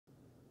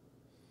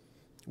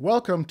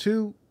Welcome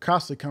to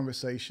Costly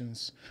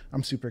Conversations.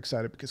 I'm super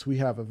excited because we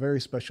have a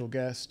very special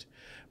guest,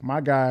 my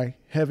guy,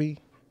 Heavy,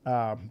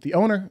 the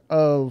owner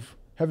of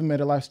Heavy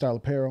Metal Lifestyle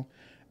Apparel,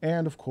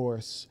 and of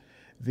course,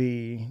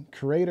 the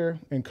creator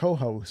and co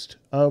host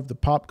of the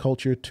Pop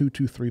Culture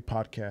 223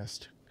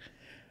 podcast.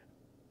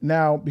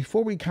 Now,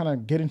 before we kind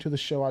of get into the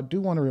show, I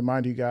do want to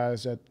remind you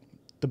guys that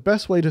the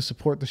best way to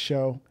support the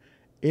show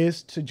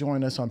is to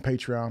join us on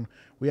Patreon.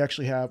 We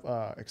actually have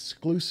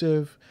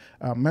exclusive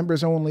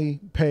members only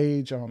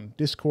page on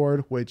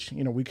Discord, which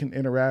we can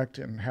interact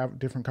and have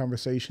different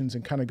conversations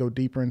and kind of go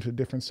deeper into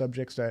different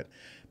subjects that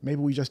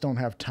maybe we just don't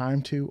have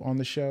time to on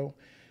the show.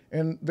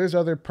 And there's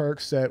other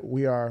perks that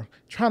we are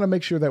trying to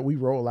make sure that we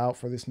roll out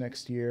for this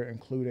next year,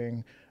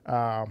 including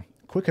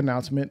quick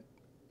announcement.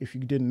 If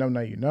you didn't know, now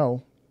you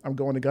know. I'm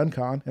going to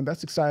GunCon, and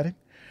that's exciting.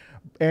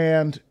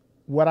 And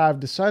what I've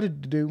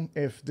decided to do,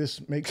 if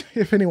this makes,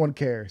 if anyone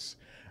cares,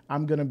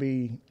 I'm going to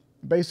be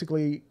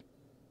basically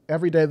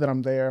every day that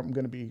I'm there, I'm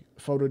going to be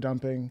photo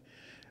dumping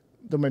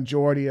the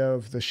majority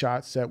of the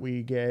shots that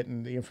we get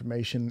and the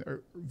information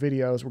or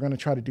videos. We're going to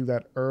try to do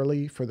that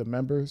early for the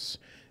members.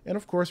 And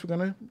of course, we're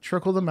going to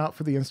trickle them out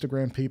for the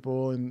Instagram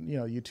people and,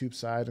 YouTube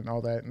side and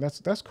all that. And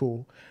that's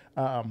cool.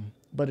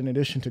 But in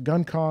addition to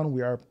GunCon,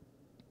 we are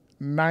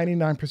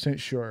 99%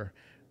 sure,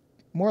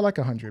 more like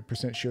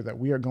 100% sure that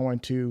we are going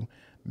to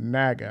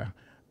NAGA,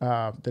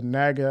 the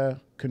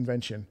NAGA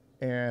convention,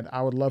 and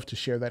I would love to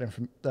share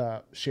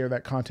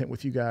that content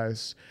with you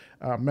guys,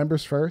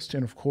 members first,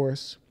 and of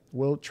course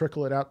we'll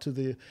trickle it out to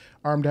the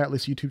Armed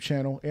Atlas YouTube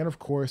channel, and of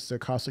course the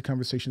Costly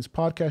Conversations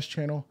podcast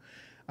channel.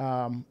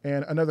 And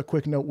another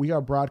quick note: we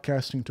are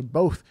broadcasting to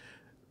both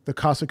the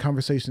Costly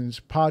Conversations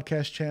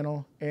podcast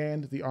channel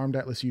and the Armed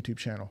Atlas YouTube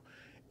channel.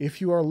 If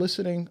you are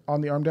listening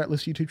on the Armed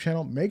Atlas YouTube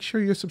channel, make sure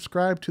you're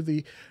subscribed to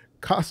the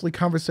Costly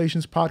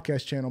Conversations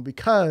podcast channel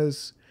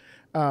because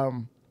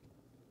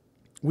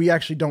we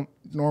actually don't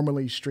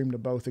normally stream to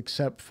both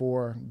except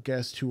for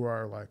guests who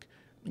are like,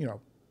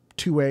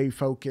 2A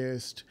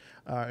focused.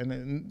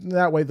 And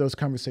that way those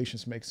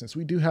conversations make sense.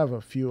 We do have a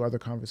few other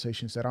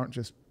conversations that aren't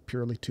just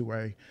purely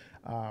 2A.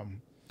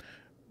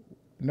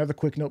 Another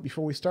quick note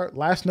before we start.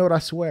 Last note, I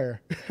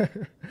swear.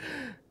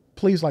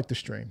 Please like the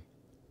stream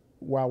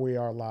while we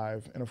are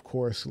live, and of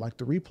course like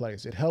the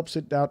replays. It helps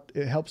it out.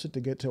 It helps it to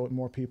get to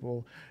more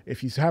people.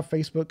 If you have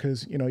Facebook,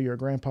 because you're a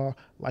grandpa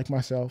like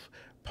myself,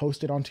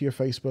 post it onto your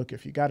Facebook.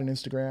 If you got an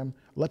Instagram,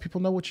 let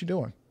people know what you're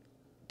doing.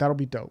 That'll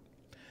be dope.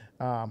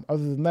 Other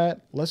than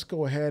that, let's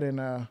go ahead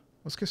and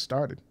let's get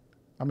started.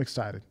 I'm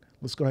excited.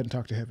 Let's go ahead and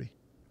talk to Heavy.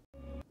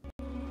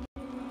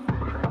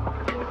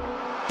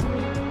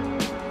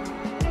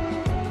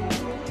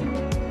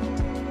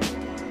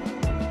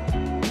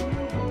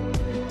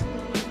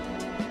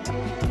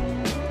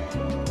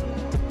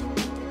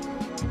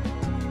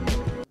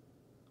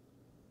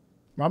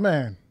 My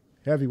man,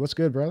 Heavy, what's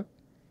good, brother?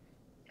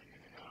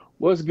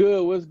 What's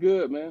good? What's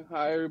good, man?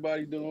 How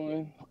everybody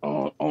doing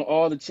on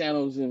all the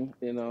channels and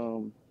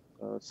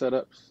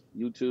setups,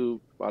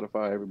 YouTube,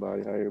 Spotify,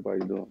 everybody. How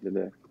everybody doing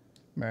today?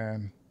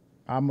 Man,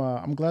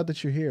 I'm glad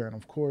that you're here, and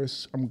of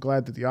course, I'm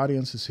glad that the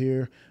audience is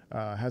here,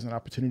 has an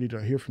opportunity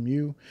to hear from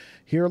you,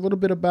 hear a little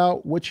bit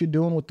about what you're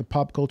doing with the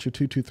Pop Culture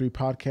 223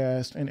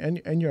 podcast,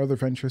 and your other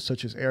ventures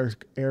such as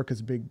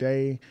Erica's Big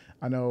Day.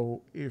 I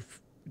know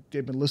if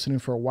they've been listening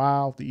for a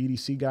while, the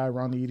EDC guy,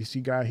 Ron the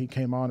EDC guy, he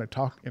came on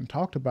and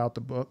talked about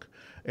the book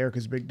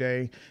Erica's Big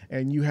Day,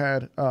 and you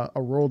had a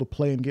role to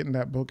play in getting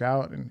that book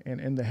out and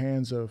in the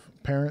hands of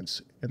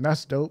parents, and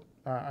that's dope.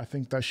 I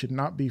think that should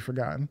not be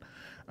forgotten.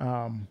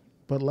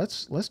 But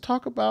let's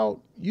talk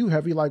about you,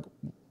 Heavy. Like,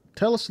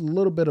 tell us a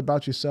little bit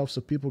about yourself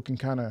so people can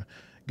kind of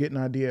get an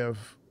idea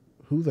of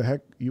who the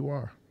heck you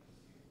are.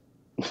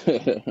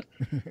 If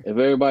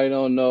everybody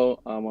don't know,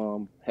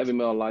 I'm Heavy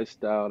Metal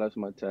Lifestyle. That's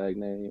my tag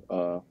name.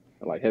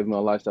 Like Heavy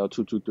Metal Lifestyle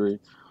 223.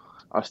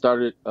 I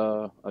started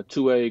a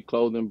 2A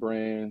clothing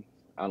brand.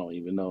 I don't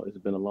even know. It's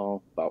been a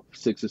long, about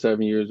 6 or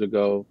 7 years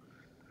ago.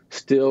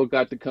 Still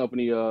got the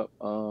company up,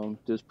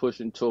 just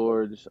pushing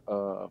towards,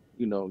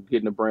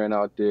 getting the brand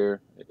out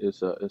there.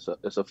 It's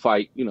a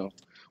fight,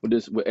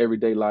 with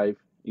everyday life,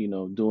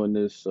 doing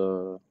this,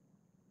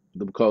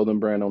 the clothing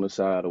brand on the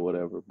side or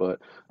whatever. But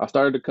I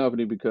started the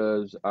company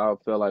because I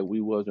felt like we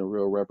wasn't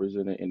real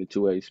represented in the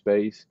 2A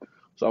space.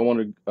 So I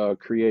wanted to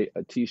create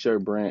a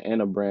T-shirt brand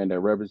and a brand that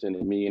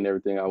represented me and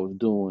everything I was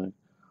doing.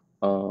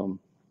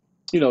 Um,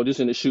 just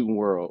in the shooting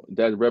world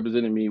that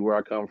represented me where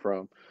I come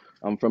from.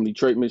 I'm from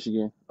Detroit,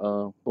 Michigan,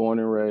 born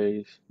and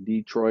raised,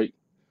 Detroit,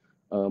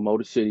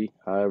 Motor City,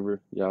 however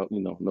y'all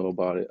know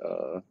about it.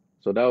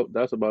 So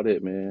that's about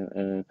it, man.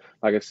 And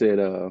like I said,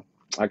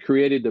 I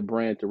created the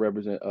brand to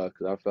represent us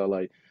because I felt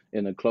like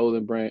in the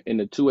clothing brand in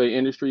the 2A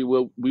industry,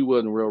 we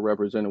wasn't real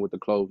represented with the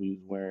clothes we was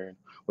wearing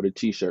or the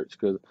T-shirts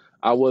because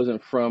I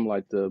wasn't from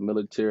like the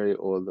military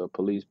or the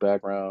police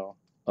background.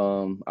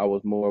 I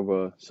was more of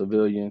a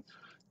civilian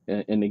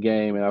in the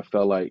game, and I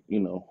felt like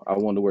I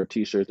wanted to wear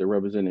T-shirts that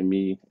represented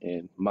me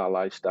and my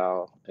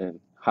lifestyle and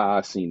how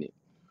I seen it.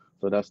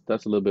 So that's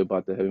a little bit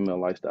about the Heavy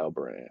Metal Lifestyle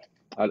brand.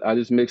 I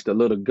just mixed a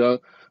little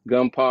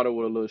gunpowder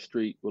with a little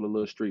street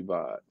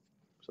vibe.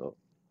 So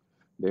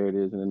there it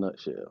is in a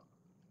nutshell.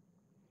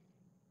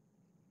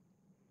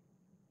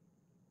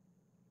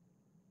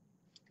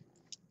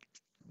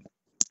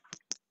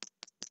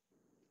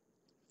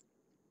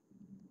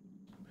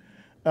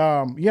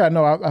 Yeah,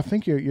 no, I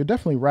think you're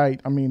definitely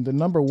right. I mean, the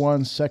number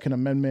one Second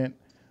Amendment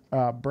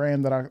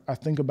brand that I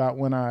think about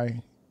when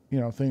I,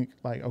 think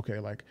like, okay,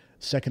 like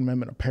Second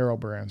Amendment apparel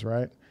brands,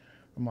 right?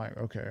 I'm like,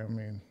 okay, I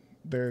mean,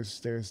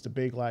 there's the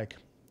big like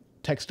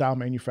textile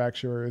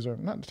manufacturers, or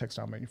not the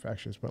textile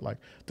manufacturers, but like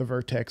the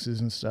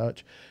Vertexes and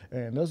such,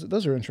 and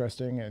those are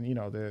interesting, and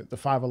the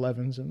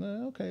 511s, and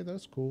okay,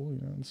 that's cool.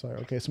 It's like,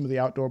 okay, some of the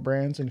outdoor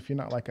brands, and if you're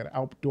not like an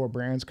outdoor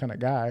brands kind of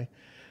guy,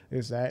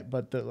 is that,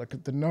 but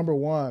the number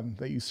one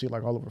that you see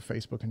like all over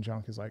Facebook and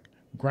junk is like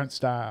grunt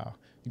style.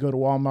 You go to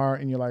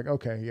Walmart and you're like,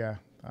 okay, yeah,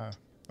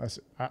 that's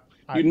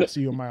You I know,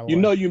 see you a mile you away.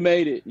 know you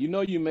made it. You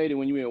know you made it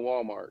when you in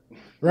Walmart.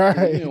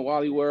 When you in Right,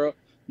 Wally World,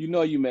 you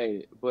know you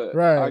made it. But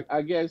right.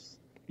 I guess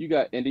you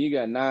got, and then you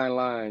got Nine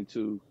Line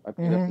too. I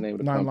think that's the name of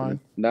the Nine company,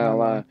 line, Nine nine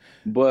Line. line.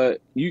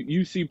 But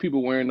you see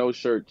people wearing those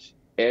shirts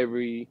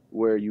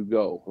everywhere you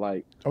go.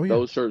 Like Oh yeah.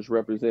 those shirts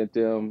represent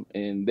them,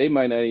 and they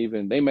might not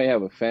even. They may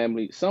have a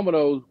family. Some of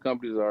those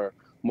companies are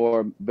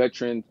more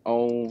veteran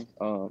owned,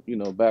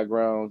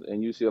 backgrounds,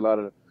 and you see a lot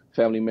of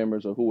family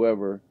members or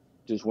whoever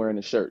just wearing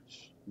the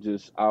shirts,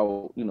 just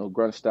out,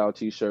 grunt style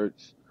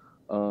t-shirts,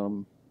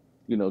 um,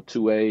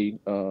 2A,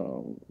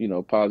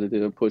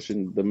 positive,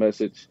 pushing the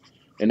message.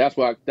 And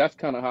that's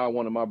kind of how I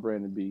wanted my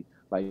brand to be.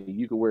 Like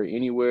you could wear it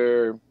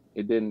anywhere.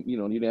 It didn't, you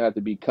didn't have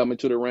to be coming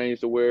to the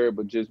range to wear it,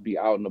 but just be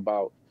out and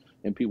about.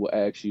 And people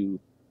ask you,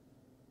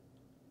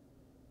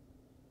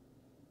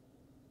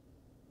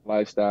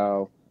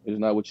 lifestyle is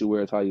not what you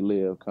wear, it's how you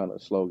live kind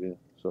of slogan.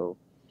 So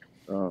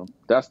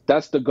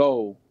that's the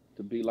goal,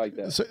 to be like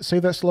that. Say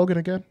that slogan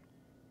again.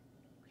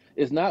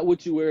 It's not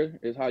what you wear,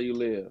 it's how you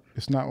live.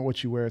 It's not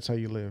what you wear; it's how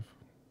you live.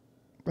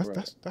 That's Right.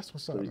 that's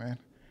what's So up, man.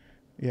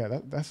 Yeah,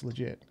 that's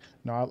legit.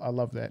 No, I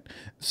love that.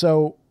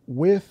 So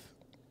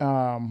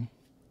um,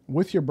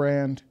 with your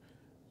brand,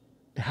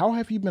 how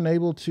have you been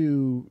able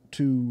to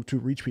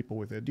reach people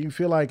with it? Do you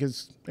feel like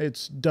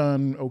it's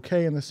done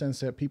okay in the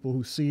sense that people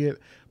who see it,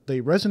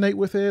 they resonate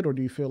with it, or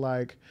do you feel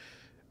like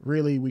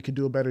really we could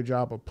do a better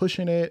job of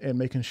pushing it and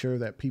making sure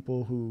that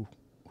people who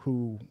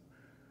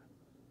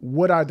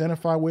would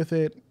identify with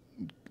it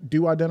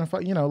do identify?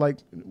 Like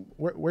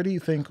where do you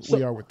think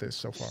we so are with this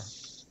so far?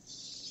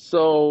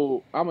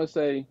 so I'm gonna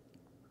say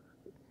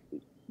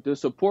the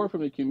support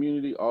from the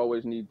community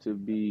always need to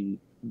be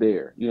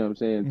there. You know what I'm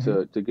saying?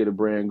 Hmm. To get a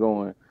brand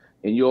going,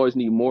 and you always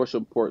need more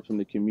support from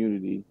the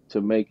community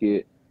to make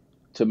it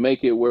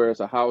where it's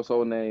a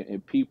household name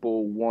and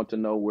people want to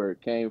know where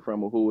it came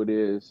from or who it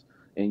is,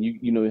 and you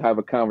have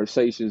a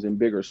conversations in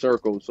bigger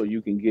circles so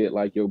you can get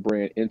like your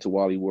brand into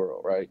Wally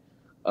World, right?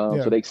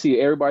 So Yeah. they see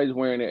everybody's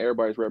wearing it,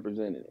 everybody's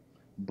representing it.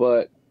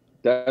 But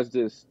that's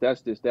just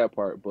that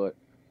part. But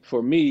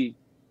for me,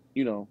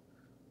 you know,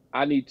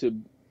 I need to.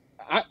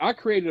 I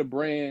created a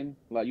brand,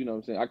 like, what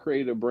I'm saying. I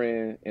created a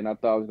brand, and I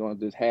thought I was going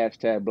to just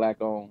hashtag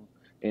black owned,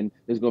 and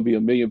there's going to be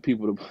a million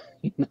people to,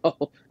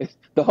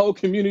 the whole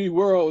community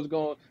world was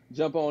going to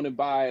jump on and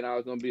buy, and I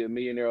was going to be a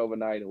millionaire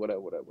overnight, and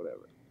whatever, whatever,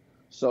 whatever.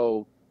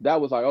 So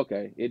that was like,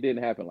 okay, it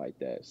didn't happen like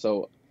that.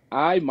 So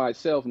I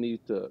myself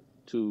need to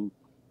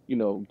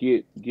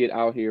get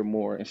out here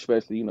more,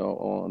 especially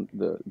on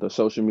the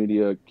social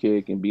media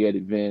kick, and be at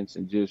events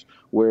and just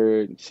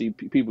wear it, see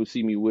people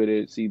see me with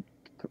it, see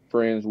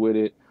friends with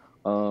it,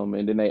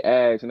 and then they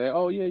ask and they,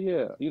 oh yeah,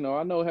 yeah,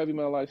 I know Heavy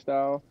Metal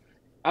Lifestyle.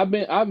 I've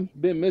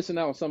been missing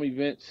out on some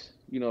events,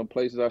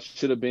 places I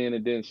should have been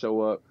and didn't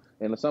show up,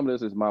 and some of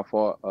this is my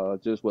fault,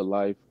 just with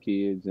life,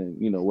 kids, and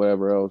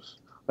whatever else.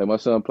 Like my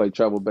son played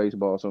travel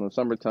baseball, so in the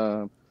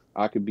summertime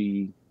I could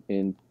be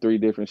in three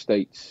different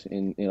states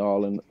in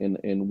all in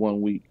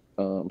 1 week.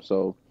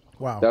 So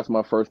Wow. that's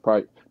my first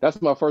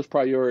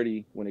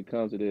priority when it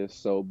comes to this.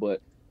 So,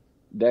 but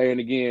there and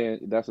again,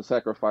 that's a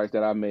sacrifice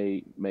that I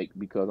may make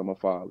because I'm a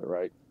father,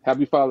 right?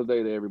 Happy Father's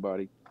Day to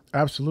everybody.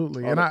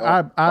 Absolutely. All And the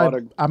all, all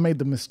the I made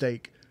the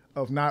mistake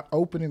of not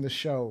opening the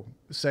show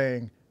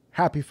saying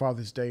Happy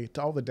Father's Day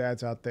to all the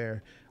dads out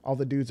there, all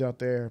the dudes out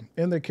there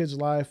in their kids'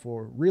 life,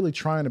 or really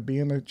trying to be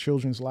in their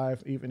children's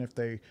life, even if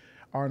they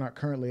are not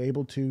currently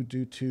able to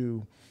due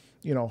to,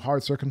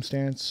 hard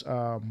circumstance.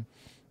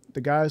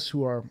 The guys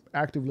who are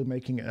actively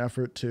making an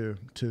effort to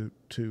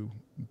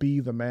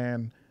be the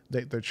man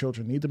that their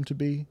children need them to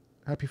be.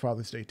 Happy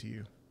Father's Day to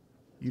you.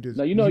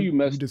 Now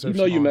You deserve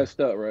some you honor.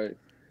 messed up, right?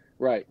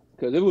 Right.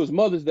 Because if it was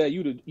Mother's Day,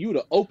 you'd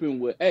have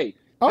opened with, "Hey,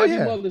 Oh Happy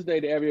yeah. Mother's Day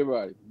to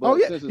everybody." Oh But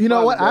yeah. since it's You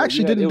know Father's what? I Day,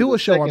 actually it didn't was do a a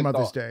show on second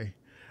Mother's thought. Day.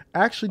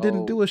 I actually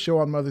didn't Oh, do a show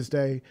on Mother's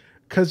Day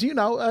because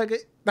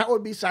like, that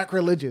would be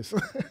sacrilegious.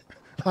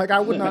 Like I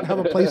would not have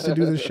a place to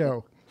do this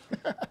show.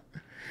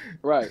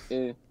 right.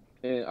 And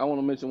And I want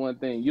to mention one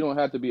thing. You don't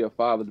have to be a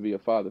father to be a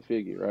father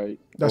figure, right?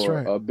 That's Or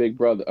right. a big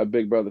brother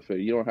figure.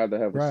 You don't have to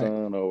have a Right.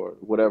 son or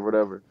whatever,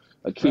 whatever.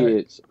 A Right.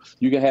 kid.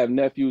 You can have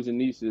nephews and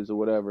nieces or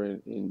whatever,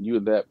 and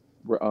you're that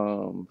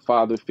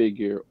father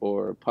figure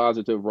or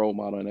positive role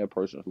model in that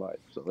person's life.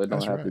 So it don't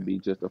That's have to right. be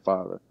just a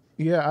father.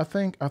 Yeah, I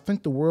think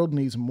the world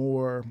needs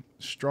more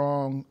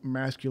strong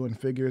masculine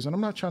figures, and I'm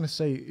not trying to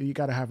say you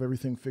got to have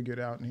everything figured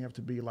out and you have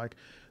to be like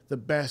the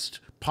best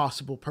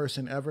possible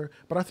person ever,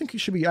 but I think you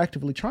should be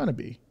actively trying to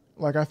be.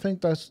 Like I think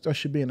that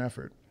should be an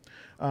effort,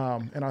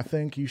 and I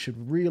think you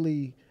should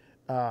really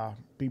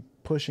be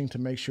pushing to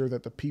make sure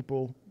that the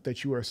people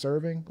that you are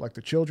serving, like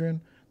the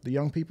children, the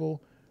young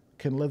people,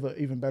 can live an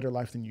even better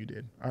life than you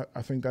did.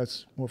 I think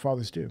that's what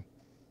fathers do.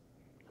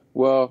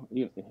 Well,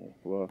 you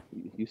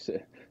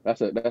said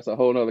that's a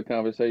whole nother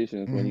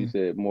conversation when you Hmm.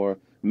 said more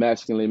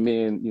masculine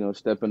men,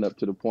 stepping up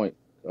to the point.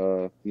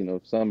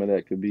 Some of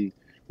that could be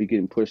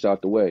getting pushed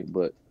out the way,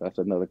 but that's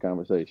another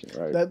conversation,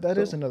 right? That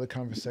is So, another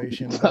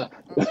conversation, but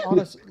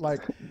honest,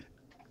 like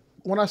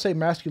when I say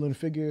masculine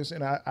figures,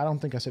 and I don't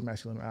think I said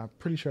masculine. I'm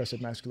pretty sure I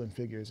said masculine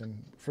figures,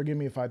 and forgive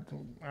me if I.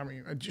 I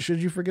mean,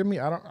 should you forgive me?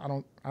 I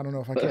don't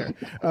know if I care.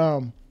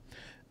 Um,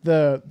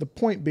 the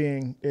point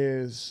being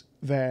is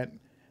that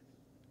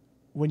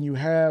when you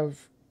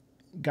have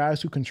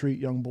guys who can treat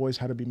young boys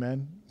how to be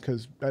men,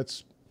 because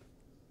that's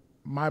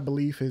my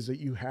belief is that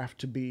you have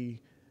to be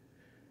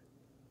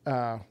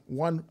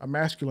one a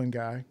masculine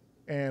guy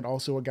and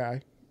also a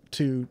guy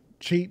to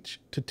teach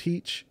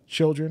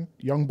children,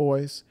 young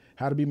boys,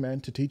 how to be men,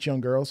 to teach young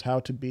girls how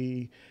to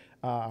be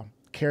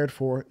cared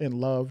for and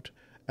loved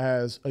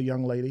as a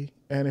young lady.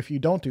 And if you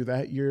don't do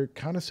that, you're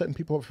kind of setting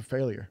people up for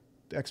failure.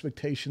 The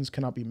expectations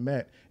cannot be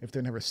met if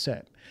they're never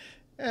set.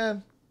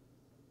 And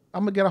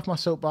I'm gonna get off my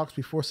soapbox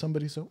before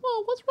somebody says,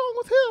 "Well, what's wrong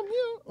with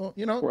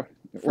him?" right,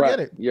 Forget right,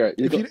 it. yeah,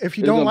 If you it's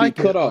don't gonna be like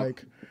cut it, off.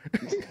 like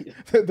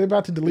they're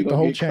about to You're delete the gonna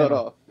whole get cut channel.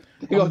 off.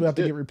 I'm You're gonna about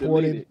to get delete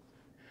reported. it.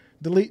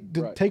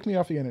 Right. Take me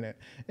off the internet.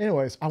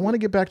 Anyways, I want to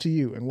get back to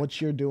you and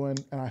what you're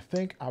doing, and I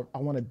think I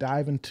want to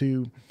dive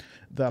into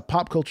the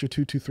Pop Culture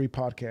 223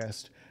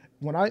 podcast.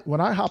 When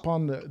I hop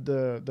on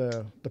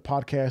the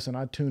podcast and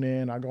I tune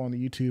in, I go on the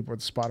YouTube or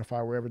the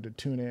Spotify wherever to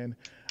tune in.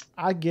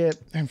 I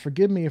get, and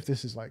forgive me if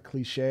this is like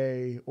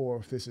cliche or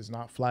if this is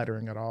not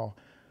flattering at all.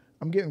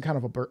 I'm getting kind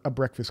of a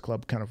Breakfast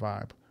Club kind of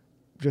vibe,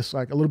 just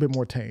like a little bit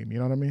more tame. You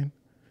know what I mean?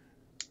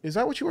 Is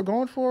that what you were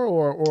going for,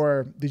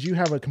 or did you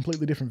have a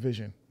completely different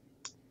vision?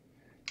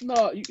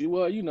 No,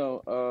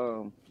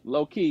 well,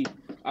 low key,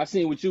 I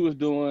seen what you was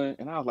doing,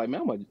 and I was like,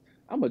 man,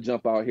 I'm gonna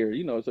jump out here,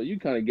 So you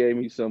kind of gave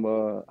me some. I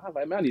was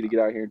like, man, I need to get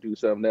out here and do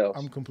something I'm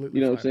else. completely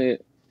You know what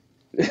flattered.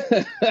 I'm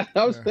saying?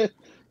 I was, Yeah.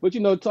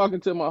 but talking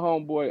to my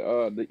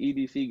homeboy, the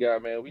EDC guy,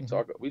 man, Hmm.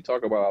 we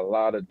talk about a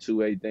lot of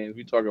 2A things.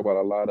 We talk about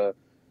a lot of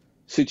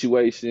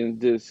situations,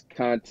 this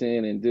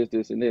content, and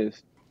this, and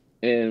this.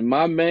 And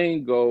my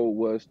main goal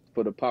was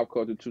for the pop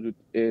culture two,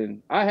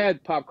 and I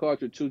had pop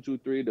culture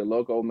 223, the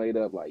logo made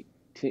up like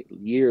 10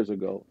 years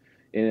ago,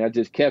 and I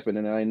just kept it,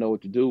 and I didn't know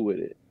what to do with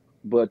it.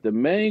 But the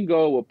main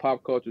goal with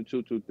pop culture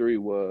 223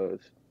 was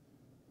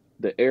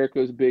the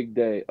Erica's Big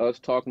Day, us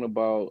talking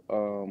about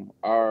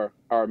our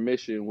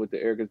mission with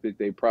the Erica's Big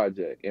Day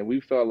project, and we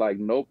felt like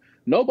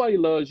nobody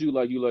loves you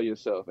like you love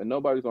yourself, and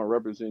nobody's gonna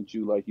represent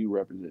you like you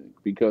represent,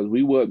 because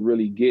we wasn't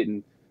really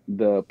getting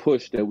the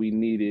push that we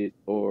needed,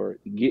 or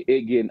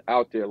getting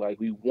out there like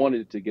we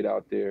wanted it to get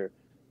out there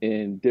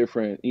in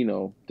different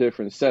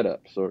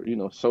setups,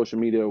 or social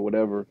media or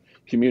whatever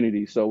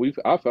community. So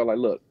I felt like,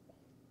 look,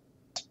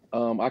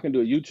 I can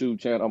do a YouTube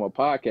channel on my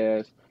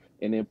podcast,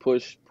 and then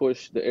push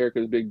the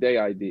Erica's Big Day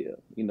idea.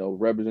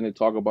 Represent it,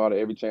 talk about it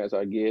every chance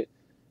I get,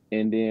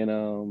 and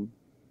then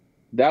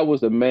that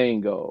was the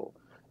main goal.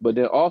 But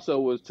then also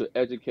was to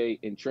educate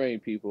and train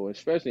people,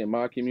 especially in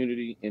my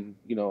community, in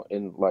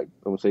like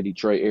I would say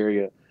Detroit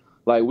area.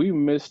 Like we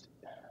missed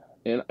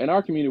in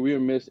our community, we were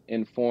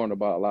misinformed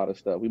about a lot of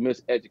stuff. We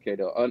miseducated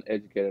or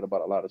uneducated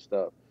about a lot of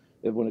stuff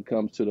when it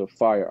comes to the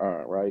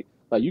firearm, right?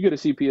 Like you get a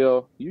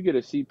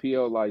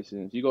CPL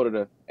license, you go to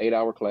the 8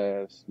 hour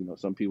class.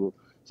 Some people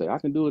say I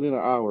can do it in an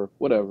hour,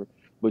 whatever.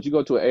 But you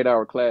go to an 8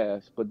 hour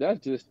class, but that's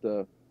just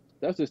the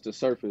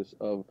surface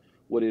of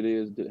what it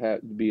is to have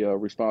to be a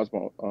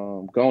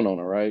responsible gun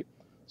owner, right?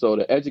 So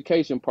the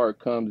education part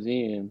comes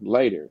in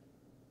later.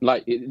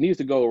 Like it needs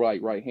to go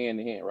right hand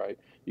in hand, right?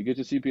 You get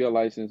your CPL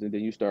license, and then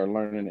you start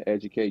learning and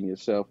educating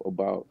yourself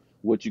about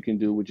what you can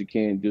do, what you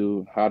can't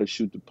do, how to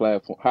shoot the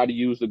platform, how to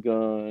use the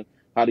gun,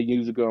 how to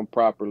use the gun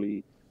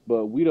properly.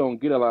 But we don't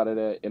get a lot of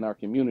that in our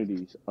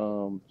communities.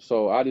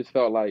 So I just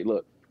felt like,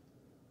 look,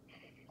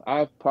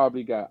 I've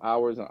probably got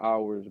hours and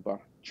hours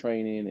about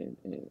training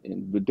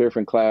and with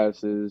different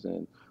classes,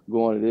 and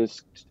going to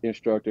this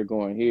instructor,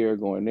 going here,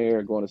 going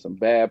there, going to some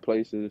bad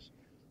places,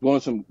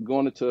 going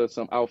into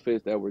some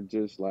outfits that were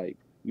just like,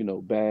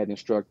 bad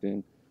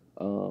instructing,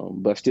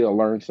 but still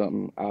learn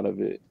something out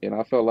of it. And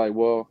I felt like,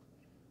 well,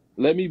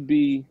 let me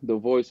be the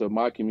voice of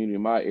my community,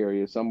 my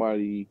area. If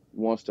somebody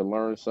wants to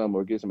learn some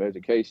or get some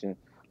education,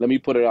 let me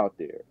put it out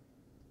there.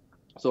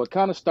 So it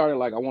kind of started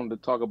like I wanted to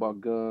talk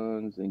about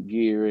guns and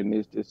gear and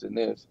this, and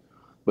this,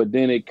 but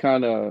then it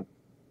kind of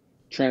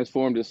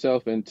transformed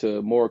itself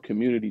into more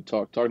community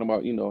talk, talking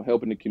about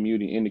helping the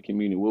community in the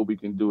community, what we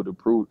can do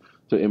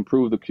to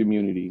improve the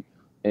community,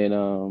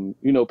 and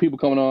people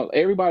coming on.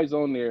 Everybody's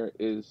on there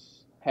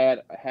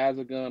has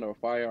a gun or a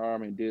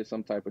firearm and did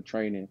some type of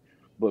training,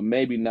 but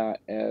maybe not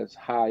as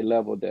high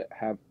level that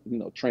have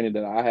training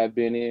that I have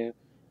been in,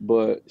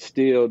 but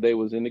still they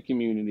was in the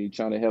community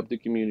trying to help the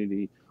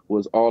community.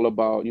 Was all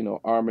about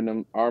arming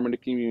the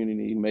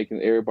community,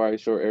 making everybody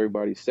sure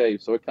everybody's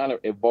safe. So it kind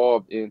of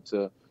evolved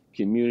into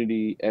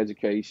community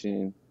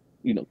education,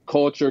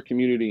 culture,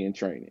 community, and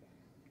training.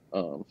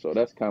 So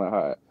that's kind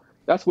of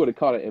that's what it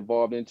kind of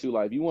evolved into.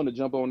 Like, if you want to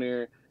jump on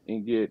there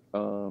and get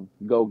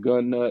go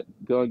gun nut,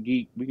 gun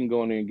geek, we can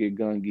go in there and get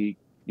gun geek.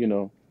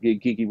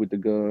 Get geeky with the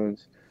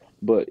guns.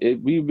 But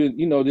we've been,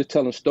 just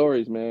telling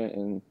stories,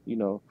 man,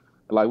 and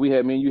like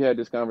you had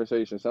this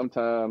conversation.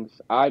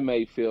 Sometimes I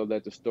may feel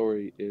that the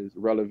story is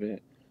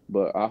relevant,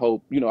 but I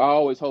hope, I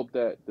always hope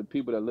that the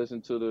people that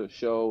listen to the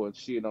show and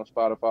see it on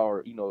Spotify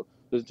or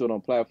listen to it on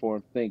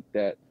platform think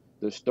that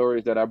the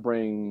stories that I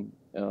bring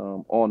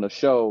on the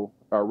show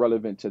are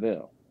relevant to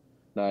them.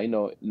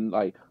 Now,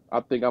 like I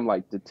think I'm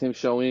like the 10th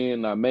show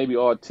in. Now, maybe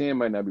all 10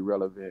 might not be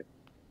relevant,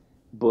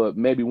 but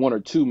maybe one or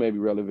two may be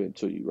relevant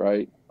to you,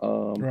 right?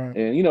 Right.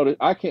 And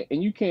I can't,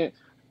 and you can't.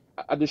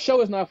 The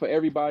show is not for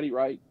everybody,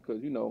 right?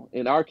 Because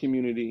in our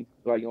community,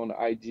 like on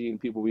the IG and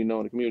people we know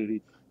in the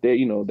community,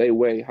 they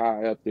way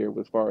high up there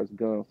as far as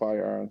gun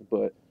firearms.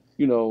 But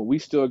we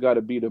still got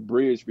to be the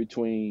bridge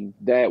between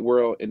that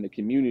world and the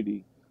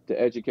community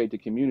to educate the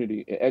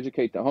community and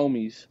educate the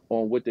homies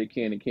on what they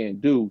can and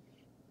can't do.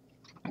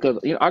 Because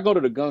I go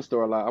to the gun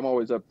store a lot. I'm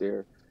always up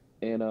there,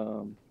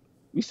 and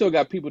we still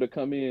got people that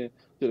come in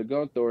to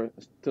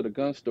the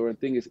gun store and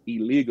think it's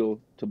illegal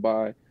to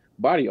buy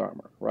body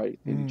armor, right?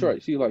 In Mm,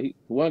 Detroit,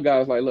 one guy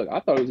was like, "Look,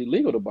 I thought it was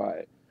illegal to buy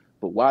it,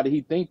 but why did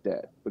he think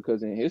that?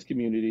 Because in his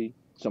community,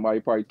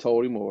 somebody probably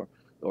told him,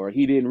 or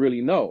he didn't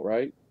really know,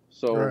 right?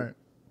 So, right.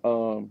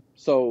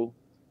 so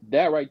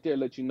that right there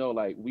lets you know,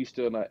 like, we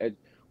still not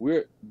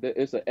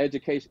it's an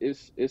education,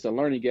 it's a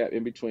learning gap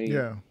in between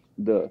Yeah.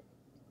 the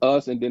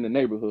us and then the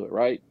neighborhood,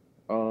 right?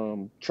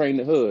 Train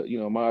the hood.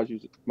 Maj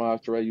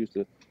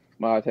Touré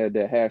Maj had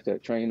that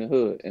hashtag train the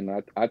hood, and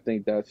I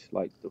think that's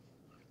like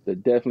the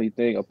definitely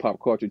thing of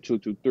pop culture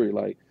 223.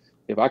 Like,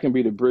 if I can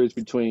be the bridge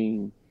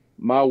between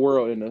my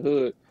world and the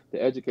hood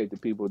to educate the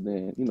people,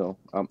 then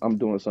I'm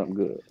doing something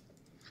good.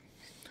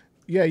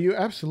 Yeah, you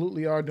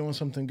absolutely are doing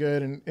something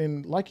good.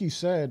 And like you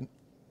said,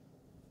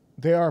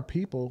 there are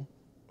people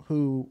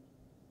who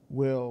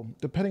will,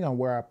 depending on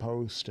where I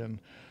post and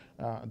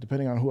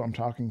depending on who I'm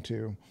talking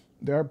to,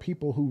 there are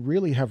people who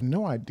really have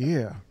no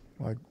idea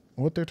like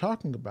what they're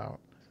talking about.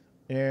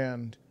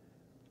 And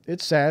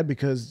it's sad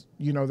because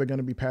they're going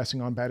to be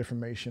passing on bad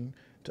information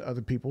to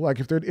other people. Like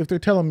if they're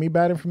telling me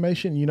bad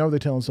information, they're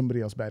telling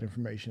somebody else bad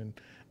information.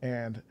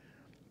 And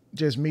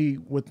just me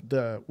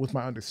with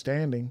my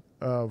understanding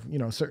of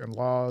certain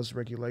laws,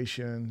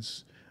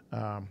 regulations,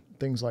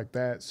 things like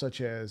that,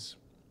 such as,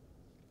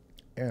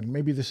 and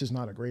maybe this is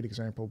not a great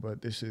example,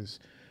 but this is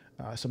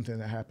something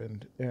that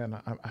happened, and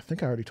I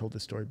think I already told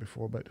this story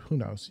before, but who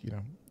knows?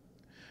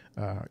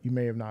 You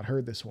may have not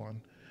heard this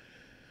one.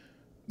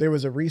 There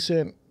was a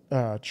recent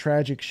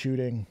tragic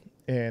shooting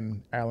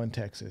in Allen,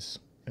 Texas,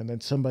 and then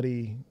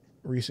somebody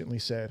recently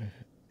said,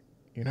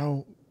 you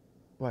know,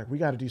 like we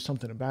got to do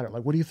something about it.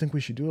 Like, what do you think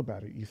we should do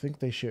about it? You think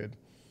they should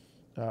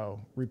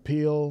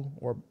repeal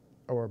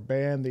or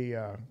ban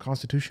the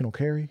constitutional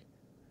carry?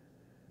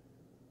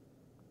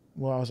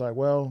 Well, I was like,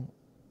 well,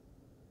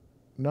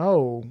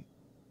 no,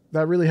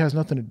 that really has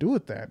nothing to do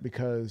with that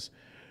because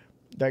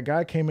that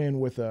guy came in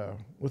with a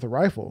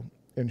rifle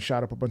and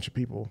shot up a bunch of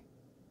people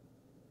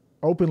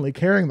openly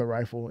carrying the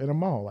rifle in a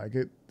mall. Like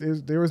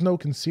there was no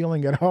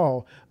concealing at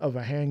all of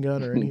a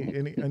handgun or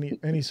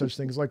any such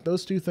things. Like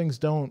those two things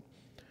aren't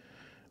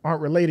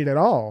related at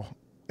all.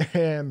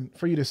 And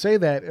for you to say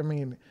that, I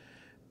mean,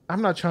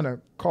 I'm not trying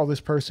to call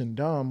this person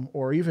dumb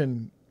or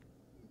even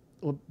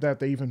that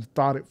they even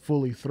thought it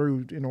fully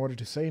through in order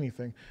to say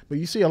anything. But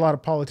you see a lot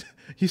of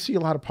you see a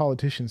lot of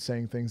politicians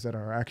saying things that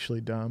are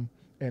actually dumb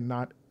and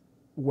not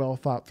well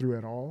thought through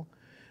at all.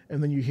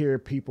 And then you hear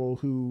people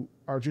who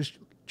are just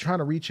trying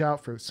to reach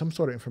out for some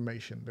sort of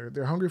information.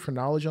 They're hungry for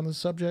knowledge on the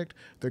subject.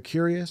 They're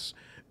curious,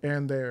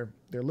 and they're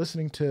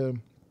listening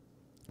to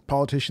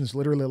politicians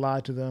literally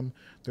lie to them.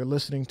 They're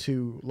listening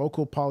to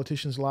local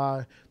politicians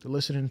lie. They're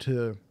listening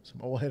to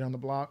some old head on the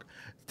block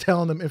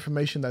telling them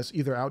information that's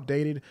either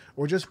outdated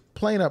or just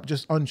plain up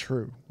just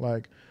untrue.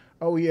 Like,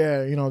 oh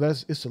yeah,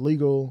 it's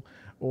illegal,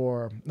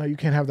 or no, you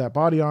can't have that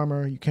body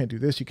armor. You can't do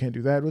this. You can't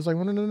do that. It was like,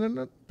 well,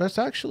 no. That's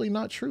actually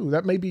not true.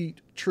 That may be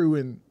true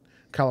in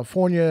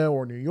California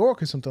or New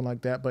York or something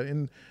like that, but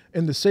in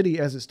the city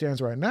as it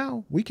stands right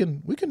now, we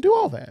can do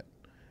all that,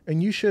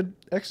 and you should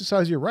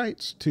exercise your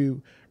rights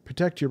to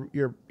protect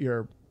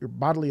your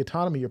bodily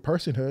autonomy, your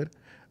personhood,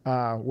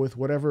 with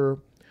whatever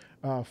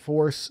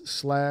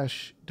force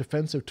 /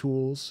 defensive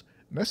tools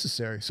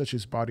necessary, such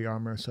as body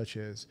armor, such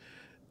as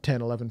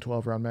 10, 11,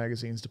 12 round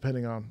magazines,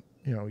 depending on,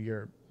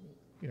 your,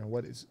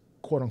 what is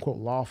quote unquote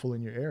lawful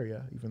in your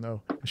area, even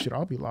though it should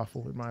all be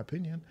lawful in my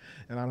opinion.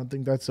 And I don't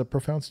think that's a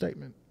profound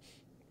statement.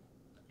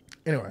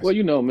 Well, Anyways.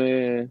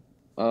 man,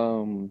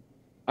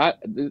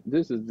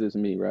 this is just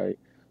me, right?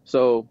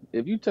 So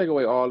if you take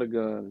away all the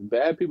guns,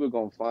 bad people are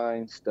gonna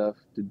find stuff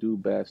to do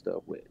bad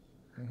stuff with.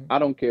 Hmm. I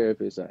don't care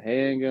if it's a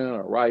handgun,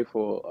 a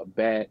rifle, a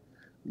bat.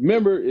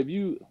 Remember, if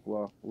you,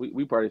 well,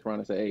 we probably trying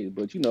to say age,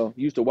 but you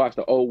used to watch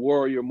the old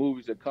warrior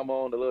movies that come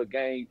on, the little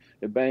gang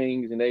that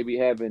bangs, and they be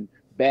having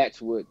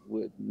bats with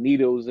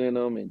needles in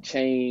them and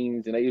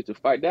chains, and they used to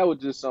fight. That was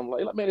just something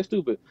like man, it's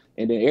stupid.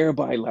 And then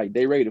everybody like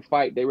they ready to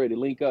fight, they ready to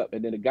link up,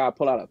 and then the guy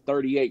pull out a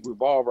 38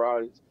 revolver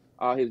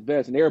out his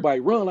vest, and everybody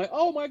run like,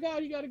 oh my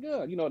God, you got a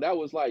gun. That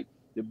was like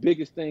the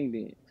biggest thing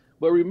then.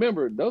 But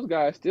remember, those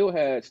guys still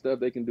had stuff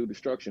they can do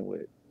destruction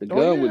with. The Oh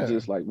gun was yeah.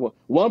 just like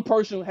one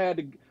person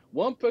had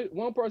one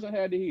person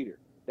had the heater.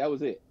 That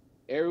was it.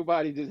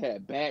 Everybody just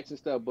had bats and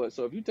stuff. But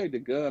so if you take the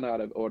gun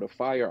out of or the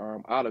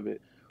firearm out of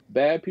it,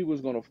 bad people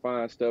is gonna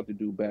find stuff to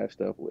do bad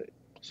stuff with.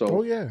 Oh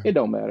So yeah. it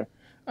don't matter.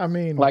 I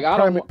mean, Like prime I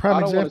don't want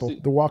to example, see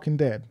The Walking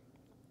Dead.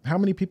 How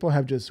many people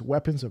have just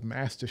weapons of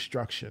mass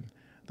destruction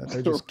that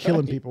they're just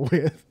killing right. people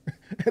with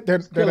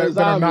It's killing that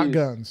are not zombies.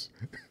 guns?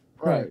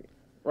 Right.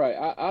 Right.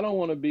 Right. I don't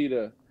want to be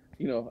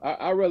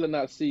I rather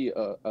not see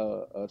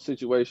a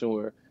situation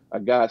where a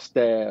guy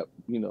stabbed,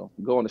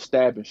 go on a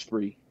stabbing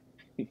spree.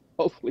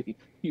 Hopefully,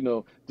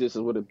 just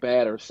with a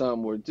bat or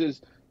something, or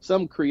just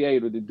some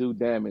creative to do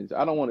damage.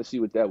 I don't want to see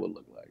what that would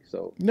look like.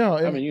 So, No,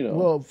 I and mean,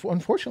 well,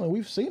 unfortunately,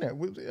 we've seen it.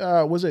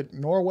 Was it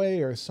Norway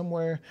or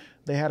somewhere?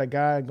 They had a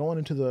guy going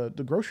into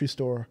the grocery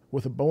store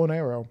with a bow and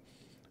arrow,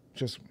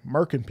 just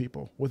murking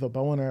people with a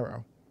bow and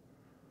arrow.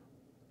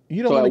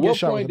 You don't so want at to get what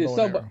shot with point a did bow and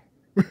somebody arrow.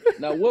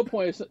 now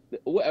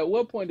at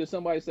what point did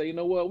somebody say,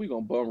 we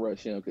gonna bum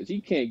rush him because he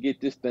can't get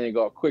this thing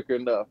off quick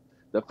enough?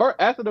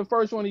 After the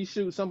first one he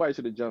shoots, somebody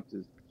should have jumped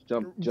him.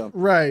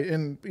 Right,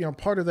 and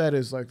part of that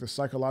is like the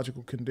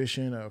psychological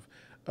condition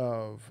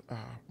of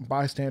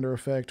bystander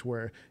effect,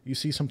 where you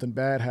see something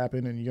bad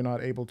happen and you're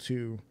not able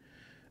to,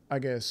 I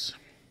guess,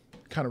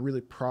 kind of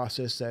really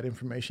process that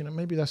information. And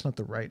maybe that's not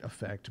the right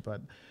effect,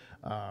 but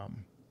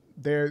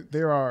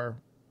there are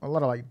a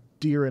lot of like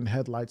deer in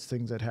headlights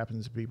things that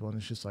happens to people, and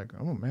it's just like,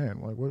 oh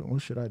man, like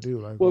what should I do?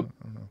 Like I Well,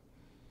 don't know.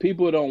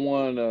 people don't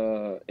want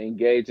to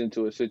engage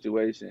into a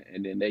situation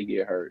and then they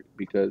get hurt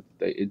because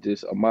it's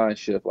just a mind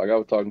shift. Like I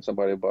was talking to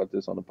somebody about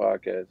this on the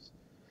podcast,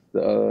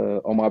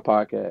 on my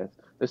podcast.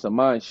 It's a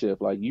mind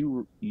shift. Like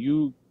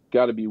you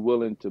got to be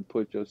willing to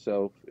put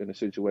yourself in a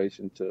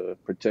situation to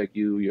protect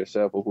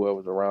yourself, or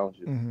whoever's around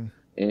you. Hmm.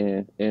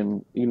 And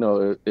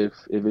if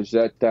it's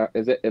that time,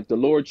 if the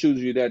Lord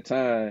chooses you that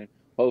time,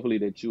 hopefully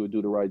that you would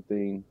do the right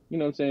thing. You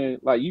know what I'm saying?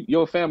 Like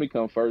your family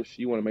come first.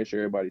 You want to make sure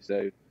everybody's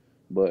safe,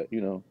 but if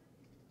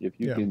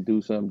you Yeah. can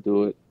do something,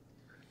 do it.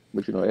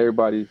 But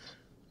everybody's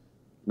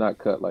not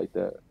cut like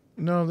that.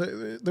 No,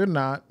 they're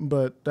not.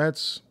 But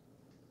that's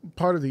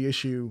part of the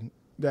issue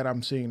that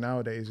I'm seeing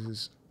nowadays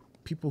is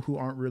people who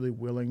aren't really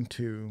willing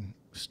to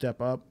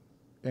step up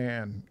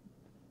and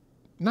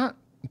not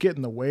get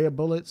in the way of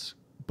bullets,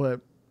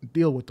 but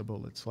deal with the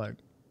bullets. Like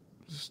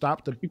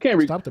stop the You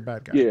can't stop the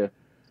bad guy. yeah,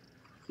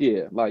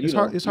 yeah. Like It's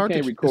hard. It's you hard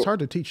can't to it's record. hard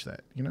to teach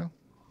that. You know.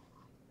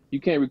 You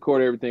can't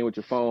record everything with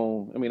your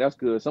phone. I mean, that's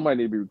good. Somebody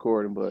need to be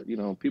recording, but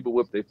people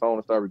whip their phone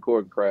and start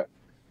recording crap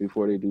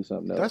before they do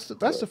something else.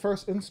 That's the But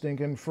first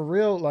instinct, and for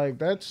real, like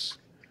that's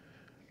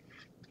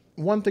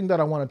one thing that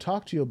I want to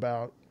talk to you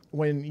about.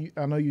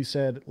 I know you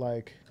said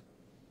like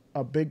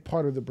a big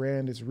part of the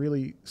brand is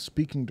really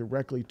speaking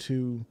directly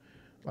to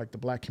like the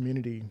black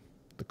community,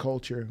 the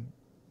culture,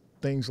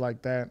 things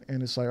like that,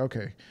 and it's like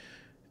okay,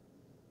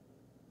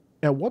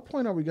 at what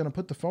point are we going to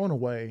put the phone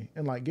away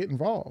and like get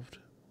involved,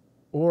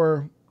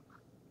 or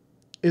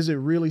is it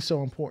really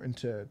so important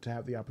to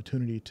have the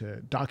opportunity to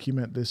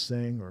document this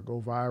thing or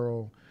go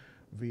viral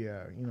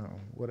via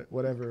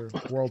whatever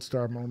world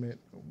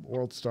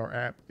star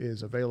app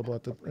is available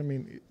at the I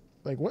mean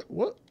like what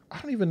I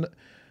don't even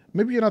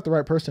maybe you're not the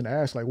right person to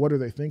ask like what are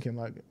they thinking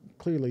like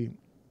clearly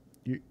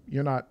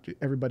you're not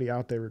everybody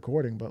out there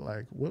recording but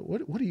like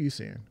what are you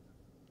seeing?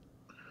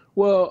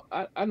 well,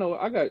 I know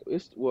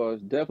it's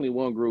definitely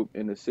one group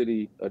in the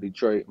city of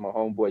Detroit. My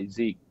homeboy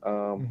Zeke,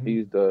 Hmm.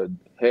 he's the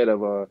head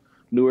of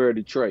New Era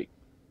Detroit.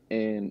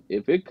 And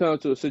if it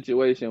comes to a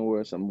situation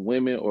where some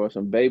women or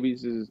some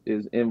babies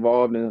is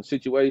involved in a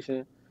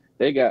situation,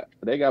 they got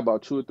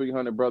about 200 or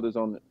 300 brothers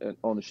on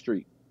the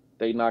street.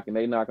 They knocking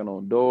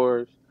on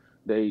doors.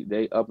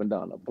 They up and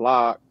down the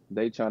block.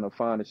 They trying to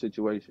find a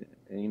situation.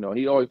 And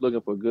he always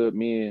looking for good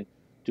men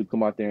to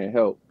come out there and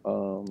help.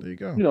 There you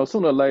go.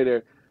 Sooner or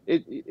later,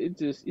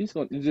 it's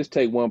just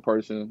take one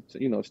person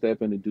to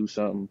step in to do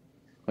something.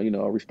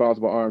 A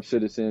responsible armed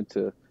citizen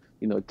to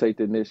take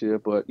the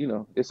initiative. But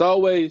it's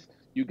always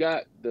you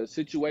got the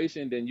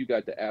situation, then you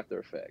got the after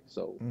effect.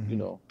 So Hmm.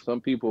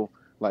 some people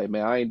like,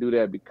 man, I ain't do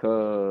that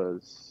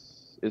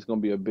because it's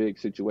gonna be a big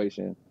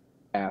situation.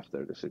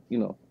 after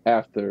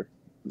after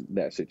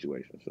that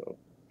situation. So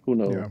who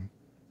knows? Yeah,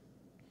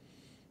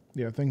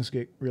 yeah, things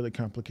get really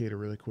complicated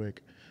really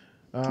quick.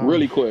 Um,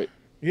 Really quick.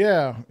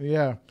 yeah,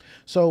 yeah.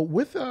 So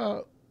with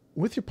your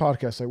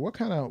podcast, like what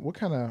kind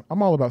of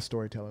I'm all about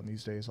storytelling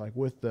these days. Like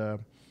with the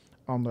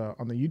on the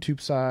YouTube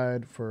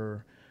side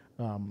for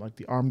like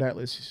the Armed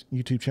Atlas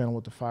YouTube channel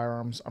with the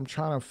firearms, I'm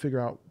trying to figure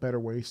out better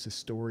ways to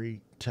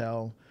story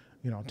tell,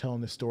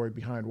 telling the story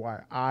behind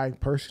why I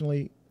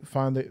personally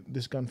find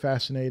this gun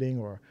fascinating,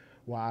 or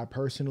why I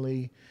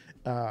personally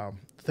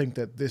think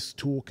that this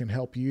tool can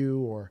help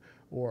you,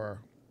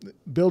 or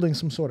building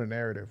some sort of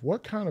narrative.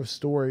 What kind of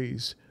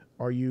stories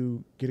are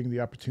you getting the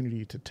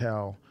opportunity to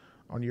tell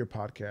on your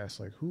podcast?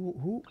 Like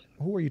who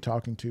are you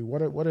talking to?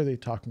 What are they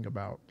talking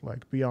about?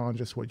 Like beyond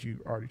just what you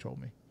already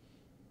told me.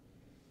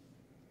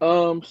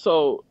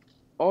 So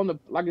on the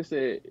like I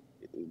said,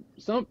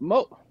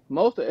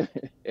 most of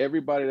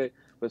everybody that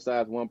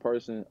besides one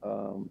person,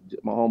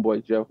 my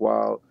homeboy Jeff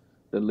Wild,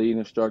 the lead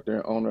instructor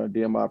and owner of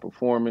DMI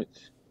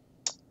Performance.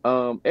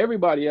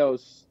 Everybody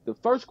else, the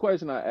first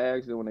question I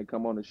ask them when they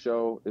come on the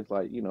show is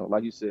like,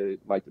 like you said,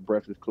 like the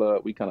Breakfast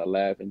Club, we kind of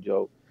laugh and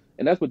joke.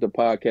 And that's what the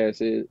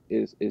podcast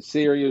is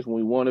serious when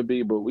we want to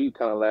be, but we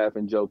kind of laugh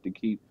and joke to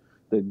keep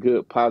the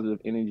good positive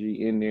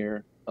energy in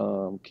there,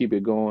 keep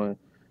it going.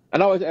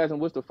 And I always ask them,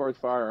 what's the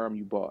first firearm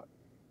you bought?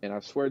 And I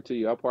swear to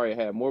you, I probably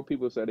had more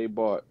people say they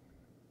bought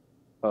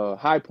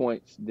high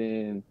points,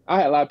 then I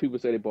had a lot of people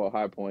say they bought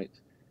high points,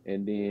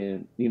 and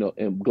then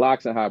and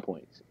Glocks and high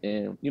points,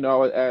 and I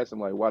always ask them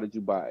like, why did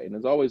you buy it? And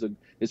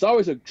it's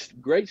always a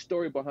great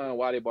story behind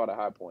why they bought a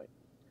high point.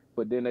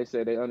 But then they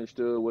say they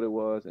understood what it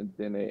was, and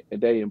then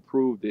they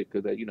improved it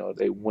because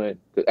they went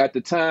 'cause at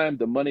the time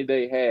the money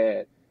they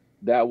had,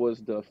 that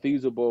was the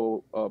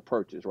feasible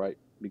purchase, right?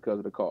 Because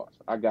of the cost.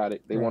 I got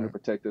it. They wanted to Right.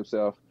 protect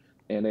themselves,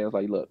 and they was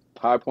like, look,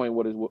 high point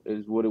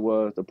is what it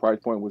was. The price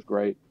point was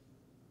great,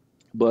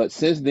 but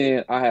since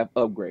then, I have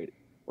upgraded,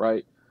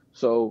 right?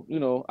 So,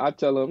 I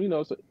tell them,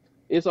 so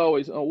it's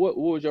always, what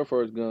was your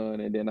first gun?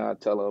 And then I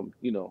tell them,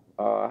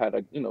 I had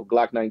a,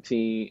 Glock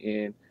 19,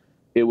 and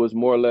it was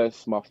more or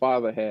less my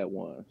father had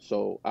one.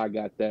 So I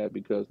got that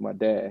because my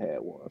dad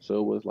had one. So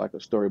it was like a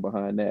story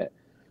behind that.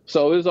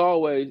 So it's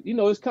always,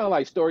 it's kind of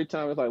like story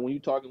time. It's like when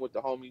you're talking with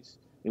the homies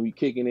and we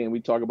kicking in, we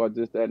talk about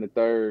this, that, and the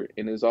third.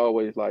 And it's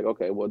always like,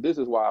 okay, well, this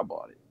is why I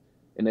bought it.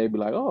 And they'd be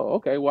like, oh,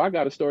 okay, well, I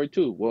got a story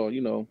too.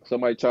 Well,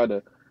 somebody tried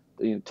to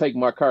take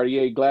my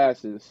Cartier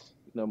glasses,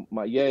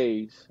 my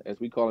yays, as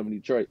we call them in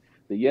Detroit,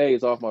 the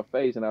yays off my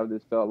face, and I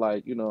just felt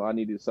like, I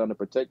needed something to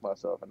protect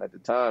myself. And at the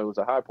time, it was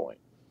a high point.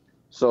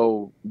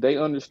 So they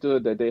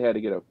understood that they had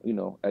to get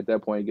at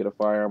that point, get a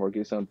firearm or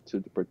get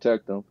something to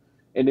protect them.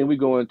 And then we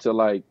go into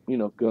like,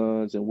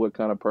 guns and what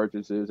kind of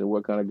purchases and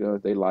what kind of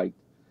guns they liked.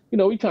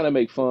 We kind of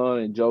make fun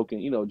and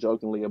joking,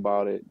 jokingly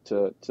about it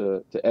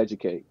to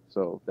educate.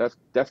 So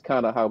that's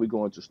kind of how we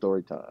go into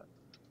story time.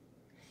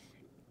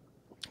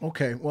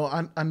 Okay.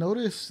 Well, I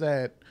noticed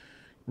that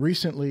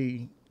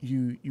recently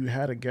you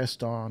had a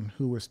guest on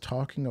who was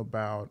talking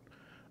about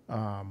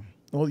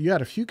well, you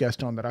had a few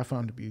guests on that I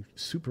found to be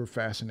super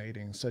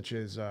fascinating, such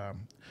as I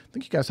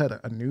think you guys had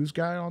a news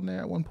guy on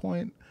there at one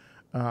point.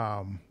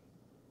 Um,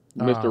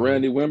 Mr.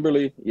 Randy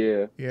Wimberly,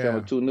 yeah, Channel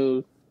yeah, 2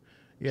 News,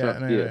 yeah,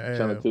 and yeah,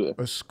 Channel 2.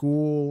 a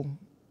school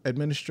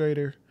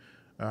administrator,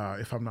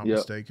 if I'm not Yep,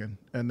 mistaken.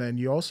 And then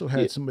you also yeah,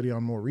 had somebody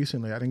on more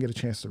recently. I didn't get a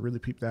chance to really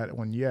peep that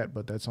one yet,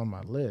 but that's on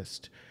my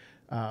list.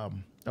 A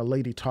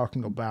lady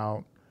talking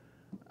about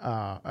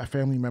a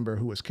family member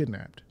who was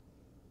kidnapped.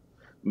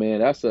 man,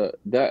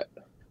 that.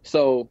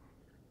 So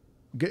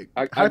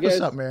I Hype us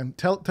up, guess man.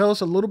 Tell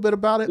us a little bit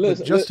about it, but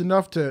listen, just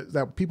enough to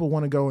that people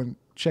want to go and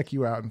check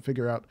you out and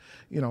figure out,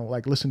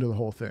 like listen to the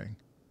whole thing.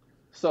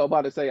 so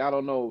about to say I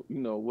don't know,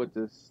 what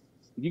this.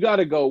 You got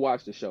to go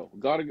watch the show.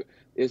 Got to go.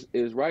 Is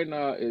right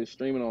now is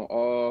streaming on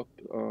all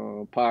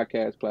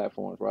podcast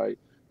platforms. Right,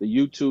 the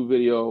YouTube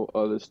video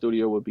of the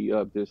studio will be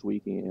up this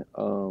weekend.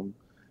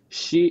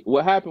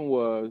 What happened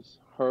was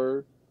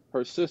her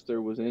sister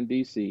was in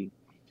DC.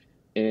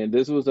 And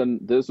this is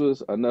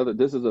another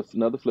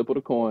flip of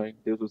the coin.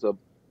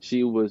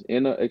 She was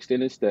in an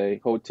extended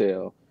stay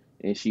hotel,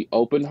 and she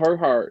opened her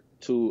heart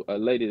to a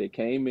lady that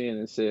came in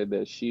and said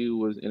that she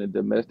was in a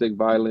domestic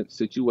violence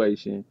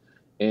situation,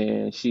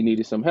 and she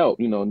needed some help.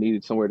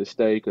 Needed somewhere to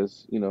stay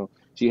because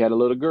she had a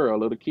little girl, a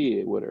little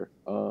kid with her.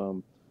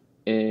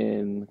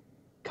 And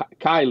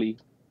Kylie,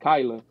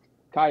 Kyla,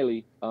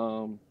 Kylie,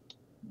 um,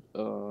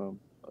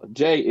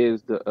 Jay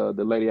is the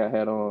lady I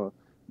had on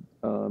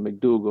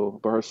McDougal,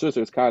 but her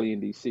sister is Kylie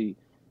in DC.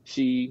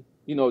 She,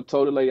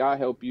 told the lady, "I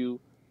help you,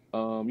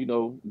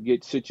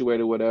 get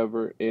situated,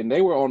 whatever." And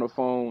they were on the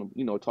phone,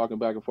 talking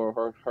back and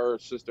forth, her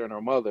sister and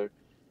her mother,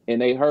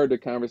 and they heard the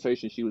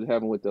conversation she was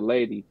having with the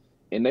lady,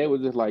 and they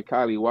was just like,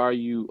 "Kylie, why are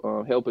you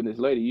helping this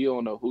lady? You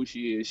don't know who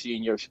she is. She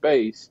in your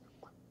space.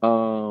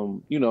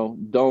 Don't,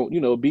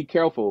 be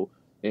careful."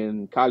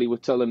 And Kylie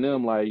was telling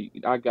them like,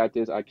 "I got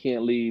this. I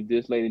can't leave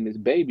this lady and this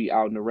baby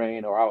out in the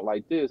rain or out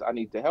like this. I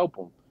need to help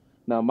them."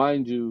 Now,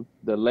 mind you,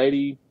 the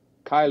lady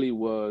Kylie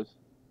was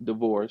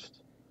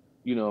divorced.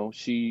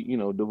 She,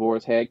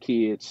 divorced, had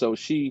kids. So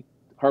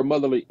her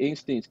motherly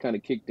instincts kind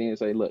of kicked in and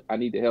say, look, I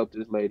need to help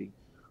this lady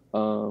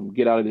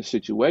get out of this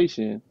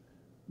situation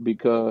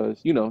because,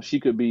 she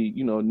could be,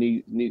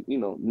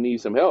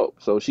 need some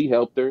help. So she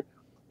helped her.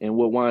 And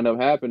what wound up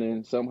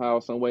happening somehow,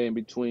 some way in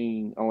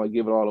between, I don't want to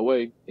give it all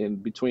away, in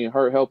between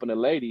her helping the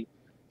lady,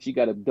 she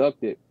got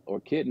abducted or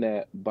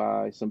kidnapped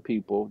by some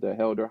people that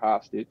held her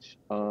hostage,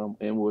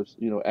 and was,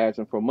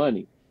 asking for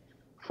money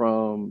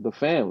from the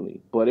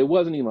family. But it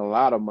wasn't even a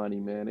lot of money,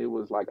 man. It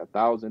was like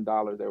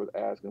 $1,000 they was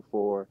asking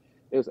for.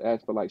 It was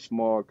asked for like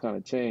small kind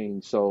of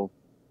change. So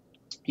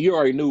you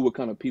already knew what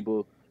kind of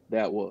people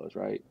that was,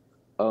 right?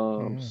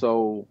 Mm.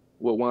 So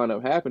what wound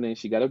up happening,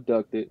 she got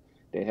abducted.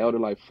 They held her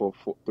like for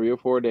 3 or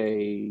 4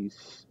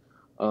 days.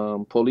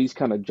 Police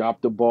kind of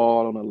dropped the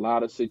ball on a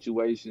lot of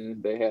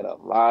situations. They had a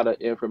lot of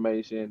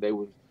information. They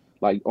was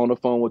like on the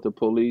phone with the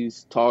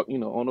police, on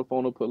the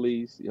phone with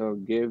police,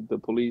 gave the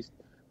police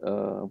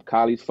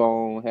Kylie's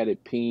phone, had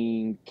it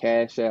pinged,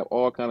 Cash App,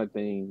 all kind of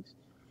things.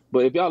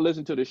 But if y'all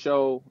listen to the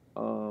show,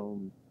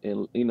 and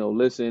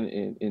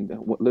listen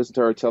and listen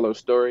to her tell her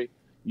story,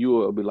 you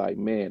will be like,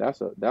 man,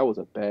 that was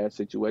a bad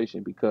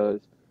situation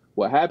because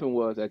what happened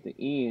was at the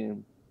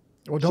end,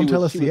 Well, don't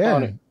tell us she the was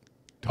trying to. end.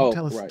 Don't Oh,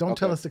 tell us. right, Don't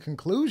tell okay. us the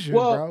conclusion,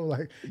 Well, bro.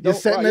 Like you're don't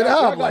setting right, it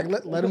y'all up. Like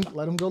got. let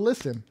him go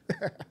listen.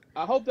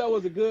 I hope that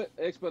was a good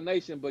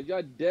explanation, but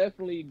y'all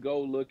definitely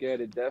go look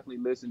at it. Definitely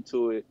listen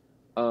to it.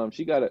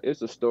 She got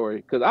it's a story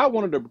because I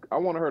wanted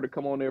her to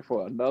come on there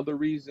for another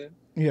reason,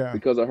 Yeah.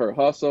 because of her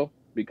hustle,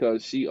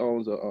 because she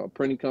owns a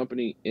printing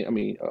company. I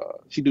mean,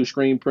 she do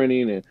screen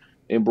printing and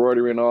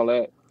embroidery and all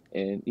that.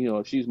 And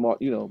she's more,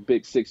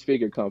 big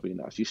 6-figure company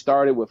now. She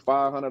started with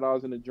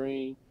 $500 in a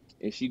dream,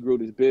 and she grew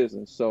this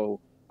business. So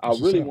I That's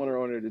what's really up. want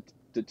her on there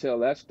to tell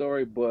that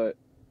story, but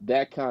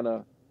that kind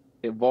of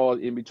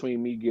involved in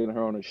between me getting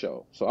her on the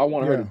show. So I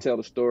want her to Yeah. tell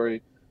the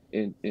story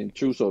in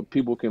truth so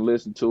people can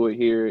listen to it,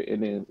 hear it,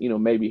 and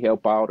then, maybe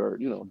help out or,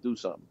 do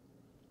something.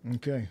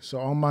 Okay. So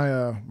all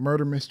my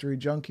murder mystery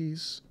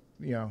junkies,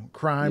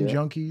 crime Yeah.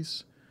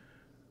 junkies,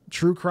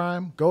 true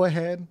crime, go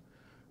ahead.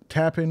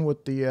 Tap in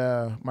with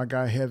the my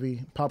guy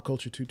Heavy Pop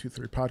Culture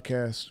 223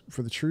 podcast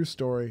for the true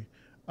story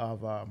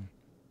of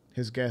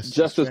his guest, his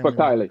Justice for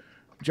family member, Kylie.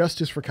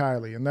 Justice for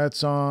Kylie, and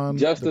that's on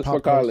the Justice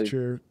for Pop Kylie.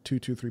 Culture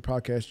 223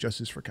 podcast,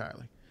 Justice for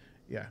Kylie.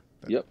 Yeah,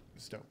 Yep.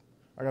 that's dope.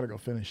 I gotta go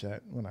finish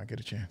that when I get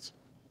a chance.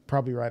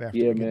 Probably right after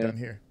Yeah, we get man. done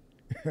here.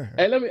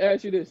 Hey, let me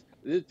ask you this.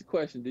 This is the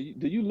question.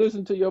 Do you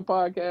listen to your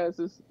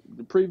podcasts,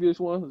 the previous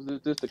ones,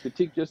 just to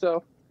critique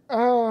yourself?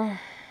 uh,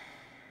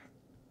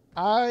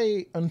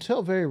 I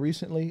until very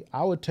recently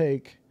I would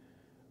take.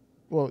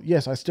 Well,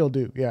 yes, I still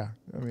do. Yeah,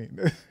 I mean,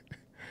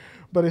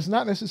 but it's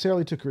not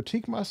necessarily to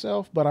critique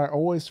myself, but I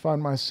always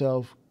find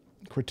myself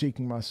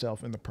critiquing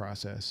myself in the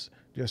process.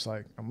 Just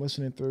like I'm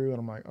listening through and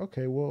I'm like,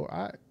 okay, well,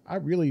 I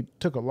really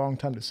took a long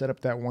time to set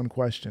up that one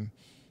question.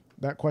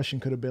 That question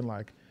could have been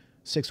like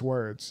 6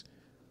 words,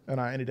 and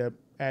I ended up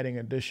adding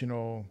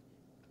additional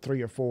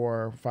 3 or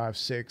 4, 5,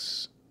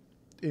 6.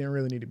 It didn't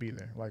really need to be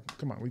there. Like,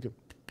 come on, we could,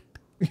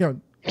 you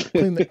know,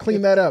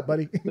 clean that up,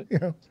 buddy.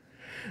 Yeah,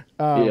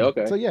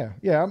 So okay.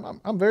 yeah,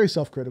 I'm very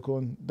self critical,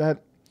 and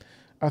that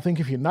I think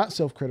if you're not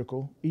self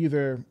critical,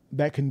 either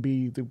that can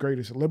be the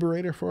greatest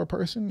liberator for a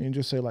person, and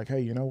just say like, hey,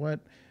 you know what,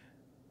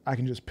 I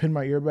can just pin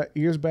my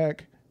ears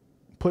back,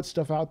 put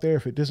stuff out there.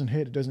 If it doesn't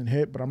hit, it doesn't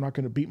hit, but I'm not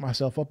going to beat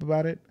myself up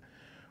about it.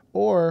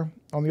 Or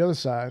on the other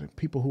side,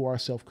 people who are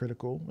self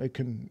critical, it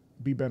can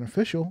be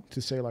beneficial to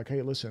say like,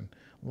 hey, listen,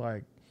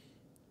 like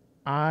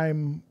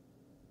I'm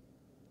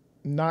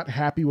not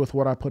happy with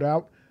what I put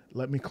out.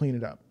 Let me clean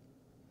it up.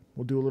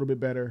 We'll do a little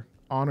bit better.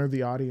 Honor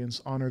the audience,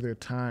 honor their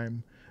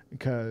time,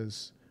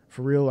 because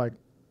for real, like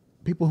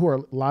people who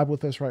are live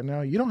with us right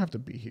now, you don't have to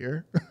be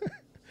here.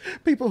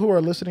 People who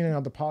are listening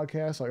on the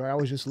podcast, like I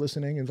was just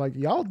listening, and like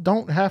y'all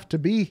don't have to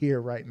be here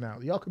right now.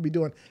 Y'all could be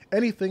doing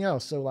anything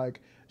else. So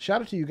like,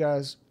 shout out to you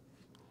guys.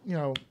 You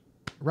know,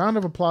 round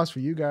of applause for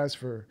you guys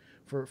for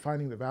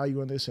finding the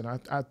value in this, and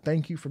I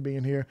thank you for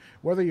being here.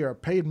 Whether you're a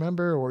paid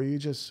member or you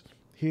just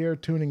here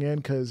tuning in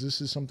because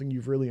this is something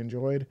you've really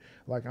enjoyed.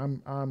 Like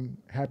I'm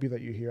happy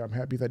that you're here. I'm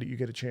happy that you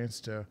get a chance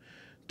to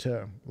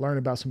learn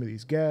about some of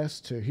these guests,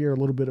 to hear a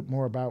little bit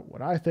more about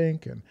what I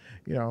think, and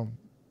you know,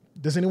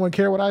 does anyone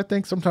care what I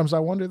think? Sometimes I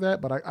wonder that,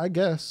 but I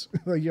guess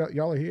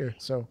y'all are here,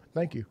 so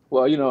thank you.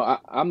 Well,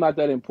 I'm not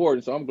that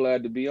important, so I'm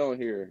glad to be on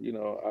here.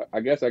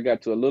 I guess I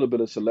got to a little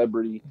bit of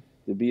celebrity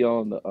to be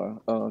on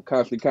the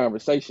Constantly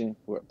Conversation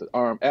with the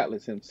Arm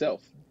Atlas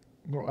himself.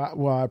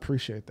 Well, I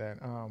appreciate that.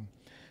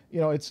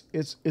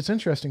 It's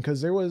interesting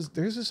because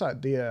there's this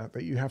idea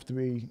that you have to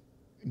be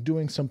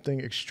doing something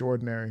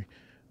extraordinary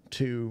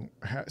to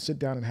sit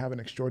down and have an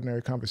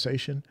extraordinary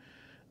conversation,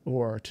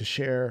 or to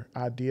share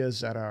ideas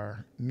that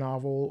are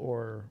novel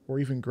or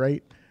even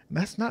great. And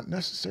that's not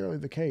necessarily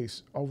the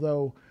case.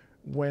 Although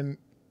when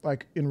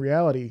like in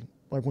reality,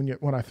 like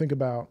when I think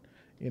about,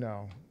 you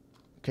know,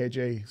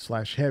 KJ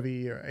slash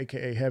Heavy or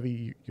AKA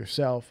Heavy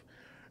yourself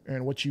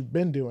and what you've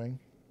been doing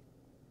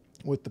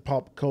with the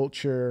pop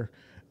culture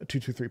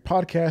 223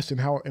 podcast and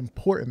how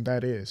important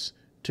that is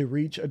to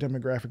reach a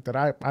demographic that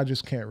I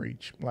just can't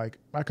reach. Like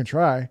I can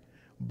try,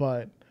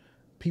 but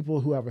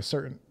people who have a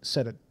certain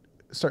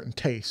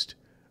taste,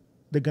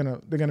 they're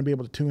gonna be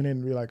able to tune in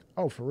and be like,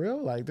 oh, for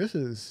real? Like this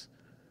is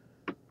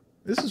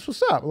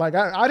what's up. Like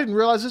I didn't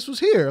realize this was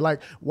here.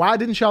 Like why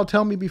didn't y'all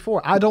tell me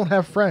before? I don't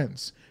have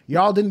friends.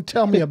 Y'all didn't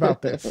tell me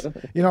about this.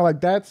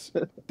 Like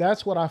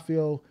that's what I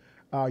feel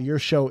your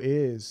show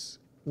is,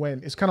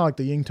 when it's kind of like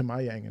the yin to my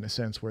yang in a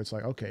sense, where it's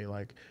like, okay,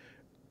 like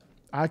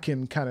I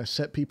can kind of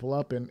set people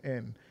up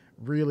and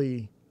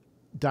really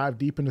dive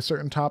deep into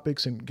certain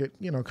topics and get,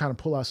 kind of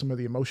pull out some of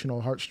the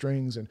emotional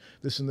heartstrings and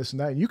this and this and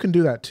that. And you can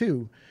do that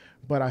too.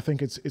 But I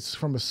think it's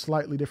from a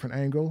slightly different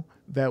angle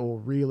that will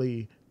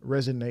really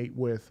resonate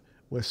with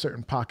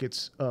certain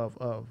pockets of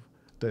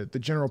the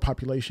general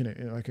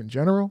population, like in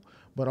general,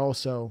 but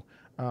also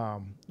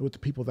with the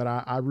people that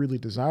I really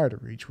desire to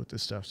reach with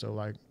this stuff. So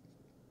like,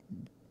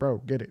 bro,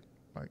 get it,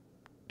 like,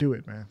 do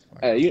it, man.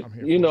 Like, Hey, I'm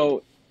here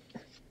for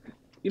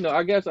it.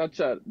 I guess I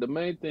try. The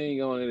main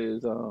thing on it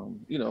is,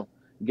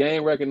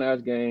 game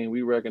recognize game.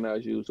 We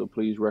recognize you, so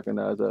please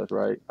recognize us,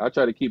 right? I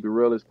try to keep it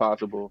real as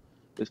possible.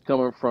 It's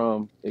coming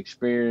from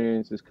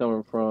experience. It's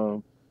coming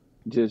from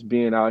just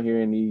being out here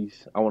in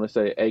these, I want to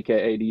say,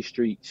 AKA these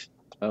streets.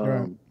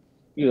 Right,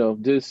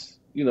 Um, just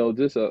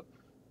a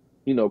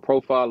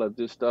profile of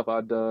just stuff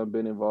I've done,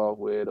 been involved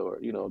with, or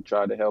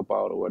tried to help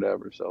out or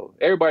whatever. So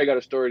everybody got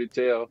a story to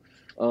tell.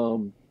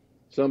 Um,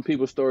 some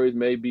people's stories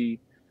may be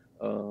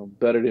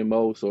better than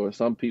most, or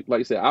some people, like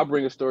I said, I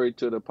bring a story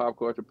to the Pop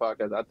Culture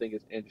Podcast. I think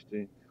it's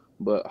interesting,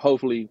 but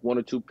hopefully one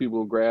or two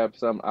people grab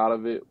something out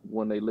of it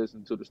when they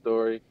listen to the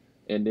story,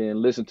 and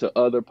then listen to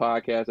other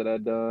podcasts that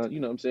I've done. You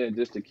know what I'm saying?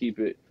 Just to keep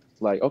it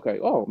like, okay,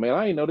 oh man,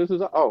 I didn't know this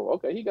was. Oh,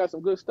 okay, he got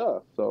some good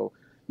stuff. So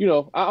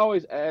I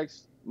always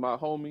ask my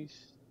homies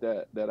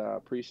that I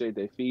appreciate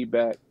their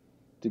feedback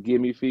to give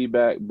me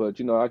feedback,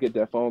 but I get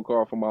that phone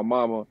call from my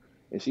mama,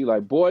 and she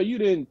like, boy, you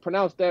didn't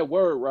pronounce that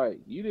word right.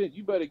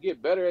 You better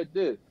get better at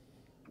this.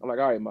 I'm like,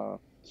 all right, mom.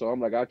 So I'm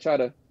like, I try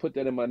to put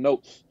that in my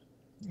notes.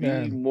 Be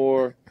man.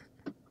 more,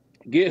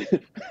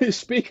 get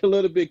speak a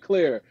little bit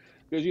clearer,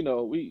 because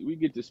we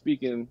get to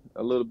speaking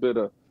a little bit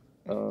of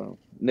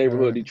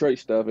neighborhood Right. Detroit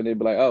stuff, and they'd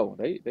be like, oh,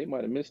 they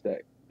might have missed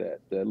that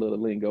little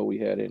lingo we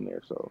had in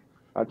there. So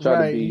I try to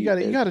Right. You be got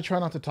to you got to try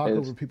not to talk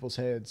over as people's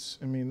heads.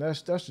 I mean,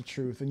 that's the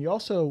truth. And you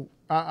also,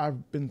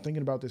 I've been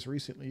thinking about this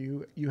recently.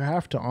 You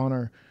have to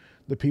honor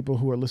the people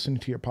who are listening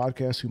to your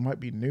podcast who might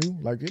be new.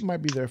 Like it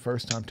might be their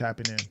first time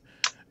tapping in.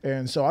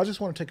 And so I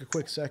just want to take a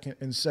quick second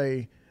and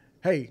say,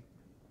 hey,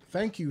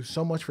 thank you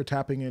so much for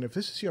tapping in. If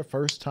this is your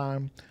first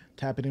time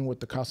tapping in with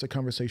the Casa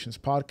Conversations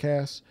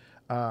podcast,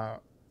 uh,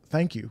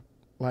 thank you.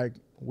 Like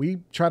we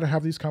try to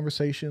have these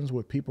conversations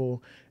with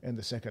people in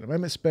the Second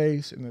Amendment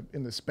space,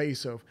 in the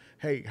space of,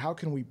 hey, how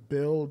can we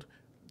build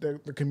the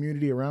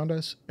community around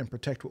us and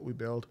protect what we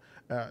build?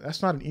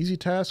 That's not an easy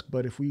task,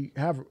 but if we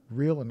have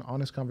real and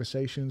honest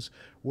conversations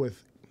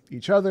with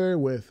each other,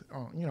 with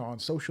on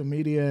social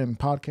media and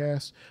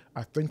podcasts,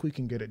 I think we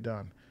can get it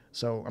done.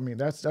 So I mean,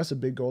 that's a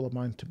big goal of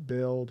mine, to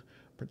build,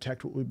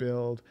 protect what we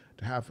build,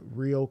 to have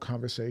real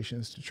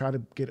conversations, to try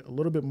to get a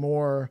little bit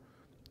more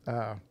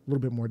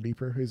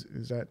deeper.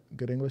 Is that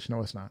good English?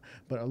 No, it's not.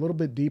 But a little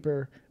bit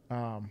deeper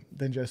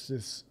than just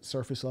this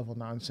surface level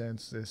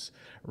nonsense, this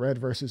red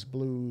versus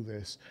blue,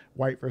 this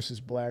white versus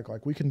black.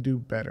 Like we can do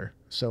better.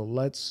 So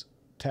let's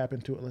tap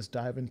into it. Let's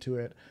dive into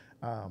it.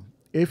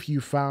 If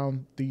you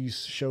found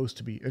these shows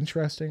to be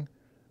interesting,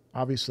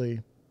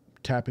 obviously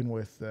tap in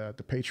with the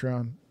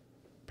Patreon,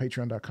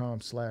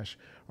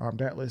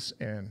 patreon.com/armed atlas,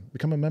 and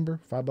become a member.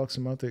 $5 a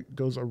month. It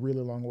goes a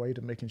really long way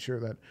to making sure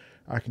that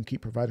I can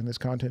keep providing this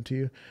content to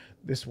you.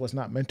 This was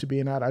not meant to be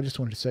an ad. I just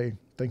wanted to say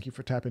thank you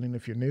for tapping in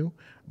if you're new.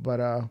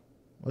 But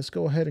let's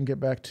go ahead and get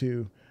back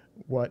to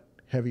what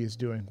Heavy is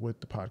doing with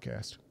the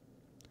podcast.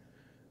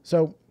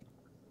 So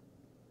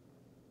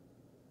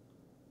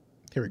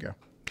here we go.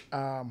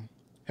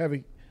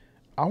 Heavy,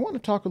 I want to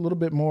talk a little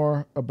bit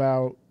more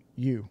about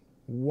you.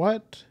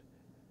 What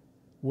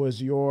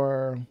was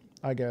your,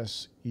 I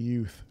guess,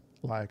 youth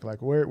like?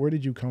 Like where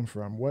did you come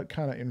from? What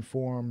kind of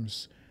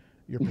informs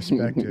your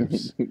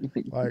perspectives?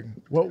 Like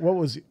what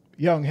was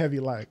young Heavy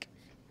like?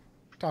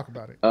 Talk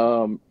about it.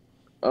 um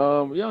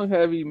Young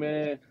Heavy,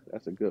 man.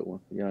 That's a good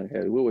one. Young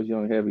Heavy. What was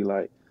Young Heavy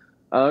like?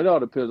 It all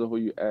depends on who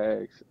you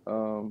ask.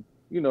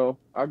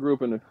 I grew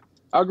up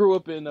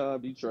in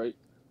Detroit.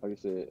 Like I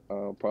said,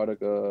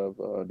 product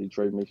of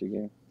Detroit,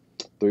 Michigan,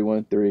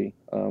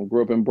 313.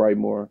 Grew up in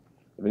Brightmoor.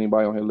 If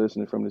anybody on here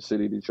listening from the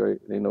city of Detroit,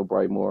 they know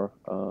Brightmoor.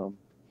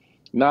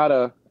 Not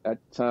a At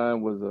the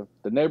time was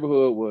the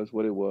neighborhood was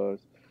what it was.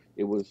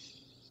 It was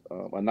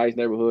a nice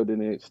neighborhood,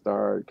 then it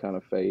started kind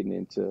of fading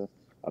into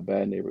a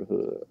bad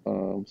neighborhood.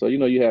 So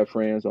you have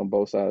friends on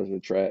both sides of the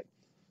track.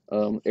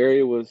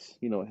 Area was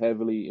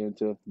heavily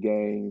into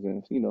gangs,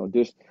 and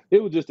just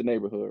it was just a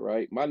neighborhood,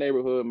 right? My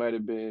neighborhood might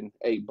have been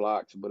 8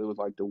 blocks, but it was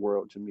like the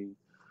world to me.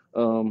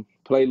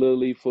 Play little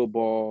league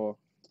football,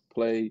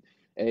 play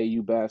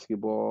AAU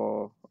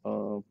basketball,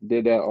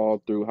 Did that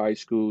all through high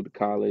school to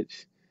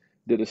college.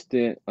 Did a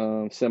stint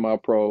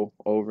semi-pro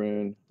over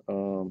in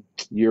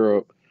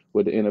Europe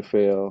with the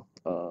NFL.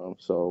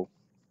 So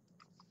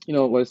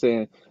what I'm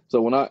saying.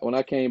 So when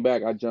I came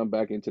back, I jumped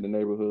back into the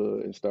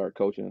neighborhood and started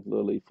coaching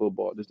little league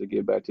football just to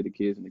get back to the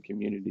kids in the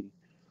community.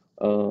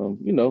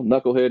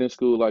 Knucklehead in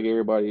school like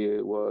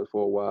everybody was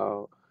for a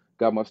while.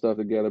 Got my stuff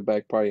together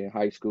back probably in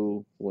high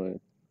school when,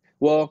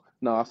 well,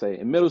 no, I say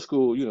in middle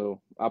school,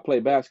 I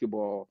played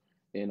basketball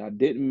and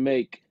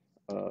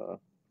uh,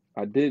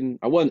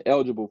 I wasn't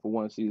eligible for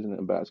one season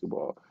in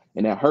basketball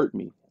and that hurt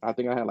me. I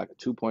think I had like a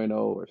 2.0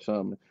 or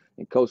something.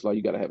 And coach like,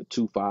 you got to have a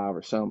 2.5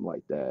 or something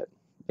like that.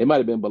 It might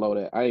have been below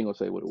that. I ain't gonna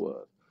say what it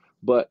was.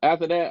 But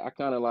after that, I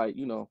kind of like,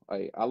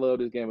 I love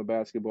this game of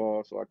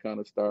basketball. So I kind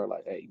of started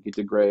like, hey, get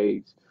your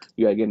grades.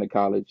 You got to get into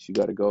college. You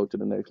got to go to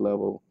the next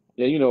level.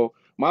 And,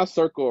 my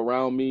circle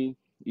around me,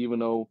 even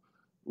though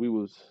we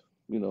was,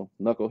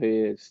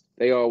 knuckleheads,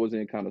 they always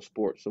in kind of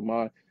sports. So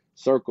my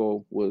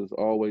circle was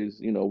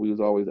always, we was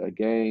always at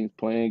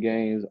playing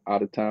games,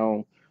 out of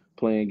town,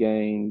 playing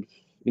games,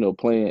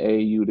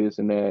 playing AU, this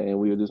and that. And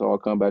we would just all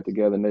come back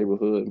together in the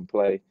neighborhood and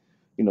play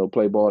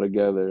ball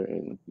together.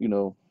 And,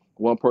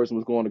 one person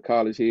was going to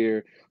college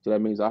here. So that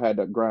means I had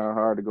to grind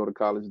hard to go to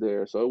college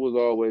there. So it was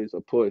always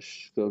a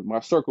push because my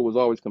circle was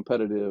always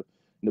competitive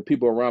and the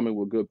people around me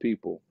were good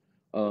people.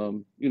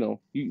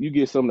 You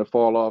get some that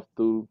fall off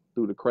through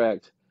the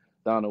cracks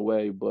down the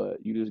way,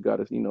 but you just got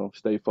to,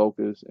 stay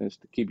focused and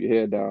keep your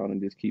head down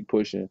and just keep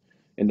pushing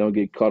and don't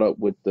get caught up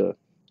with the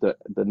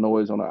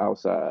noise on the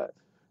outside.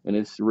 And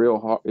it's real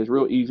hard. It's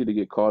real easy to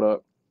get caught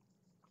up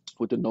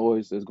with the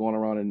noise that's going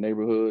around in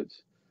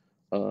neighborhoods.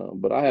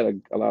 But I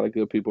had a lot of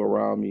good people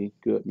around me,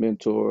 good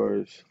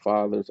mentors,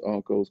 fathers,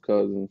 uncles,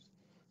 cousins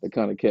that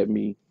kind of kept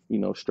me,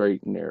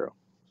 straight and narrow.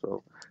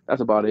 So that's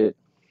about it.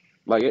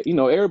 Like,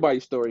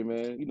 everybody's story,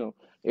 man.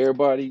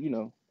 Everybody,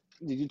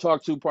 did you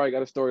talk to probably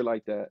got a story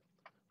like that.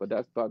 But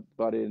that's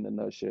about it in a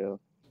nutshell.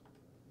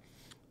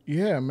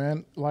 Yeah,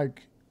 man.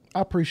 Like,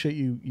 I appreciate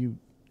you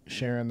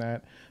sharing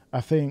that. I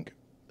think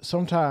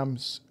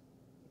sometimes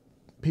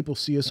people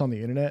see us on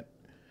the internet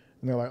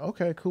and they're like,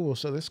 okay, cool.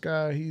 So this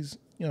guy, he's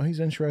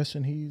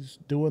interesting. He's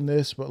doing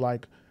this, but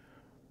like,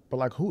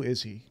 who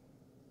is he?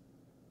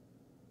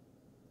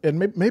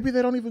 And maybe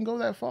they don't even go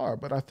that far.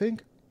 But I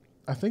think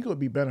it would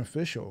be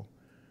beneficial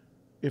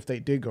if they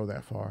did go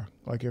that far.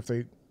 Like if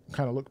they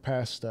kind of look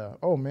past,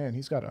 oh man,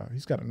 he's got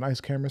a nice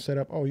camera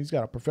setup. Oh, he's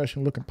got a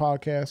professional looking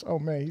podcast. Oh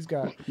man, he's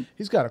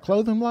got a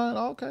clothing line.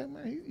 Oh, okay,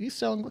 man, he's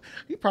selling.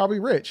 He's probably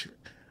rich.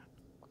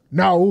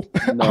 No,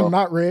 I'm No.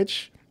 not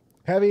rich.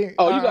 Heavy.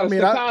 Oh, you I got a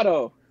mean, I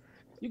staccato.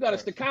 You got a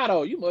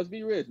staccato. You must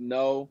be rich.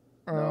 No,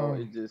 no,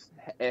 um,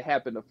 it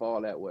happened to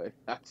fall that way.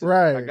 I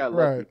right, got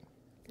right, lucky.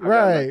 I got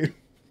right. lucky.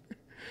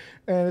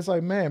 And it's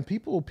like, man,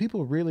 people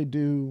really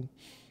do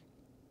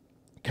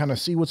kind of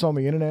see what's on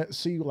the internet.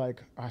 See,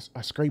 like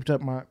I scraped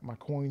up my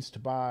coins to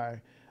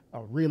buy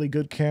a really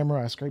good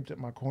camera. I scraped up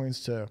my coins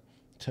to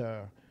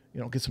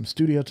get some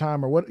studio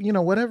time or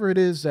whatever it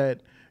is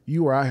that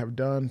you or I have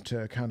done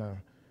to kind of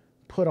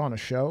put on a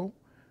show,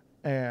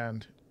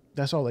 and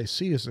that's all they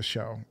see is the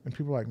show. And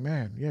people are like,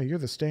 man, yeah, you're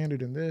the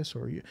standard in this,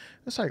 or you.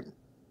 It's like,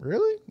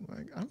 really?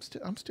 Like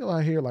I'm still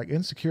out here like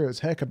insecure as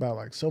heck about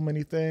like so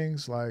many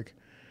things. Like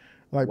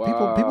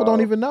people don't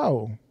Wow. even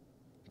know.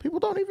 People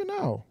don't even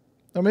know.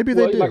 Or maybe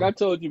they Well, like I do.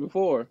 told you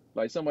before,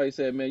 like somebody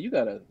said, man, you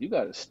got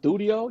a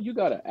studio, you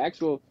got an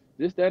actual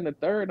this, that, and the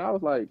third. And I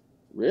was like,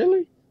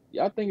 really?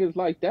 Y'all think it's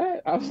like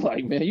that? I was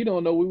like, man, you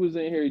don't know what we was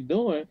in here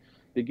doing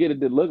to get it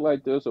to look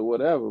like this or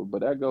whatever.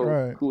 But that go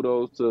Right.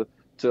 kudos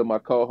to my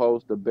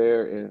co-host, the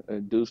Bear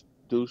and Deuce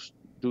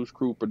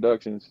Crew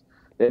Productions.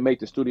 They make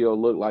the studio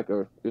look like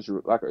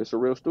it's a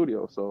real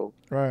studio. So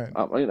Right.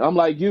 I'm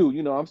like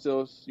I'm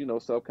still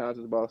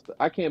self-conscious about stuff.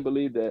 I can't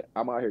believe that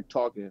I'm out here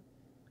talking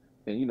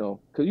and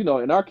because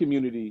in our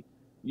community,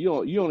 you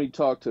only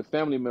talk to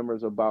family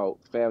members about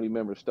family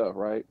member stuff,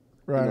 right?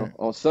 Right.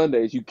 On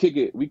Sundays, we kick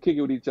it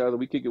with each other,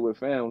 we kick it with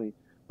family.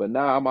 But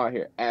now I'm out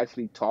here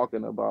actually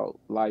talking about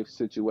life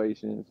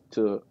situations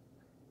to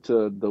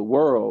the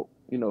world.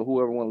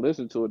 Whoever want to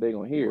listen to it, they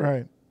gonna hear it.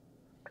 Right.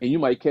 And you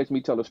might catch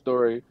me tell a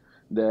story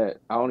that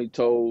I only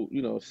told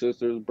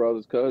sisters,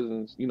 brothers,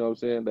 cousins. What I'm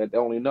saying that they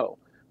only know,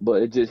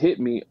 but it just hit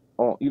me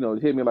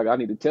it hit me like I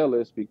need to tell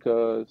this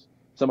because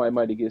somebody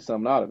might get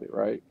something out of it,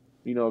 right?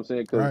 What I'm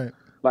saying? Because Right.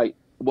 like,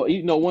 well,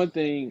 one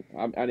thing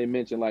I didn't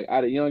mention, like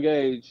at a young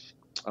age,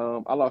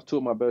 I lost two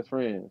of my best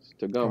friends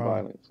to gun Oh.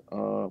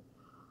 violence.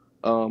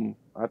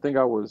 I think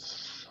I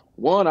was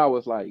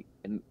like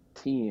in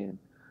 10,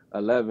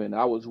 11.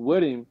 I was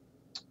with him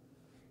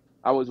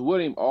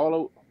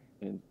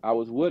and I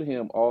was with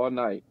him all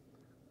night.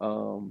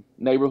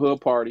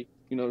 Neighborhood party.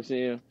 You know what I'm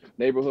saying?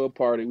 Neighborhood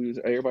party.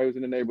 Everybody was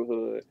in the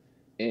neighborhood,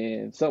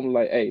 and something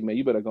like, "Hey man,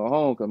 you better go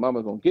home because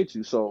Mama's gonna get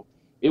you." So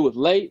it was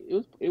late. It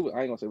was.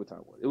 I ain't gonna say what time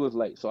it was. It was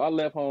late. So I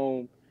left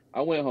home.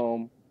 I went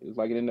home. It was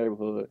like in the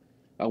neighborhood.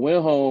 I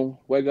went home.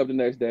 Wake up the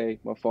next day.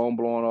 My phone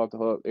blowing off the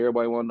hook.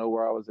 Everybody want to know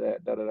where I was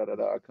at. Da da da da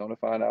da. I come to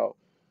find out.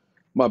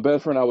 My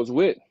best friend I was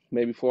with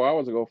maybe 4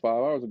 hours ago, 5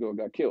 hours ago,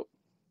 got killed,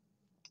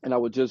 and I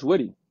was just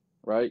with him,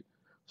 right?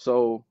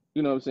 So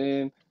you know what I'm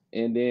saying.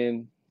 And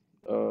then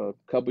a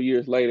couple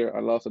years later,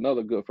 I lost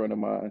another good friend of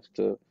mine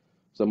to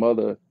some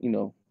other,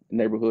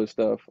 neighborhood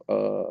stuff.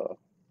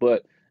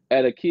 But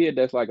at a kid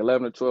that's like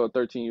 11 or 12,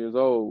 13 years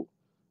old,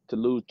 to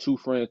lose two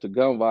friends to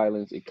gun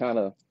violence, it kind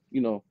of,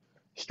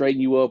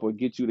 straighten you up or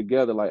get you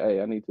together. Like,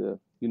 hey, I need to,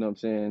 what I'm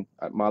saying,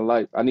 my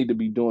life, I need to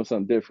be doing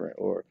something different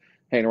or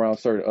hanging around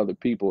certain other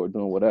people or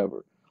doing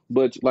whatever.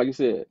 But like I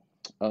said,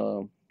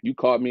 you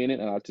caught me in it,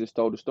 and I just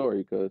told the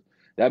story because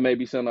that may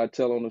be something I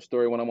tell on the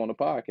story when I'm on the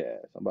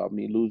podcast about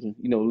me losing,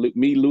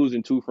 me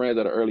losing two friends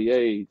at an early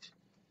age.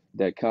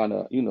 That kind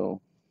of,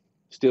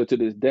 still to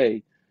this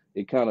day,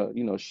 it kind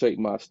of, shaped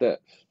my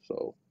steps.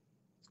 So,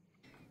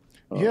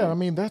 Yeah, I um,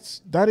 mean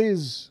that's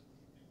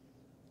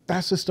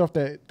the stuff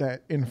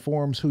that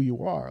informs who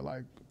you are.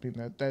 Like, I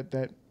mean,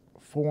 that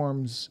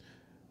forms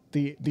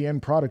the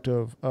end product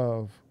of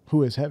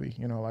who is heavy.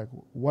 You know, like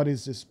what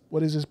is this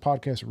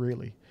podcast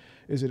really?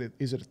 Is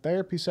it a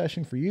therapy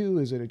session for you?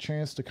 Is it a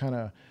chance to kind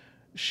of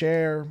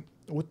share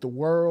with the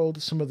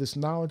world some of this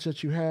knowledge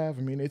that you have?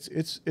 I mean,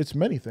 it's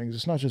many things.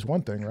 It's not just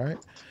one thing, right?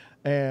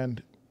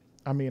 And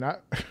I mean, I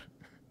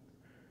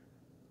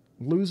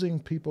losing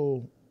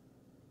people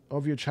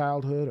of your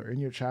childhood or in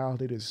your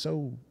childhood is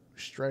so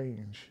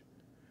strange.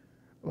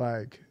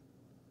 Like,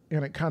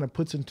 and it kind of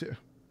puts into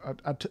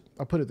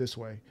I put it this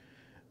way: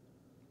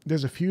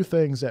 there's a few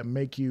things that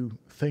make you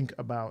think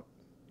about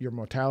your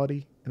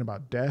mortality and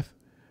about death,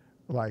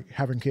 like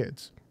having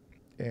kids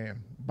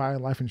and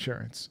buying life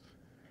insurance.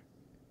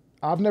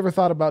 I've never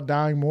thought about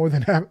dying more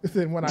than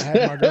than when I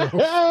had my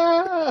girls.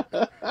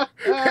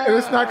 And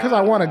it's not because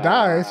I want to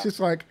die. It's just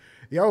like,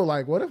 yo,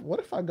 like what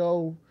if I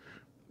go?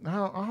 I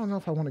don't know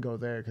if I want to go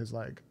there because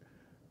like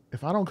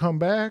if I don't come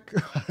back,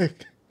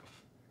 like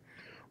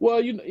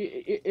well,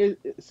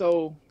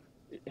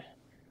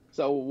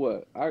 so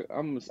what? I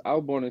was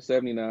born in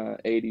 '79,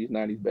 '80s,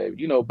 '90s,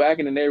 baby. Back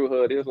in the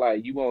neighborhood, it's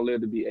like you won't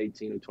live to be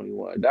 18 or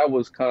 21. That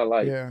was kind of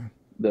like yeah,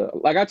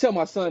 I tell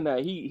my son that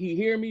he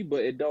hear me,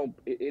 but it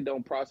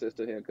don't process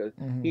to him because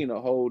hmm he in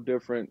a whole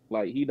different,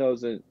 like, he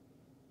doesn't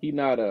he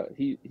not a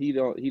he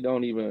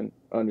don't even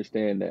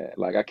understand that.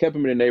 Like, I kept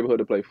him in the neighborhood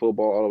to play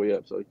football all the way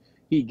up, so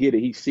he get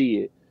it, he see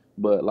it.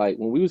 But like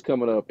when we was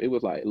coming up, it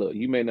was like, look,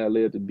 you may not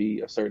live to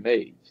be a certain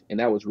age, and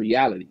that was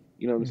reality.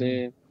 You know what I'm hmm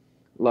saying?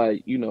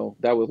 Like,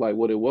 that was like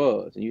what it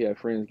was, and you had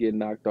friends getting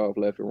knocked off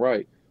left and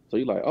right. So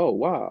you're like, oh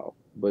wow.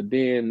 But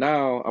then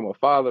now I'm a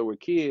father with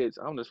kids.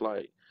 I'm just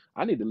like,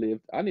 I need to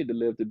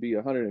live to be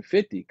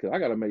 150 because I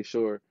got to make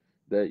sure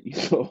that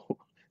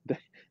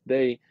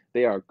they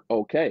they are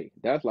okay.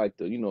 That's like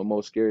the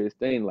most scariest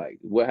thing. Like,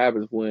 what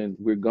happens when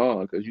we're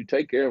gone? Because you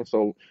take care of them.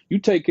 So you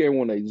take care of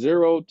when they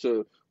 0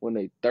 to when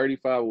they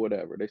 35 or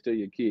whatever. They still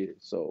your kids.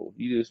 So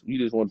you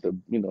just want to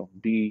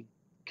be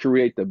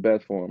create the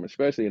best for them,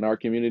 especially in our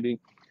community,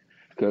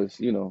 because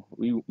we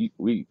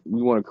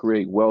want to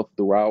create wealth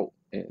throughout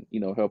and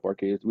help our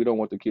kids. We don't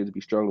want the kids to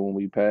be struggling when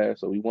we pass,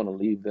 so we want to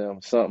leave them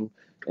something.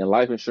 And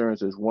life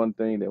insurance is one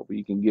thing that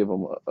we can give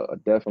them a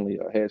definitely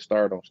a head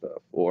start on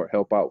stuff or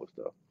help out with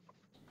stuff.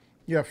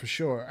 yeah, for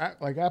sure.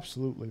 Like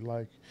absolutely.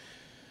 Like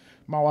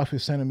my wife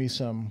was sending me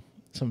some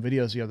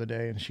videos the other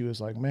day, and she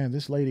was like, "Man,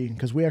 this lady,"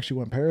 because we actually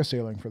went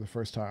parasailing for the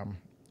first time.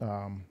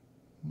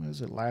 What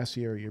is it? Last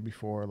year, or year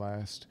before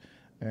last,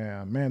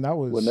 and man, that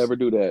We'll was never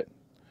do that.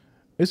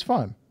 it's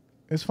fun.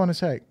 It's fun as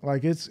heck.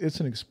 Like it's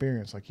an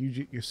experience. Like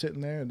you're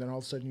sitting there, and then all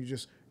of a sudden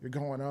you're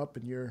going up,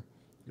 and you're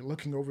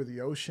looking over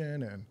the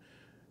ocean, and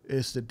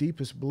it's the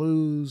deepest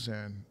blues,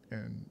 and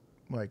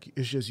like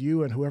it's just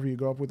you and whoever you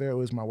go up with there. It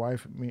was my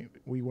wife. Me,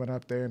 we went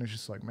up there, and it's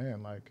just like,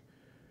 man, like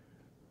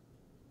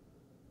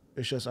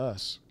it's just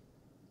us.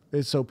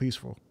 It's so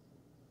peaceful.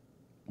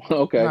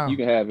 Okay, you Now,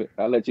 can have it.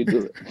 I'll let you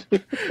do it.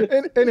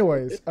 and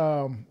anyways,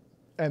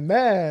 and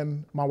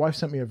then my wife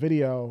sent me a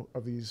video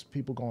of these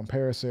people going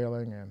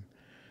parasailing, and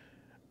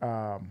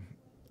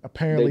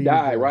They apparently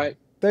die, right?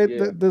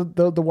 Yeah.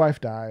 the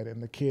wife died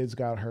and the kids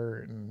got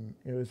hurt, and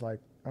it was like,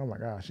 oh my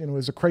gosh, it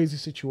was a crazy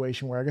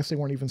situation where I guess they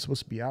weren't even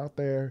supposed to be out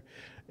there,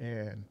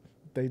 and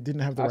they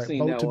didn't have the I right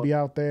seen boat that to one. be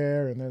out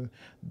there, and then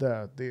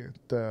the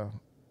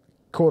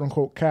quote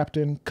unquote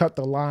captain cut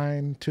the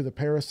line to the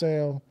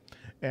parasail,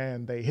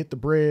 and they hit the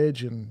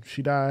bridge, and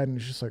she died, and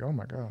it's just like, oh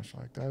my gosh,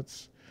 like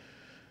that's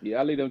Yeah,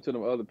 I leave them to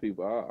them other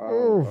people.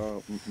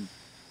 oh, Mm-mm.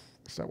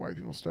 it's that white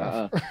people stuff.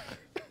 Uh-uh.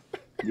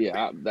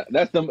 Yeah,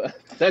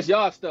 that's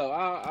y'all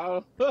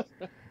stuff.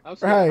 I'm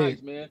scared of Right,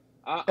 heights, man.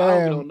 and I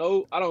don't get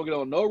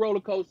on no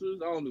roller coasters.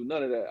 I don't do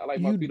none of that. I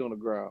like my you feet on the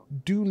ground.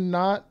 do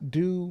not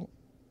do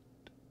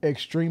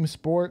extreme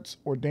sports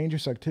or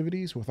dangerous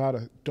activities without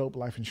a dope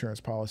life insurance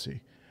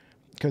policy.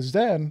 Because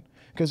then,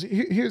 because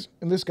here's,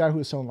 and this guy who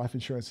was selling life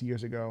insurance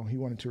years ago, he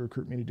wanted to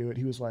recruit me to do it.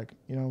 He was like,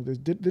 there's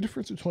the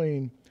difference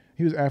between,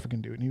 he was an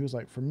African dude, and he was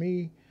like, for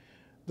me,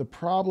 the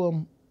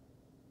problem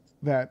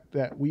that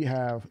we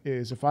have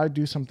is if I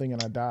do something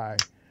and I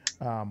die,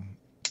 um,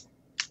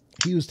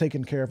 he was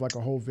taking care of like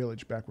a whole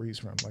village back where he's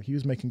from. Like he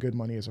was making good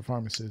money as a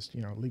pharmacist,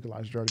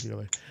 legalized drug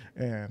dealer,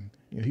 and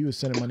he was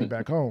sending money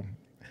back home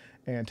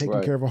and taking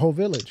Right. care of a whole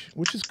village,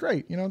 which is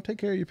great. Take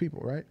care of your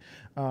people, right?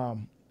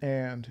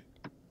 And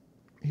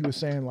he was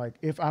saying like,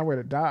 if I were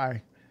to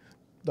die,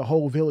 the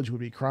whole village would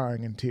be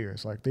crying in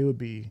tears. Like they would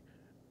be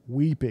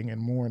weeping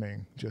and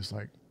mourning, just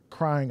like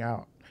crying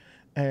out.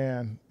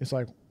 And it's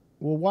like,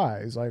 well, why?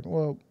 It's like,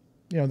 well,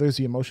 there's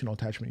the emotional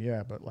attachment,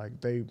 yeah, but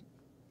like the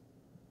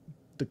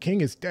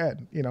king is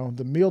dead.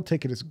 The meal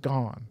ticket is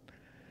gone.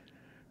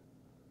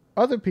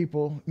 Other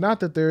people, not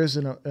that there is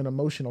an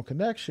emotional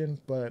connection,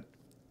 but,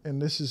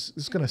 and this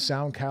is going to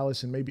sound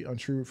callous and maybe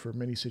untrue for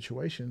many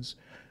situations.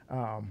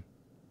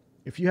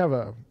 If you have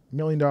 $1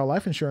 million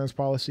life insurance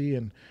policy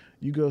and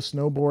you go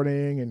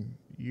snowboarding and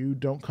you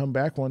don't come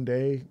back one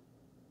day,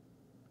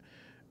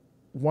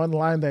 one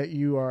line that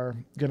you are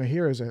going to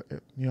hear is, at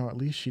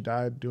least she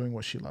died doing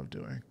what she loved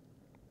doing.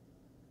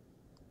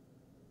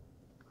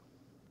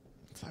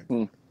 It's like,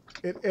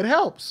 it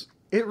helps.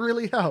 It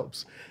really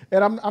helps.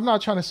 And I'm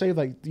not trying to say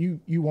like you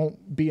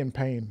won't be in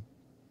pain.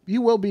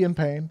 You will be in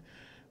pain,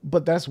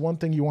 but that's one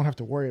thing you won't have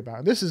to worry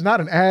about. This is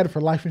not an ad for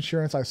life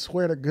insurance. I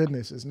swear to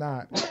goodness it's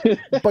not.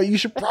 But you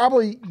should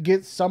probably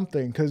get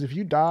something, because if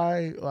you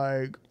die,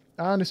 like,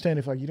 I understand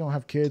if like you don't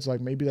have kids, like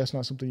maybe that's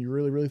not something you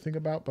really, really think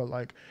about. But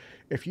like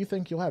if you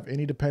think you'll have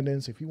any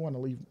dependents, if you want to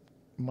leave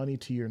money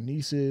to your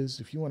nieces,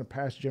 if you want to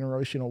pass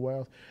generational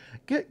wealth,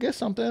 get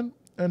something.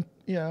 And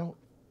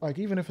like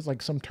even if it's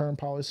like some term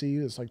policy,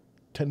 it's like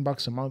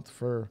 $10 a month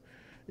for,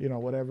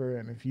 whatever.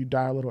 And if you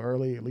die a little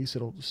early, at least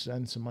it'll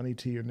send some money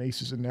to your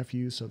nieces and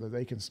nephews so that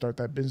they can start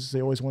that business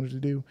they always wanted to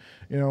do.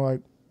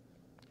 Like,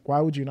 why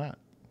would you not?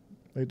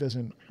 It's not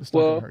going to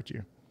Well, hurt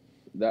you.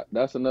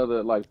 that's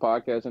another like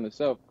podcast in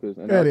itself, because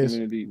in Yeah, our it is.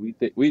 community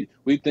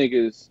we think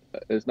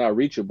it's not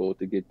reachable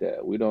to get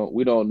that. We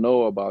don't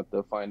know about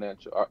the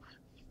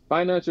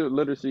financial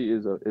literacy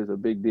is a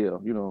big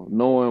deal.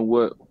 Knowing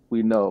what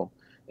we know,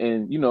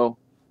 and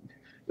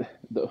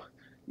the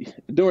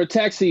during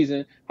tax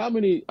season, how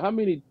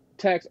many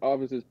tax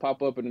offices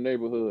pop up in the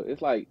neighborhood?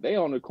 It's like they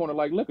on the corner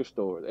like liquor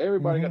stores.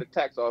 Everybody Mm-hmm. got a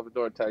tax office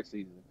during tax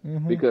season,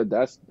 Mm-hmm. because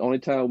that's the only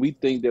time we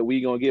think that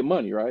we gonna get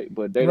money, right?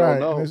 But they don't Right.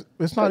 And know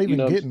it's not that,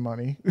 even getting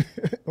money.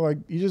 Like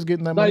you're just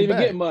getting that not money even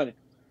back. getting money.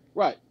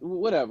 Right,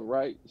 whatever,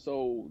 right?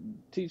 So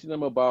teaching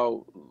them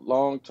about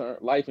long term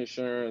life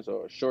insurance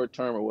or short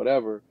term or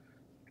whatever,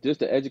 just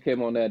to educate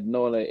them on that,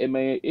 knowing that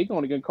it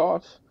only can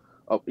cost,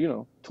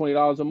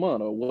 $20 a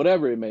month or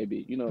whatever it may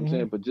be. You know what I'm Mm-hmm.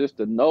 saying? But just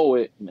to know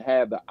it and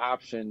have the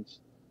options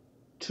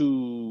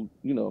to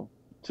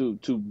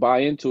to buy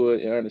into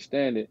it and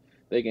understand it,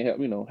 they can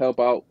help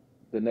out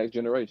the next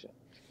generation.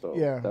 So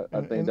Yeah.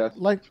 I think And that's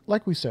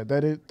like we said,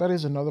 that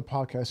is another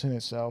podcast in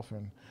itself.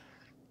 And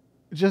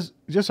just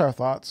our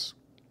thoughts.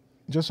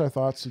 Just our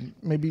thoughts, and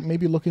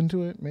maybe look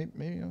into it.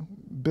 Maybe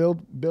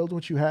build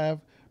what you have,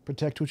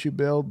 protect what you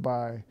build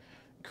by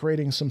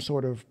creating some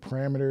sort of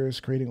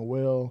parameters, creating a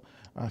will,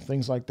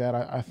 things like that.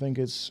 I think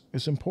it's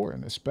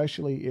important,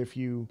 especially if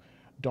you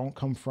don't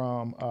come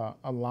from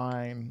a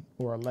line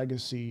or a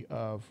legacy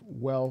of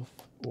wealth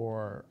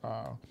or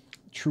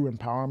true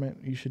empowerment.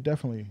 You should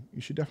definitely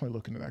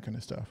look into that kind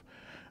of stuff.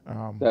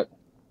 Um, that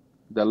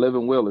that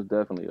living will is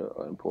definitely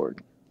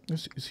important.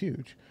 it's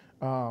huge.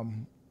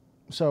 Um,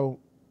 so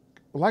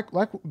like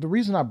the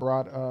reason I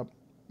brought up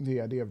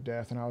the idea of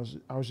death, and I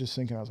was just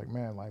thinking, I was like,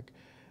 man, like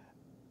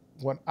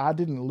when I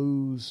didn't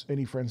lose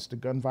any friends to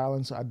gun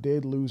violence, I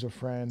did lose a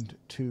friend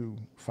to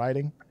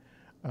fighting.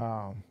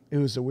 It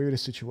was the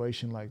weirdest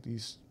situation. Like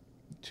these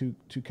two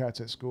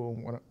cats at school.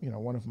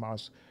 One of them I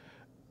was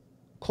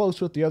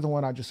close with. The other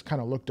one I just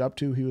kind of looked up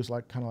to. He was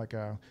like kind of like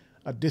a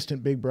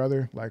distant big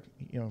brother. Like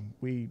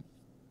we,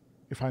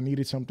 if I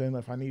needed something,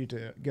 if I needed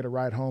to get a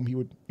ride home, he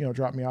would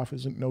drop me off. It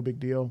was no big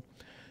deal.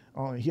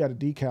 He had a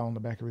decal on the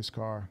back of his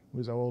car. It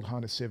was an old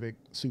Honda Civic,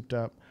 souped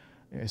up,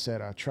 and it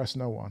said, "Trust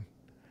no one."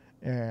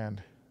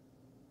 And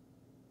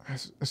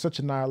it's such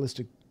a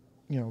nihilistic,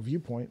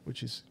 viewpoint,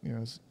 which is,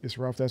 it's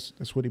rough.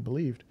 That's what he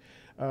believed.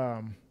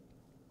 Um,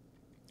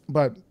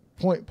 but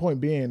point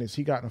being is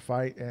he got in a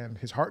fight and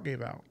his heart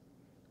gave out.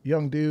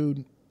 Young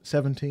dude,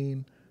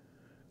 17,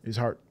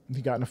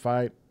 he got in a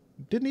fight.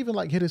 Didn't even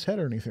like hit his head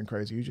or anything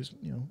crazy. He was just,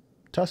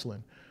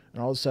 tussling.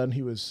 And all of a sudden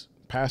he was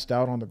passed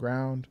out on the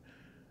ground.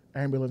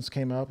 Ambulance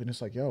came up and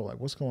it's like, yo, like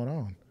what's going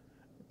on?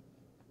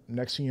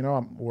 Next thing you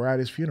know, we're at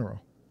his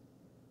funeral.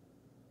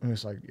 And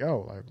it's like,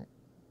 yo, like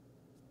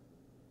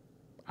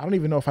I don't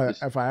even know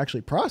It's, if I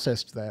actually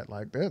processed that.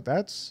 Like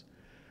that's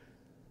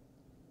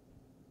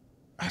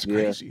yeah,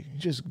 crazy.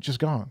 Just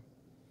gone.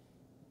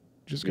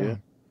 Just yeah.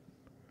 gone.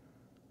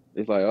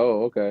 It's like,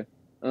 oh, okay.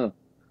 Uh,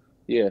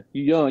 yeah.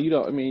 You young, you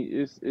don't. I mean,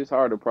 it's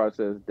hard to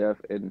process death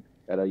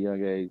at a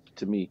young age.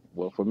 To me,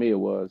 well, for me, it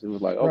was. It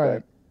was like,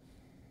 okay,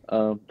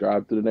 Right.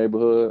 drive through the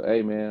neighborhood.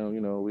 Hey, man,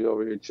 we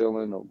over here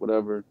chilling or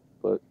whatever.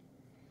 But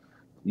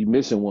you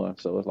missing one,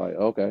 so it's like,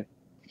 okay,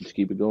 just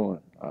keep it going.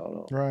 I don't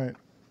know. Right.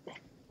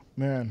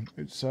 Man,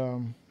 it's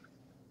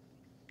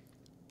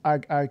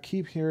I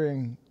keep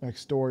hearing like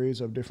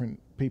stories of different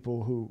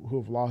people who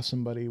have lost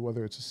somebody,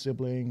 whether it's a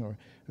sibling or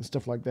and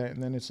stuff like that,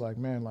 and then it's like,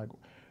 man, like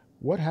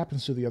what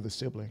happens to the other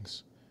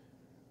siblings?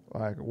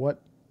 Like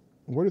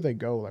where do they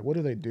go? Like what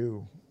do they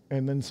do?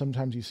 And then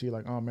sometimes you see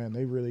like, oh man,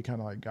 they really kind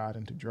of like got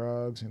into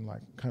drugs and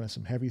like kind of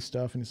some heavy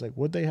stuff, and it's like,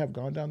 would they have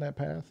gone down that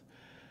path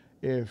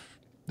if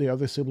the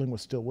other sibling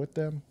was still with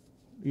them,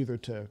 either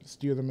to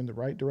steer them in the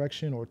right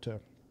direction or to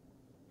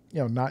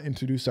not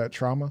introduce that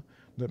trauma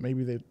that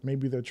maybe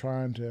they're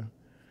trying to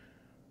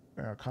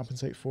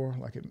compensate for.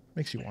 Like it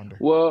makes you wonder.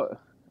 Well,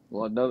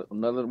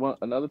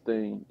 another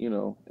thing,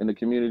 in the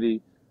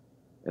community,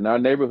 in our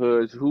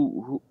neighborhoods,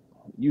 who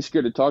you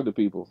scared to talk to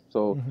people,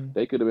 so Mm-hmm.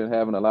 they could have been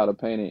having a lot of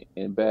pain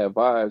and bad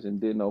vibes and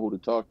didn't know who to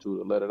talk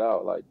to let it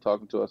out. Like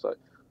talking to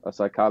a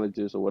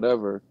psychologist or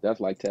whatever, that's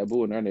like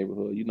taboo in our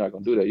neighborhood. You're not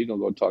gonna do that. You're gonna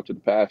go talk to the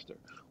pastor,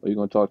 or you're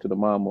gonna talk to the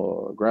mama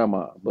or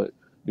grandma, but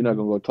you're not Mm-hmm.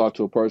 gonna go talk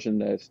to a person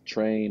that's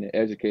trained and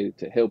educated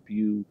to help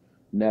you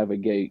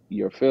navigate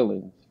your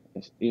feelings.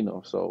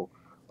 So,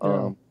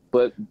 Yeah.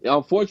 but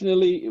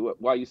unfortunately,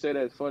 while you say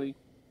that, it's funny.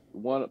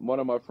 One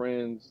of my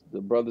friends,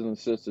 the brothers and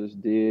sisters,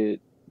 did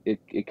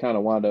it kind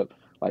of wound up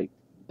like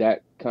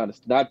that kind of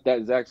not that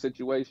exact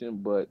situation,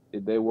 but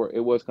it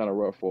was kind of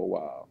rough for a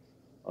while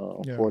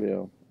Yeah. for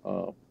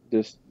them.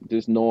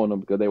 Just knowing them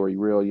because they were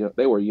real young,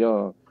 they were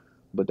young,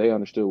 but they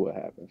understood what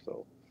happened.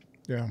 So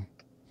Yeah.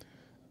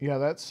 Yeah.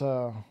 That's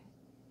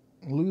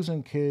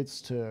losing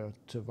kids to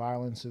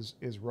violence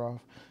is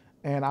rough,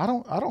 and I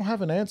don't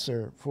have an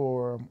answer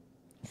for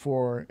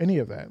any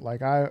of that.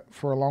 Like I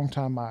for a long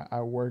time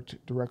I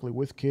worked directly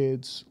with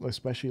kids,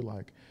 especially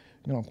like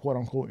quote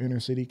unquote inner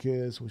city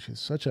kids, which is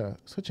such an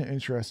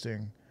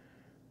interesting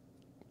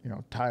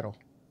title.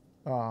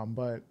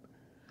 But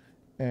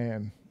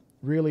and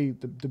really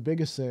the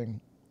biggest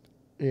thing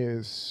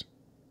is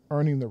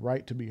earning the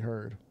right to be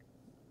heard,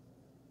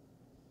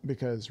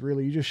 because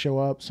really you just show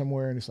up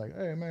somewhere and it's like,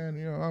 hey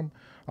man,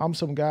 I'm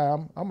some guy.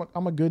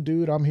 I'm a good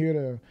dude. I'm here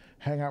to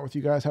hang out with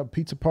you guys, have a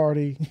pizza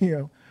party,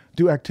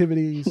 do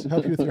activities,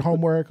 help you with your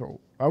homework.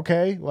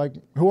 Okay, like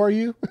who are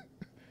you?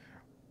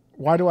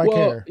 Why do I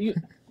well, care?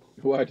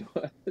 why do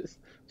I?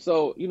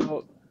 So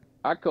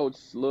I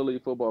coached little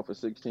league football for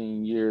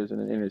 16 years in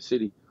the inner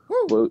city.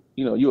 Woo. But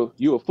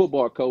you're a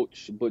football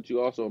coach, but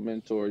you also a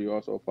mentor. You're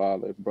also a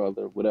father,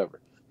 brother, whatever.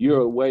 Mm-hmm.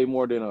 You're way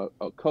more than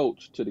a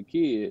coach to the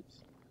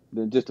kids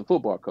than just a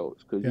football coach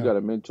because you Yeah. got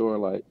a mentor.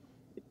 Like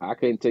I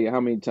can't tell you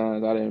how many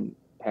times I didn't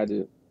had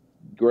to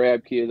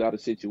grab kids out of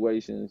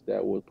situations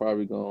that was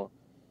probably going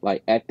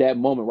like at that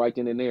moment right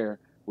then and there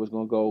was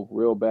going to go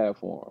real bad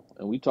for them.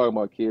 And we talking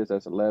about kids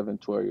that's 11,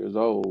 12 years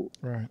old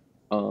Right.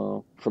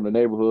 from the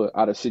neighborhood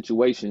out of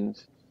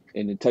situations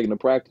and then taking to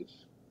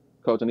practice.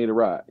 Coach, I need a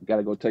ride. Got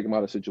to go take him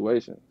out of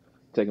situation,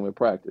 take him to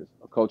practice.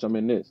 Coach, I'm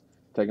in this.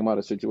 Take him out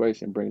of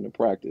situation, bring him to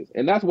practice.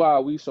 And that's why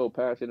we so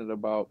passionate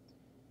about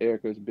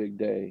Erica's big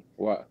day.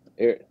 Why,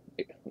 the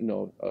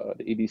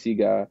EDC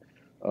guy,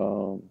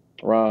 um,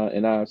 Ron,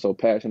 and I are so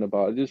passionate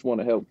about it. I just want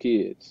to help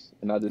kids.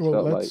 And I just Well,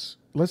 felt like,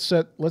 let's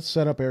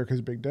set up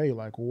Erica's big day.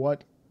 Like,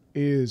 what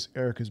is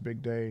Erica's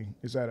big day?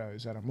 Is that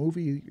a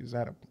movie? Is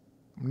that a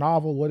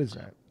novel? What is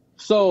that?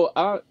 so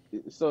I,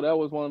 so that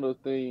was one of those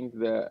things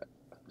that,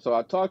 so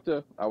I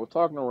was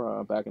talking to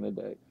Ron back in the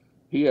day.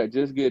 He had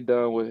just get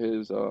done with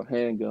his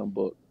handgun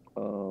book.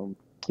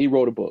 He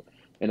wrote a book,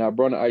 and I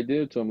brought an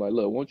idea to him like,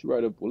 look, why don't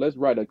you let's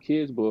write a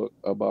kids book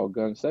about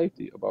gun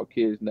safety, about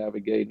kids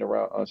navigating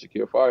around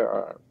unsecured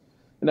firearms.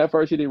 And at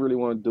first, he didn't really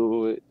want to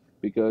do it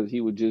because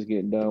he was just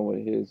getting done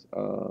with his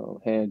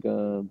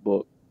handgun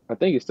book. I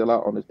think it's still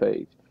out on his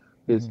page,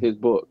 his Mm-hmm. his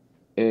book.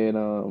 And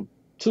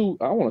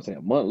I want to say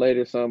a month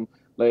later, some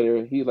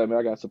later, he's like, man,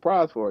 I got a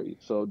surprise for you.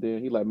 So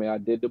then he like, man, I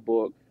did the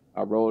book,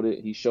 I wrote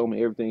it. He showed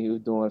me everything he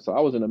was doing. So I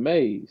was in a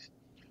maze.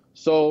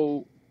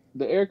 So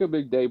the Erica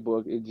Big Day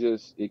book,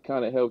 it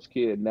kind of helps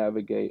kids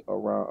navigate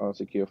around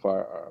unsecured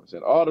firearms,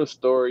 and all the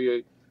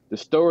stories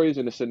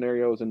and the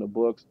scenarios in the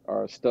books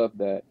are stuff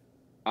that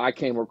I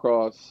came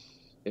across,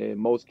 and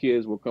most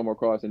kids will come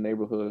across in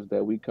neighborhoods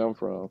that we come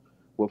from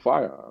with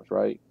firearms,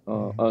 right?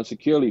 Mm-hmm.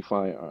 Unsecurely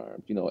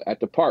firearms, at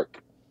the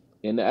park,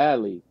 in the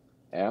alley,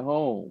 at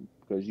home,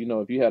 because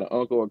if you had an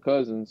uncle or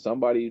cousin,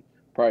 somebody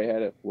probably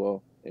had it.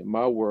 Well, in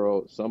my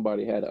world,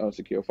 somebody had an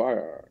unsecured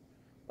firearm.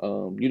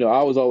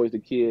 I was always the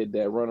kid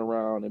that run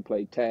around and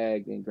play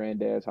tag in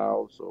granddad's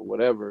house or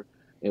whatever.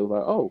 It was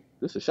like, oh,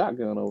 this is a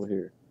shotgun over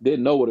here.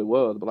 Didn't know what it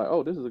was, but like,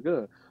 oh, this is a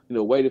gun.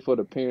 Waited for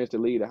the parents to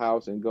leave the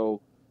house and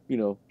go,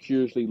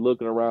 curiously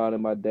looking around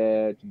in my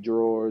dad's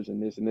drawers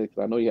and this and this.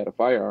 'Cause I know he had a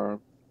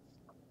firearm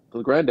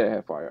because granddad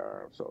had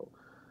firearms. So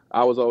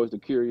I was always the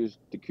curious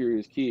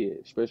kid,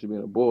 especially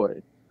being a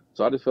boy.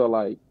 So I just felt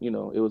like, it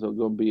was going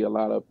to be a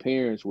lot of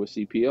parents with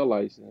CPL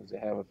license and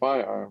having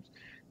firearms.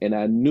 And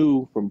I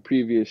knew from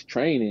previous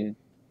training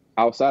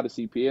outside of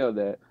CPL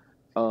that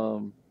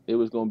it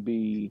was going to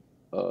be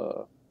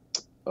uh,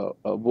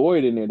 a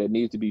void in there that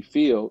needs to be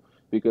filled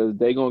because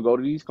they're going to go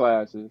to these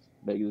classes.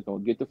 They're just going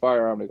to get the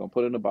firearm, they're going to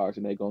put it in a box,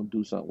 and they're going to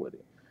do something with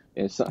it.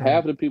 And so, Yeah.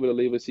 half of the people that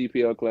leave a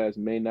CPL class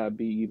may not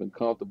be even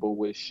comfortable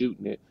with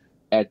shooting it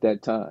at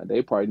that time.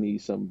 They probably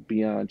need some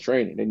beyond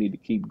training. They need to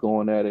keep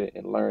going at it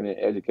and learning,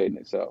 educating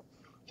themselves.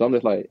 So I'm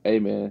just like, hey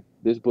man,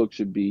 this book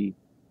should be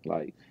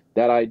like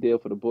that idea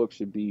for the book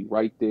should be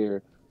right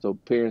there, so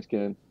parents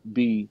can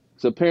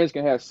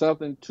have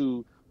something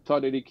to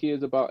talk to their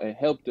kids about and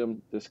help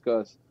them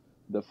discuss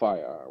the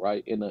firearm,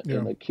 right?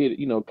 Yeah. In a kid,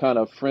 kind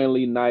of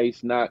friendly,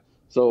 nice, not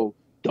so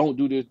don't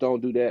do this,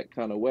 don't do that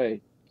kind of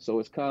way. So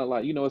it's kind of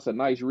like, it's a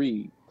nice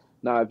read.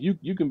 Now, if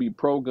you can be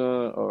pro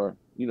gun or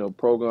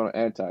pro gun or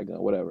anti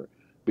gun, whatever,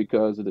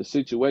 because of the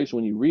situation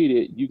when you read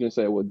it, you can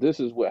say, well, this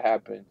is what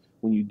happened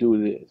when you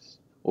do this,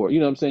 or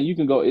what I'm saying. You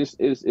can go. It's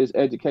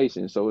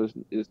education, so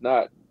it's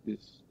not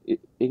it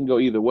can go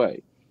either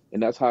way,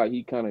 and that's how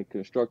he kind of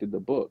constructed the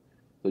book.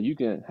 So you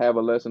can have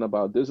a lesson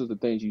about this is the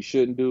things you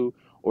shouldn't do,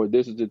 or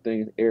this is the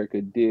things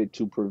Erica did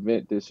to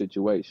prevent this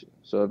situation.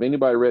 So if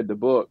anybody read the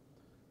book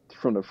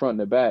from the front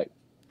and the back,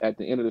 at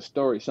the end of the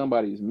story,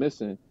 somebody's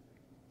missing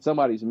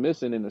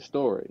in the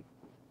story,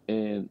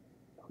 and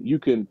you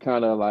can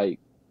kind of like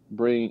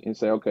bring and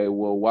say, okay,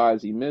 well, why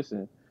is he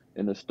missing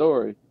in the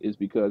story? Is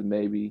because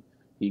maybe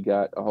he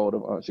got a hold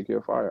of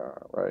unsecured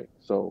firearm, right?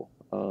 So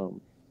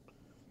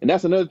and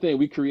that's another thing.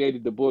 We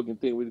created the book and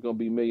think we was gonna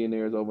be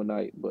millionaires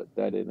overnight, but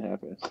that didn't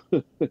happen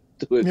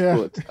to its Yeah.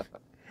 full time.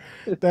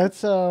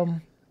 That's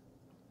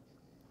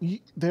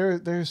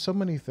there's so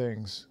many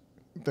things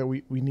that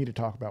we need to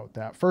talk about with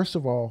that. First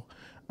of all,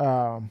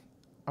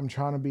 I'm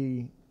trying to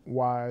be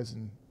wise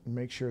and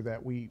make sure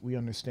that we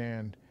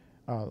understand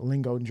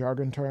lingo and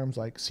jargon terms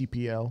like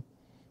CPL.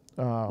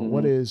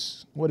 What Hmm.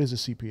 is a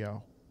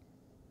CPL?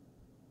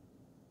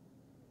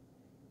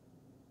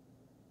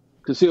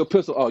 Concealed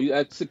pistol. Oh, you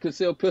that's a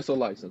concealed pistol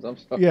license. I'm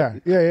Yeah,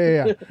 sorry. yeah, yeah,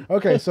 yeah.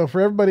 Okay, so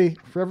for everybody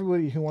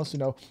who wants to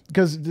know,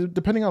 because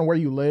depending on where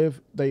you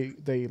live, they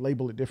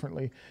label it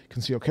differently.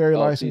 Concealed carry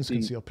Oh, license, CC.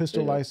 concealed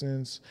pistol Yeah,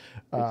 license,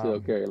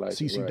 concealed carry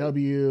license. Right.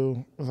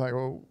 CCW. It's like,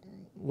 well,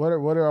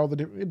 what are all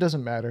the? It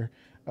doesn't matter.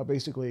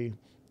 Basically,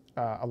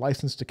 a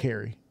license to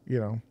carry.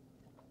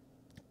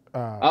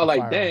 I A was like,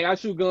 firearm. dang, I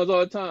shoot guns all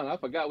the time. I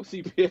forgot what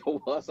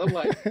CPL was. I'm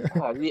like,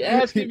 oh, he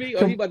asking me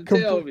or he Com- about to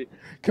tell complete, me?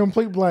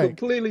 complete blank.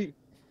 Completely,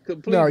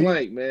 No, complete you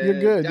blank, you're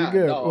man. good. You're God,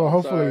 good. Well, no,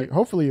 I'm sorry.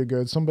 hopefully you're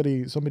good.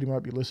 Somebody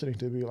might be listening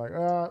to be like,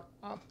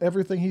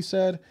 everything he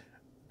said,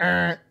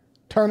 uh,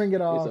 turning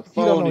it It's a off.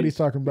 He don't know what phony. he's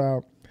talking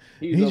about.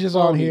 He's He's a just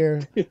on phony.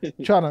 here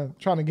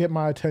trying to get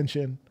my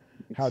attention.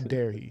 How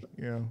dare he?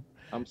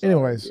 I'm sorry.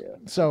 Anyways, Yeah,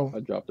 so I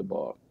dropped the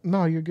ball.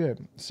 no, you're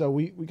good. So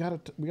we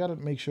gotta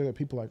make sure that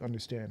people like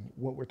understand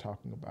what we're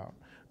talking about.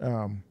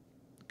 Um,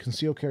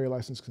 Concealed carry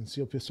license,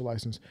 concealed pistol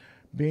license,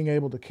 being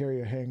able to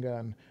carry a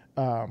handgun,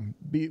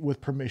 be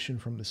with permission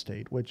from the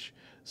state. Which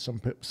some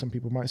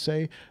people might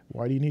say,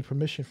 why do you need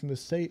permission from the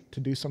state to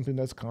do something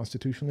that's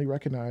constitutionally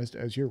recognized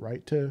as your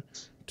right to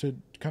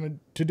kind of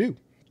to do?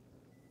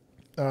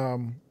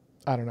 Um,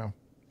 I don't know.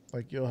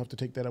 Like you'll have to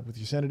take that up with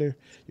your senator,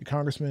 your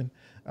congressman,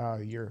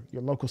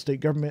 your local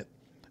state government,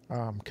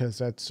 because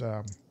that's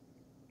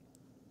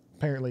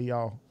apparently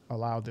y'all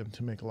allowed them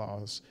to make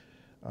laws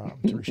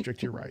to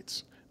restrict your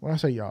rights. When I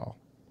say y'all,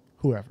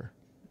 whoever,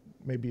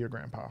 maybe your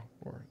grandpa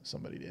or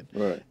somebody did.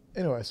 Right.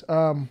 Anyways,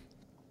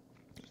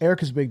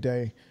 Erica's big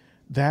day.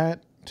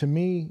 That to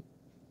me,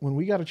 when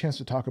we got a chance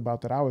to talk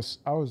about that, I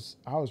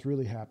was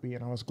really happy,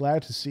 and I was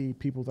glad to see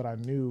people that I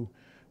knew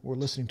were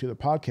listening to the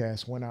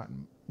podcast went out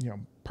and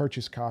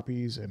purchased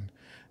copies and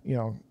you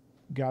know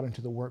got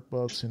into the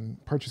workbooks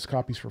and purchased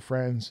copies for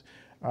friends.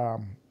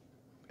 Um,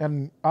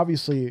 and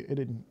obviously, it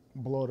didn't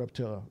blow it up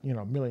to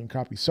a million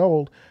copies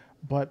sold,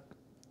 but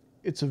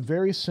it's a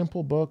very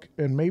simple book,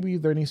 and maybe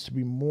there needs to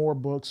be more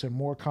books and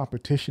more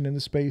competition in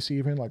the space,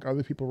 even like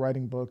other people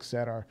writing books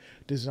that are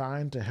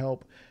designed to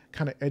help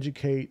kind of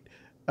educate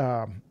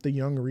the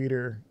young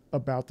reader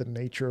about the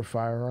nature of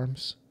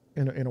firearms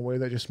in a way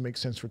that just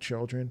makes sense for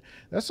children.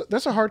 That's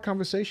a hard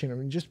conversation. I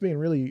mean, just being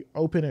really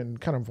open and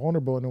kind of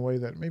vulnerable in a way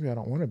that maybe I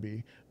don't want to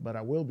be, but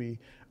I will be.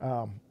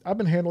 I've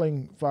been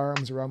handling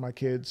firearms around my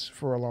kids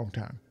for a long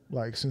time,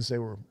 like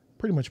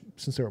pretty much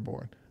since they were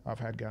born. I've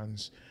had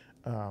guns,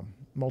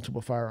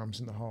 multiple firearms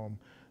in the home,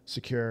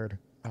 secured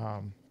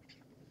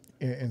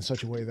in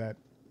such a way that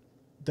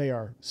they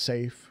are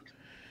safe.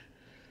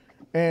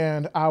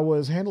 And I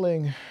was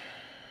handling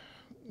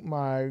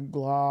my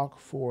Glock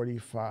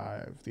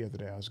 45 the other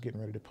day. I was getting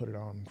ready to put it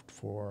on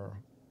for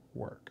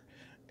work.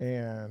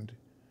 And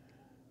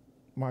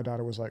my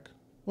daughter was like,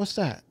 "What's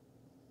that?"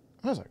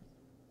 I was like,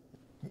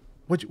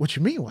 what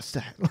you mean, what's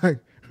that? Like,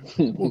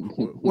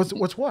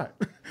 what's what?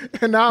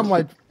 And now I'm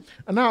like,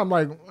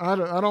 I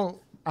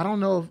don't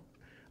know if,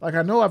 like,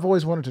 I know I've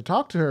always wanted to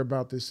talk to her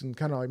about this and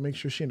kind of like make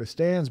sure she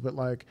understands, but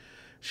like,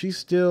 she's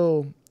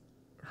still,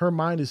 her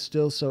mind is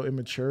still so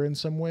immature in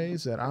some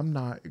ways that I'm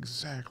not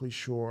exactly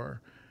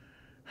sure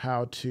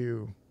how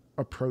to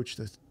approach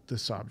the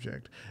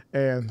subject.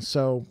 And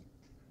so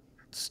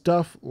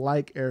stuff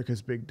like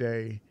Erica's Big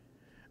Day,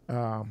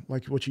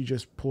 like what you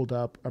just pulled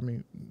up. I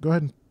mean, go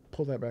ahead and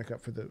pull that back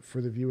up for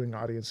the viewing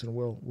audience, and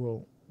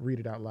we'll read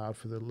it out loud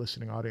for the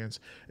listening audience.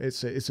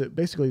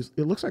 Basically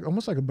it looks like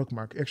almost like a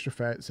bookmark, extra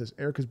fat. It says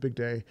Erica's Big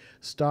Day.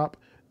 Stop,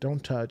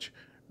 don't touch,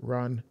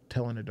 run,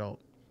 tell an adult.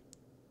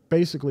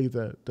 Basically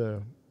the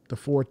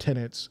four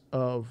tenets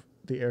of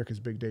the Erica's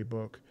Big Day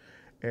book,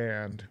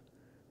 and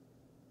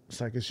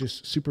it's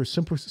just super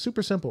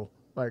simple.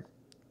 Like,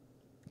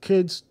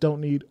 kids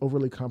don't need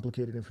overly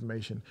complicated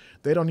information.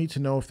 They don't need to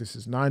know if this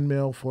is 9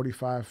 mil,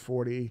 45,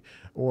 40,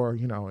 or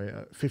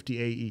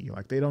 50 AE.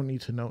 Like, they don't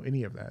need to know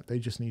any of that. They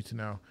just need to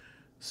know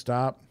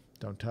stop,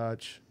 don't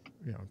touch,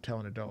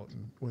 tell an adult.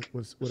 And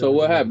So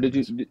what happened?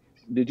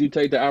 Did you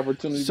take the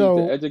opportunity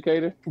to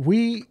educate her?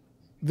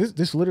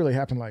 This literally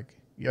happened like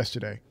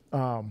yesterday.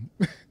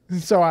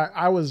 So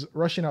I was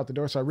rushing out the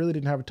door, so I really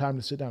didn't have time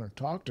to sit down and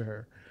talk to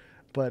her.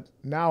 But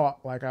now,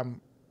 like,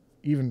 I'm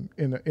even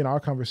in our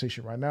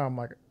conversation right now, I'm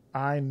like,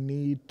 I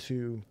need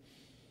to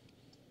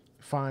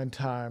find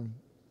time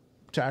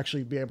to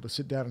actually be able to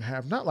sit down and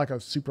have not like a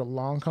super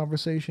long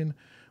conversation,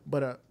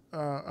 but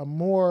a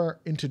more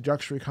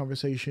introductory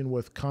conversation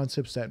with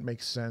concepts that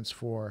make sense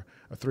for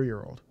a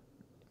 3-year-old.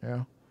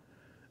 Yeah.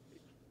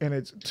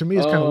 And to me,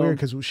 it's kind of weird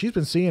because she's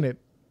been seeing it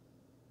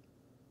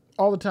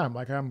all the time.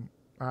 Like,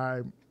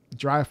 I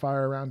dry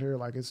fire around her,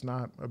 like it's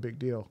not a big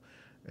deal.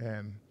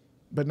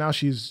 But now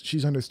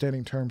she's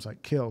understanding terms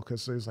like kill,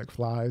 because there's like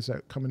flies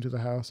that come into the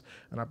house,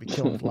 and I'll be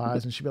killing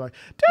flies, and she'd be like,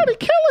 "Daddy,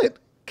 kill it,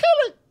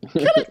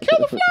 kill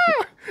the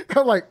fly."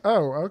 I'm like,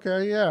 "Oh,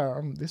 okay, yeah.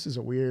 This is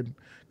a weird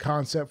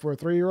concept for a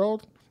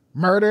 3-year-old.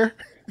 Murder."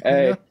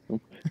 Hey,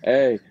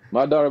 hey,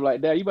 my daughter be like,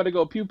 "Dad, you better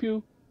go pew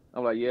pew."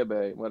 I'm like, "Yeah,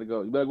 babe. You better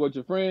go with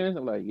your friends."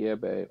 I'm like, "Yeah,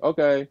 babe.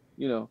 Okay."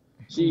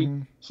 She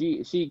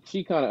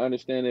kind of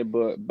understand it,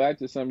 but back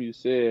to something you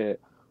said,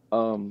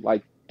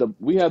 like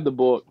we have the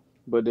book.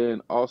 But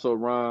then also,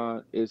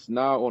 Ron, it's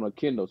now on a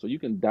Kindle, so you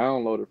can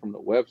download it from the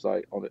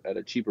website at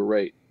a cheaper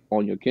rate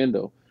on your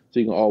Kindle, so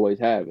you can always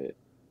have it.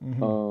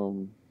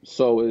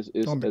 So it's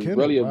Kindle,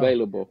 really wow.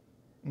 available.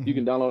 You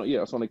can download it.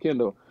 Yeah, it's on the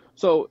Kindle.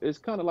 So it's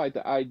kind of like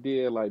the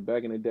idea, like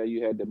back in the day,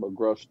 you had the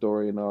McGruff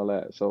story and all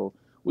that. So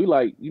we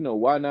like,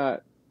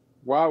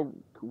 why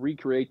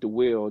recreate the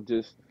wheel?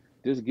 Just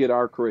get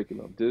our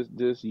curriculum.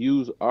 Just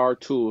use our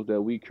tools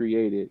that we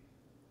created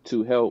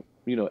to help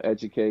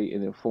educate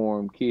and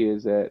inform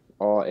kids at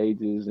all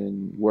ages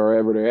and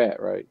wherever they're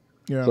at, right?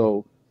 Yeah.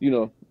 So,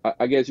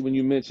 I guess when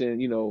you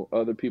mention,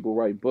 other people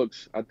write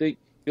books, I think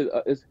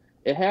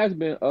it has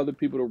been other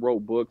people that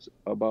wrote books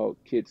about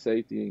kid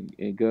safety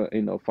and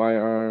gun,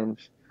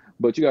 firearms,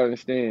 but you gotta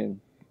understand,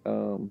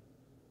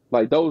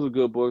 like those are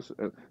good books,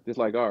 just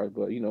like ours.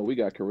 But we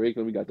got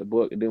curriculum, we got the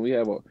book, and then we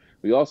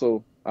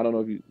also, I don't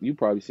know if you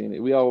probably seen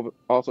it. We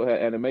also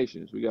had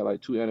animations. We got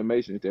like 2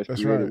 animations that's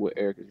created right. with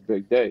Erica's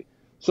Big Day.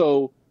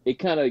 So it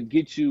kind of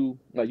gets you,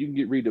 like, you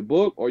can read the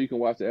book or you can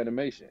watch the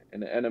animation.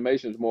 And the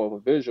animation is more of a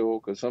visual,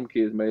 because some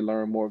kids may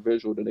learn more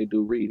visual than they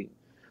do reading.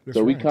 That's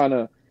so we right. kind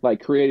of like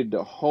created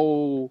the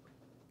whole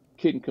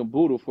kit and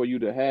caboodle for you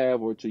to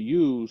have or to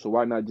use. So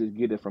why not just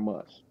get it from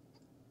us?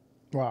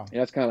 Wow.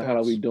 And that's kind of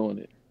how we doing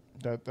it.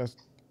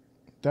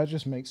 That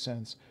just makes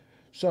sense.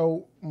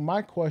 So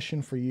my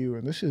question for you,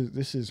 and this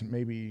is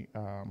maybe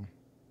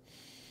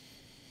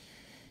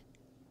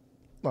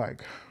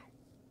like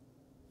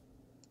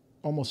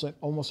almost an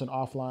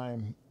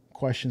offline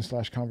question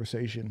 /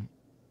 conversation,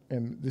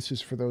 and this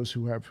is for those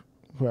who have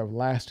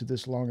lasted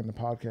this long in the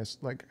podcast.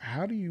 Like,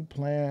 how do you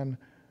plan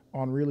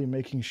on really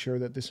making sure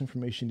that this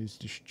information is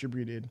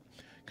distributed?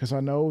 Because I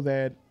know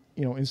that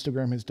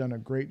Instagram has done a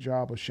great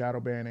job of shadow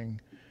banning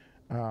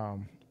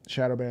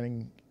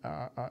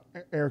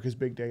Erica's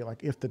Big Day.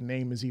 Like, if the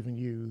name is even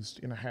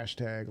used in a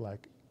hashtag,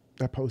 like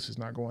that post is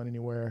not going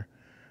anywhere,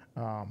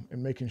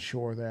 and making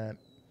sure that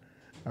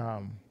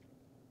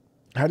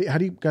how do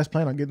you guys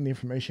plan on getting the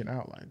information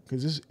out? Like,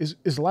 because this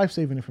is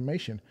life-saving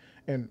information.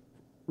 And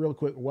real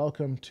quick,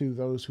 welcome to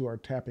those who are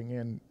tapping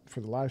in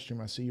for the live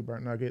stream. I see you,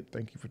 Burnt Nugget.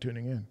 Thank you for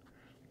tuning in.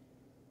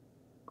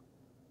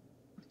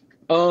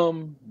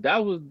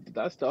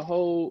 That's the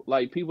whole,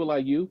 like, people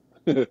like you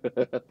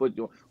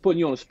putting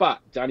you on the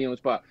spot, Johnny on the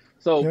spot.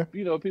 So,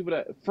 Yeah.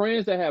 people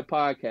friends that have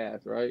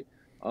podcasts, right?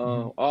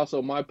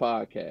 Also my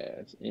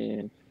podcast,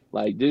 and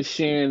like just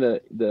sharing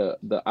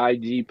the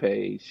IG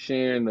page,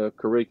 sharing the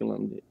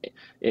curriculum.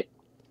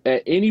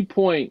 At any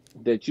point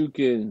that you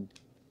can,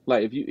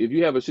 like, if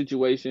you have a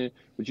situation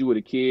with you with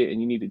a kid and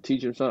you need to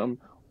teach them something,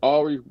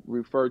 always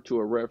refer to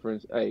a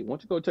reference. Hey, why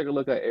don't you go take a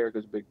look at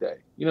Erica's Big Day?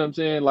 You know what I'm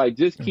saying? Like,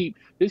 just keep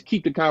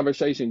the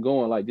conversation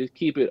going. Like, just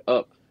keep it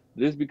up.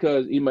 Just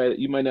because you might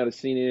not have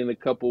seen it in a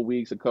couple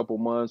weeks, a couple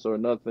months, or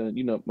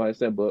nothing, might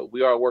say, but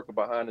we are working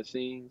behind the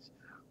scenes.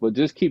 But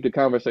just keep the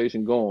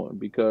conversation going,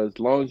 because as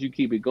long as you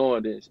keep it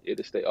going, then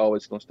it'll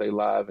always gonna stay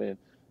live, and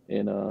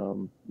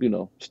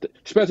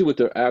especially with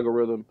the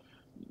algorithm,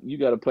 you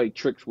got to play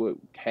tricks with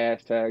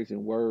hashtags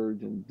and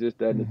words and this,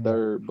 that, and the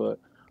third. But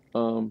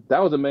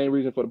that was the main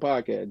reason for the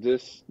podcast,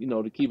 just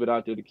to keep it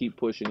out there, to keep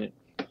pushing it,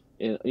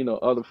 and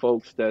other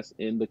folks that's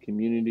in the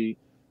community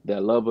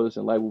that love us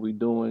and like what we're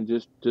doing,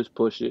 just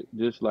push it.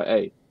 Just like,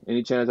 hey,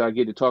 any chance I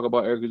get to talk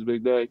about Erica's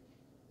Big Day,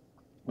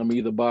 I'm gonna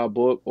either buy a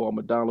book or I'm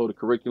gonna download a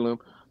curriculum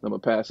and I'm gonna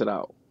pass it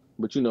out.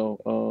 But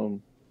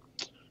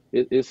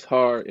it's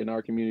hard in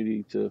our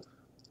community to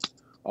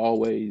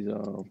always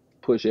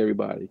push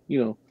everybody.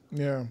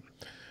 Yeah.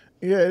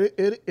 Yeah,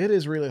 it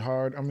is really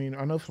hard. I mean,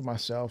 I know for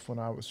myself when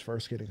I was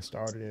first getting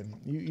started, and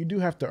you do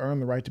have to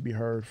earn the right to be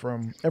heard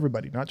from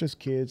everybody, not just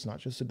kids, not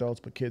just adults,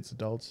 but kids,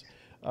 adults,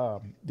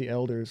 the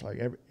elders, like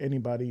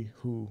anybody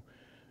who,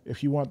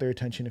 if you want their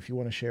attention, if you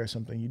want to share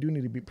something, you do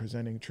need to be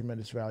presenting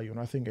tremendous value. And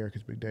I think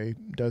Erica's Big Day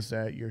does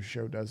that. Your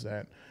show does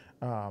that.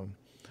 Um,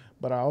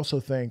 but I also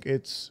think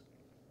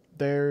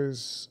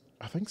there's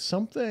I think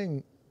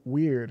something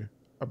weird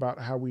about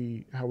how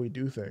we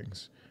do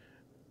things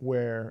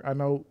where I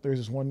know there's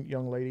this one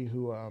young lady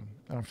who, and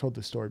I've told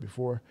this story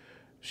before,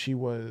 she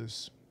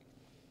was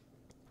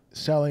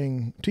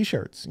selling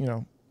T-shirts,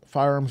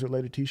 firearms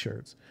related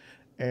T-shirts,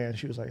 and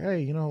she was like,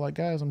 "Hey, like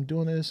guys, I'm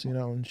doing this,"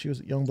 and she was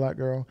a young black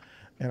girl,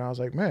 and I was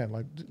like, "Man,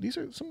 like these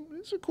are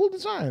cool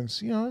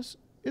designs,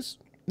 it's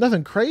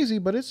nothing crazy,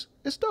 but it's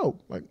dope.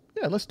 Like,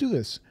 yeah, let's do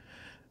this."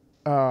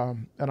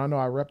 And I know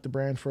I repped the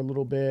brand for a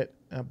little bit,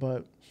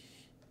 but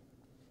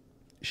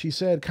she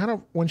said kind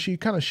of when she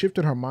kind of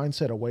shifted her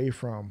mindset away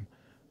from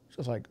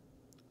just like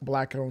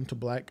black owned to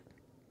black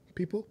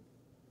people,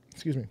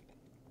 excuse me,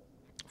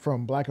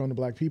 from black owned to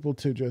black people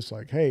to just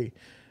like, hey,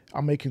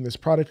 I'm making this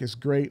product, it's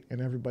great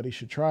and everybody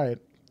should try it.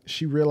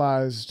 She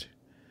realized,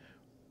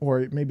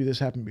 or maybe this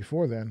happened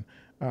before then,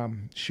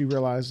 she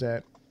realized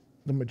that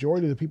the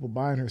majority of the people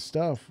buying her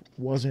stuff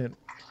wasn't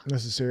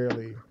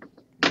necessarily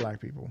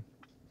black people.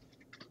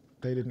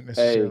 They didn't Hey,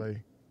 necessarily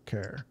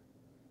care.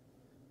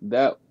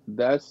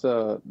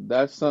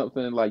 that's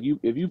something like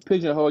if you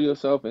pigeonhole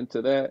yourself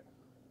into that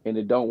and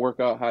it don't work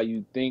out how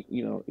you think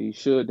it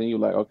should, then you're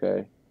like,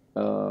 okay.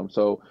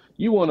 So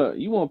you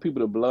want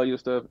people to blow your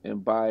stuff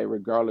and buy it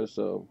regardless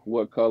of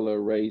what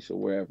color, race, or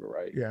wherever,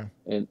 right? Yeah.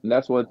 And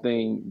that's one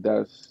thing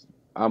that's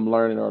I'm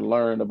learning or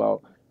learned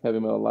about heavy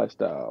metal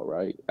lifestyle,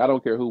 right? I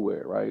don't care who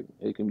wear it, right?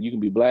 You can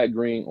be black,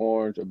 green,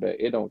 orange, or black.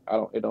 It don't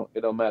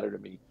matter to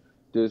me.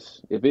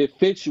 Just if it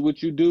fits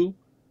what you do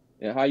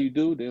and how you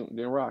do, then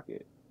rock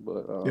it.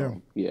 But Yeah.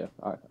 yeah,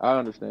 I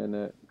understand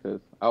that because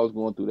I was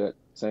going through that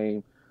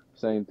same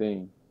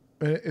thing.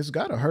 It's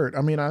got to hurt.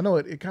 I mean, I know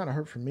it kind of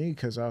hurt for me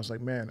because I was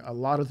like, man, a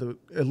lot of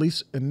at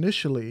least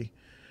initially,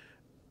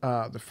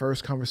 the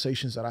first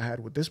conversations that I had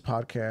with this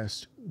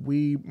podcast,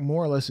 we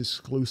more or less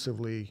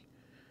exclusively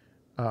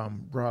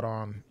brought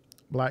on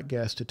black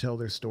guests to tell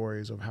their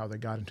stories of how they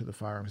got into the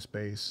firearm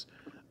space,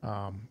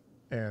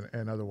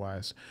 and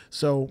otherwise.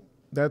 So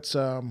that's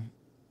um,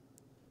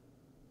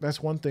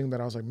 that's one thing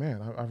that I was like,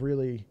 man, I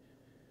really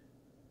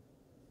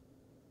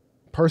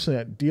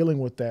personally dealing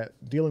with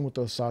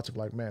those thoughts of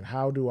like, man,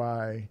 how do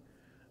I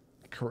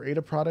create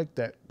a product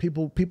that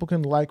people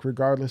can like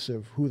regardless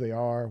of who they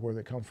are, where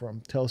they come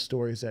from, tell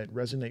stories that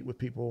resonate with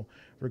people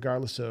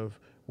regardless of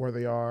where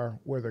they are,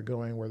 where they're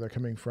going, where they're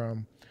coming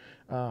from,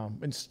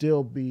 and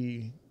still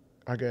be,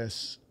 I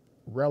guess,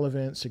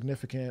 relevant,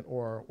 significant,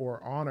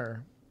 or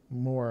honor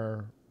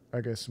more,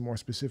 I guess, more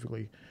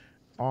specifically,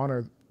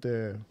 honor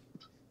the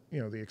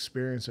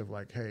experience of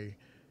like, hey,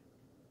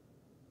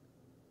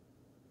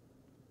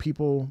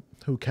 people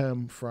who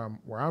come from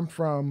where I'm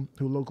from,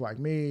 who look like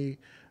me,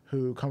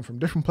 who come from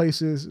different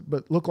places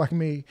but look like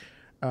me,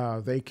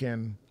 they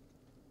can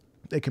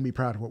be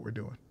proud of what we're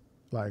doing,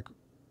 like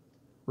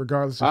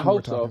regardless of I who we're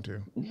hope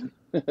talking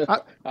so. to. I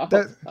I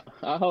that hope,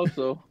 I hope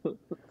so.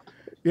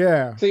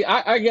 yeah. See,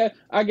 I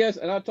guess,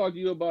 and I talked to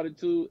you about it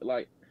too.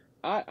 Like,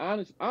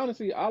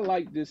 honestly, I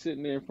like just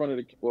sitting there in front of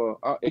the. Well,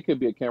 it could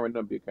be a camera,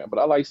 not be a camera, but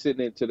I like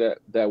sitting into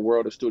that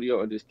world of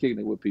studio and just kicking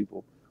it with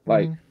people.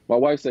 Like Mm-hmm. my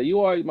wife said, you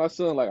always, my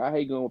son, like I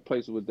hate going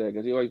places with that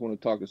because he always want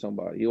to talk to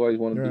somebody. He always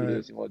want to do Right.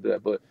 this, he want to do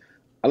that. But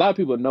a lot of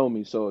people know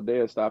me, so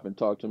they'll stop and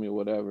talk to me or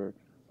whatever.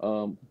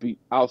 Be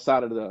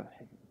outside of the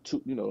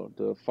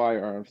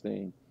firearms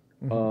thing.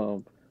 Mm-hmm.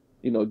 Um,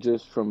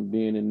 just from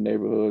being in the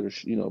neighborhood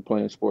or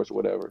playing sports or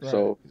whatever. Right,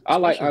 So I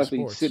like especially in honestly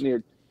sports. sitting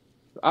there.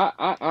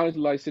 I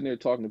honestly like sitting there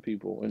talking to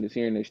people and just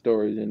hearing their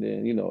stories and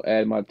then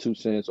add my 2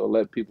 cents or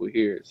let people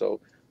hear it.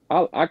 So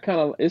I kind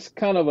of it's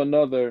kind of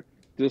another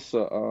just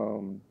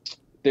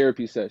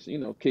therapy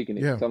session. Kicking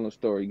it, Yeah. telling a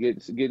story,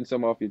 getting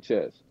some off your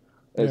chest,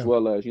 as Yeah.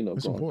 well as It's going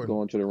important.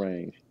 going to the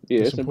range. Yeah,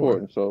 It's it's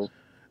important. important.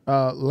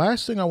 So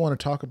Last thing I want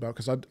to talk about,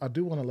 because I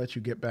do want to let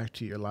you get back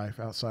to your life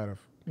outside of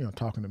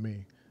talking to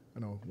me. I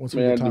know once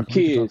we get man, the talking,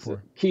 we can talk kids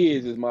for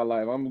kids is my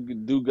life.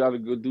 Gotta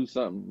go do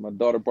something. My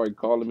daughter probably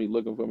calling me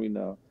looking for me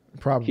now.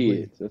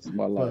 probably. Kids, that's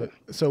my But life.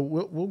 so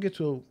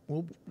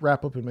we'll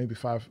wrap up in maybe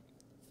five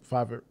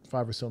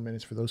or so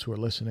minutes for those who are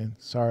listening.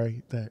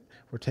 Sorry that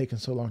we're taking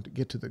so long to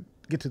get to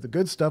the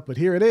good stuff, but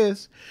here it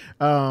is.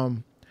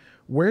 Um,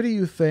 where do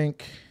you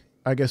think,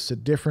 I guess, the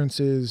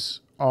differences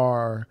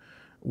are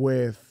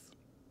with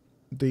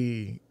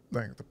the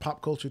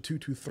pop culture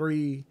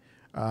 223,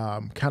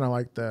 kind of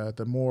like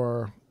the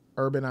more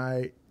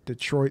urbanite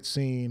Detroit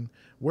scene?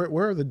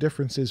 Where are the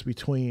differences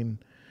between,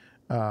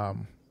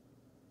 um,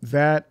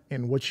 that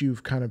and what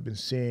you've kind of been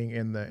seeing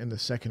in the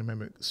Second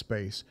Amendment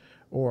space,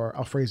 or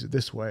I'll phrase it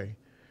this way: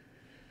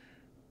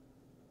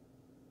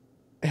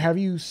 have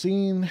you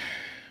seen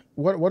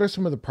what are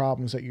some of the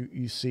problems that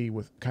you see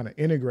with kind of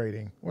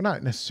integrating, well,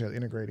 not necessarily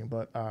integrating,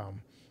 but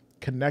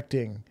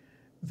connecting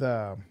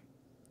the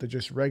the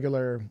just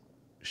regular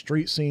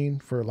street scene,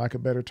 for lack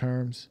of better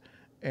terms,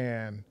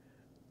 and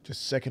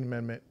just Second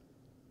Amendment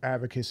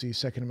advocacy,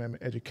 Second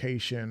Amendment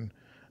education,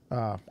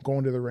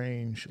 going to the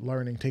range,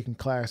 learning, taking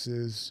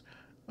classes,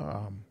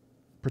 um,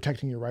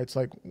 protecting your rights.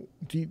 Like,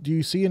 do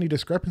you see any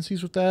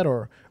discrepancies with that,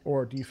 or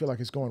do you feel like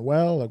it's going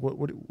well? Like,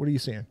 what are you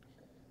seeing?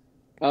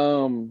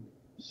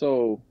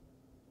 So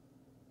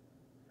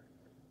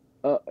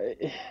uh,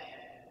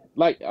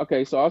 like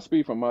okay, so I'll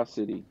speak from my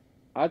city.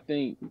 I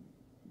think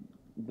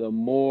the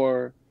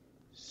more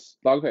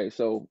okay,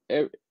 so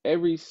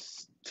every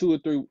 2 or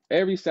 3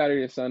 every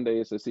Saturday and Sunday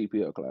it's a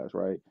CPL class,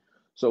 right?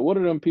 So what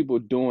are them people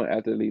doing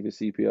after they leave the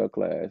CPL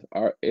class?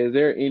 Are is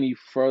there any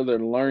further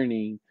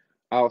learning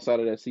outside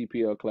of that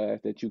CPL class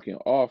that you can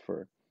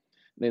offer?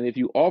 And if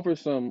you offer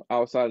some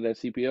outside of that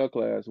CPL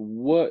class,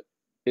 what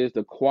is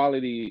the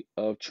quality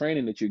of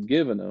training that you're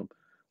giving them,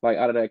 like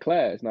out of that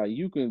class? Now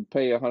you can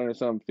pay 100 and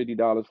something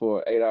 $50 for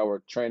an 8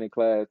 hour training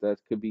class that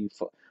could be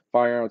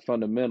firearms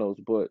fundamentals,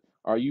 but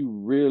are you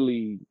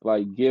really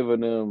like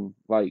giving them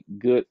like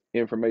good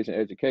information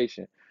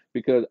education?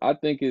 Because I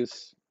think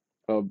it's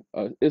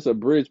a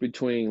bridge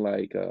between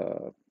like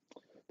the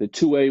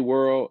 2A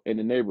world and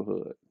the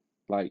neighborhood.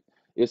 Like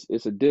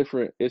it's a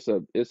different it's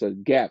a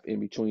gap in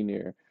between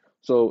there.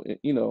 So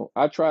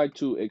I try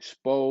to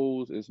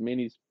expose as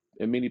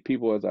many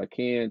people as I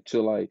can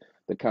to like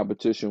the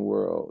competition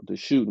world, the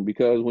shooting,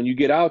 because when you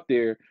get out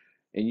there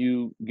and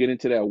you get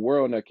into that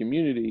world and that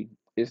community,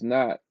 it's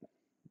not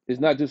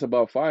just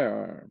about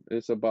firearm.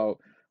 It's about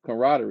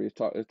camaraderie.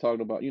 It's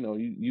talking about,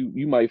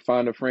 you might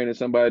find a friend in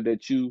somebody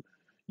that you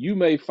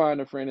may find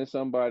a friend in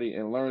somebody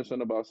and learn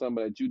something about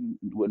somebody that you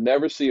would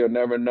never see or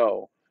never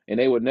know. And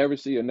they would never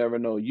see or never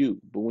know you.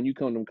 But when you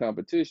come to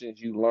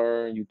competitions, you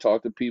learn, you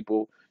talk to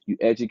people, you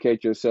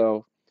educate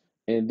yourself,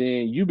 and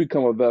then you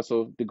become a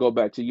vessel to go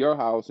back to your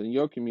house and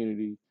your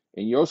community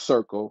and your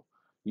circle,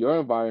 your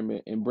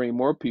environment, and bring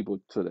more people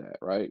to that,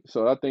 right?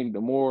 So I think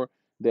the more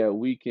that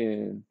we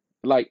can,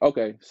 like,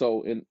 okay,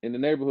 so in the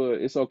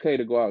neighborhood it's okay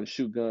to go out and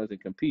shoot guns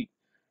and compete.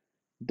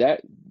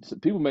 That so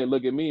people may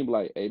look at me and be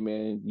like, hey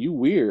man, you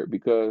weird,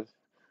 because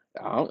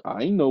I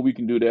ain't know we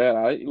can do that.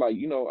 I like,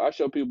 I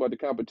show people about the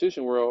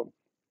competition world,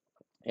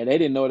 and they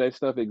didn't know that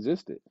stuff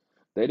existed.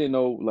 They didn't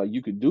know like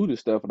you could do the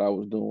stuff that I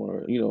was doing,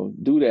 or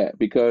do that,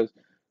 because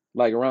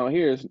like around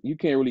here you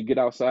can't really get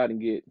outside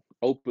and get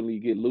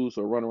loose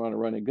or run around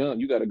and run a gun.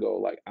 You got to go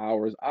like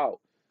hours out,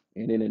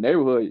 and in the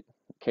neighborhood,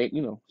 can't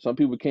some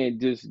people can't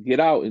just get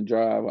out and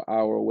drive an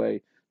hour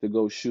away to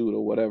go shoot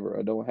or whatever,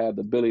 or don't have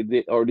the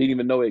ability or didn't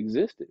even know it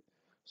existed.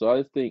 So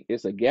I just think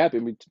it's a gap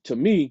to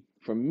me.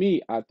 For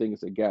me, I think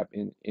it's a gap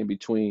in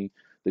between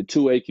the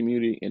 2A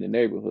community and the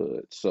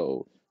neighborhood.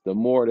 So the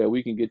more that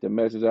we can get the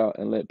message out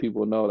and let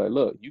people know that,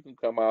 look, you can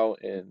come out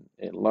and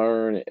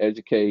learn and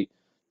educate,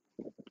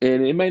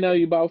 and it may not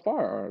be about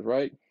firearms,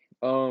 right?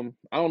 I don't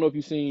know if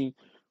you've seen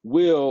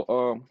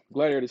Will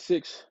Gladiator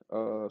 6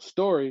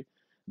 story,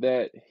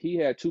 that he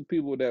had two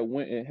people that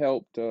went and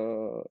helped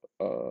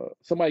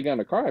somebody got in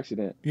a car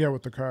accident. Yeah,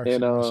 with the car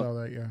And accident, I saw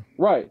that. Yeah.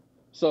 right.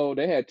 So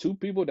they had two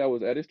people that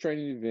was at his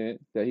training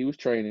event that he was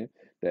training,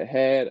 that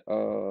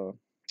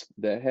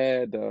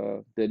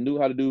that knew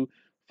how to do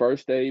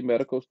first aid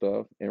medical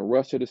stuff and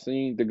rushed to the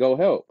scene to go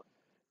help.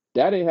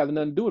 That ain't have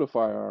nothing to do with a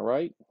firearm,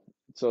 right?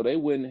 So they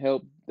wouldn't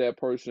help that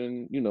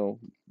person,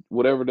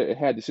 whatever they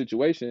had the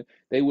situation,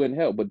 they wouldn't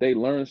help, but they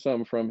learned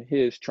something from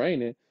his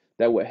training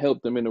that would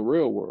help them in the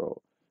real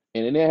world.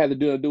 And then they had to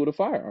do with a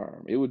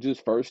firearm. It was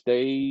just first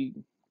aid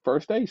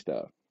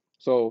stuff.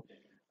 So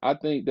I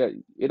think that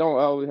it don't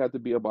always have to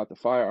be about the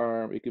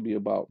firearm. It could be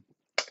about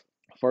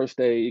first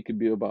aid, it could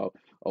be about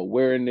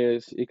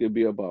awareness, it could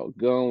be about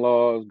gun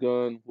laws,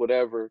 gun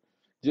whatever.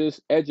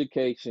 Just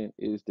education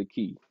is the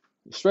key,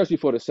 especially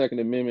for the Second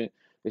Amendment,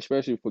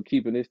 especially for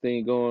keeping this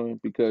thing going,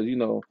 because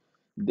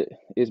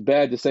it's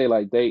bad to say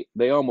like they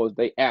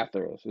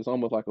after us. It's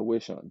almost like a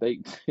wish hunt. They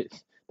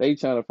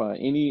trying to find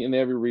any and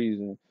every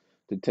reason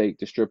to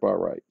strip our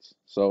rights.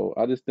 So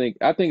I think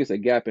it's a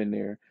gap in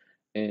there,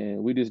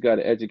 and we just got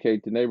to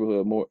educate the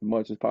neighborhood more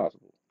much as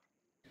possible.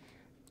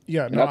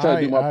 Yeah. And No, I try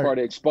to do my I part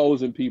of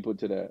exposing people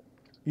to that.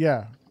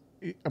 yeah.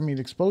 I mean,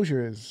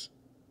 exposure is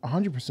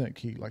 100%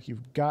 key. Like,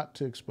 you've got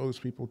to expose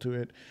people to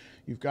it.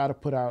 You've got to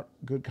put out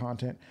good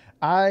content.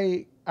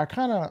 I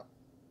kind of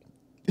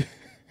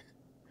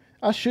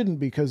I shouldn't,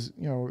 because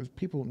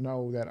people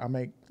know that I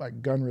make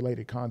like gun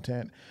related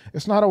content.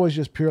 It's not always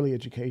just purely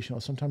educational.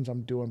 Sometimes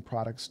I'm doing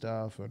product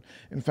stuff, and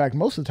in fact,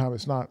 most of the time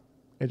it's not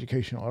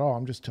educational at all.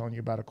 I'm just telling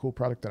you about a cool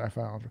product that I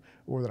found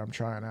or that I'm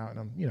trying out,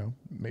 and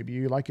maybe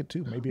you like it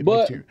too. Maybe it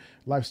makes But your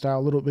lifestyle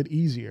a little bit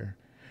easier.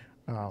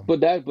 but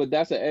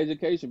that's an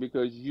education,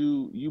 because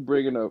you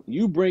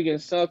bringing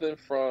something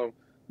from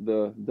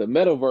the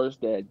metaverse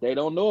that they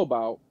don't know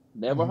about,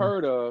 never Hmm.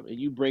 heard of, and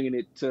you bringing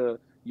it to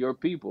your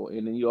people,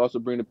 and then you also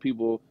bring the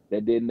people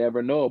that did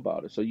never know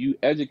about it. So you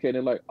educate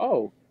them like,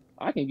 oh,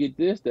 I can get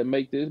this that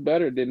make this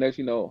better. Then next,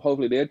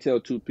 hopefully they'll tell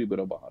two people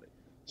about it.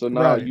 So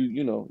now Right.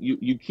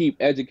 you keep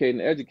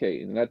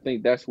educating, and I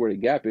think that's where the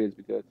gap is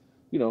because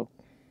you know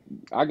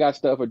I got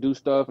stuff or do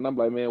stuff, and I'm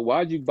like, man,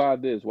 why'd you buy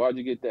this? Why'd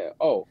you get that?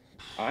 Oh,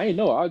 I ain't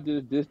know. I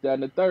did this, that,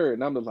 and the third.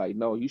 And I'm just like,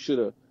 no, you should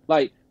have.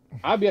 Like,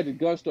 I'll be at the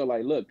gun store,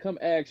 like, look, come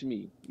ask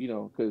me,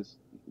 because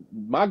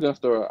my gun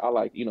store, I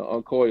like,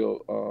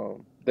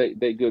 Uncoil.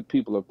 They good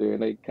people up there,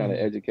 and they kind of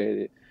Hmm.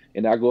 educated.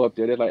 And I go up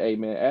there, they're like, hey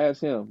man,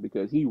 ask him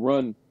because he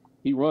run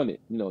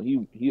it.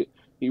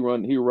 He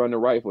run the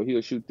rifle.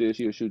 He'll shoot this,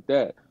 he'll shoot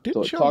that.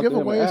 So Didn't y'all talk give to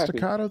him and away a ask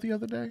him. staccato the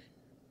other day?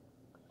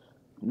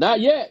 Not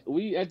yet.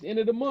 We at the end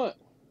of the month.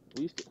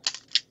 We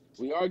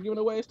we are giving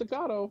away a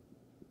staccato.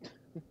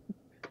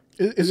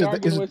 Is We it are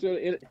is giving it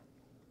away.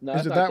 No, is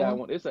it's it not that that one?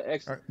 one. It's an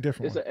X.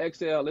 Different It's one. an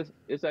XL.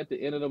 It's at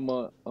the end of the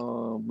month.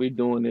 We're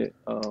doing it.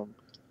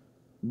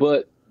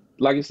 But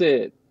like I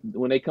said,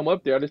 when they come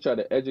up there, I just try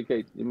to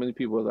educate as many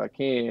people as I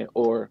can,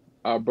 or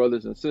our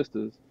brothers and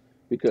sisters,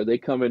 because they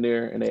come in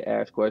there and they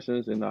ask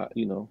questions, and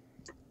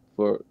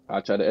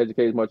I try to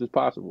educate as much as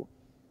possible.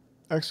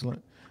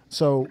 Excellent.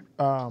 So,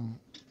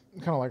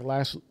 kind of like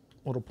last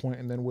little point,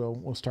 and then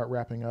we'll start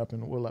wrapping up,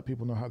 and we'll let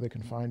people know how they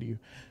can find you.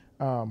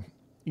 Um,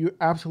 you're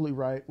absolutely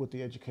right with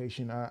the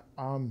education.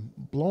 I'm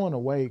blown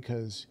away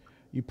because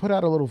you put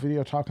out a little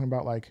video talking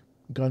about like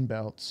gun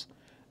belts,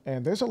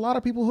 and there's a lot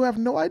of people who have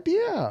no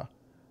idea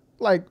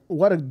like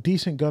what a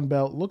decent gun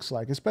belt looks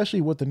like, especially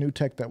with the new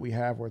tech that we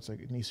have, where it's like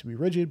it needs to be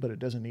rigid, but it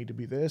doesn't need to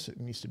be this. It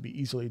needs to be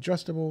easily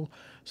adjustable.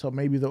 So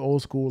maybe the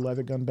old school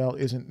leather gun belt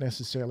isn't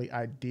necessarily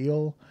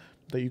ideal.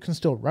 That you can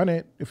still run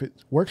it if it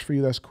works for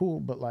you. That's cool.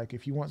 But like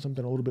if you want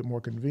something a little bit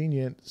more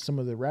convenient, some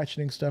of the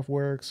ratcheting stuff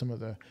works. Some of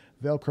the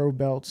Velcro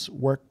belts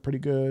work pretty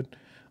good.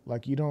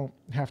 Like you don't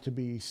have to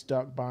be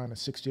stuck buying a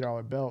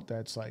 $60 belt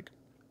that's like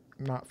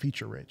not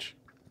feature rich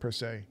per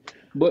se.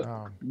 But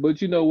Um,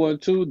 but you know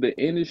what too? The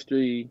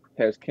industry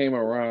has came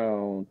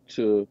around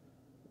to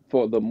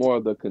for the more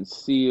of the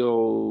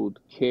concealed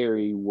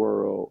carry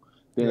world.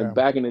 Then yeah.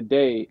 back in the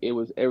day, it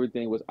was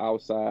everything was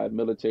outside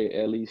military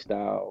LE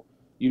style.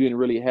 You didn't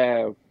really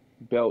have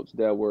belts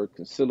that were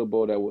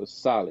concealable that was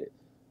solid.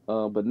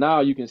 But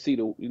now you can see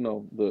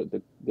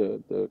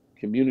the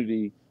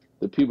community,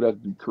 the people that's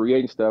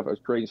creating stuff are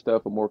creating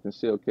stuff for more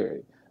concealed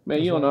carry. Man,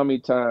 That's you don't know right. how many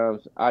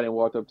times I didn't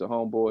walk up to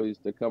homeboys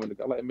that come in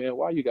the like, man,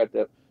 why you got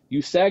that?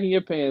 You sagging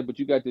your pants, but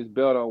you got this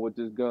belt on with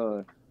this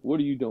gun. What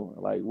are you doing?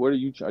 Like, what are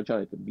you trying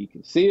to be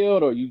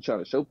concealed, or are you trying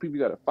to show people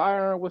you got a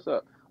firearm? What's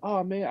up?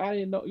 Oh man, I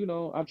didn't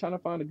know. I'm trying to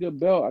find a good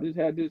belt. I just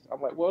had this.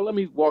 I'm like, well, let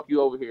me walk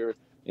you over here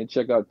and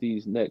check out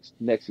these next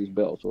Nexus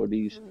belts or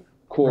these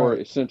core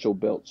Right. essential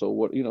belts or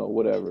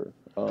whatever.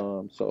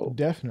 So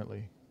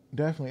Definitely,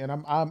 definitely, and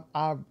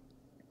I'm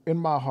in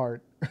my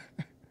heart.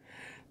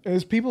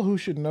 There's people who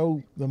should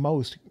know the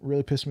most.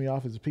 Really piss me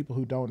off is the people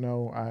who don't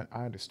know.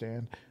 I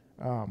understand.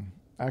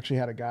 I actually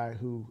had a guy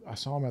who I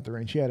saw him at the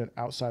range. He had an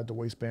outside the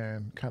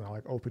waistband kind of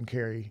like open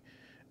carry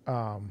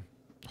um,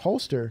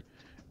 holster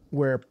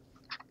where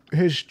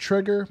his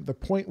trigger, the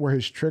point where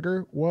his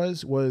trigger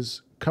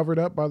was covered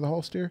up by the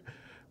holster,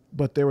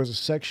 but there was a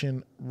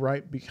section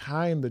right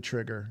behind the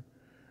trigger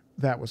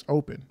that was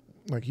open.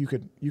 Like you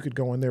could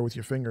go in there with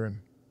your finger and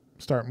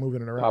start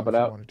moving it around pop it if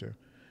you out. wanted to.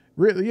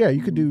 Really, yeah, Hmm.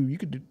 you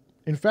could do.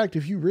 In fact,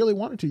 if you really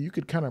wanted to, you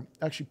could kind of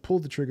actually pull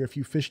the trigger if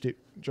you fished it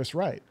just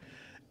right.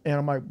 And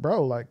I'm like,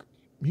 bro, like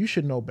you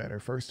should know better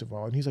first of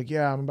all. And he's like,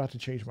 yeah, I'm about to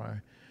change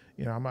my,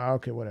 I'm like,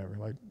 okay, whatever.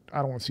 Like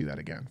I don't want to see that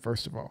again.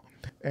 First of all,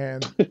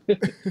 and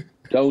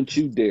Don't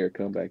you dare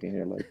come back in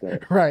here like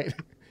that. right,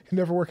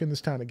 never work in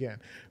this town again.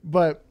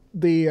 But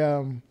the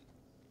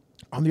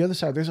on the other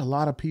side, there's a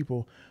lot of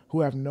people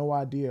who have no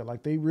idea.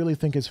 Like they really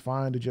think it's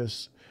fine to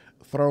just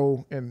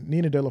throw. And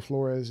Nina De La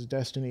Flores,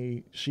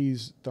 Destiny,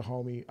 she's the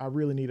homie. I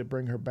really need to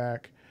bring her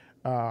back,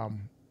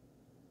 um,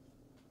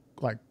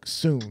 like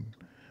soon.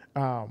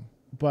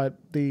 But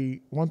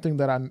the one thing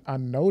that I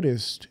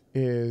noticed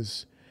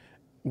is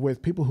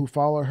with people who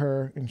follow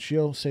her, and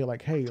she'll say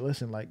like, "Hey,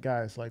 listen, like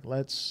guys, like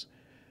let's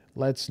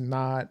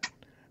not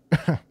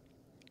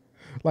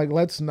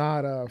let's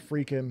not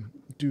freaking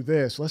do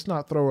this. Let's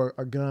not throw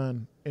a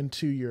gun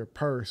into your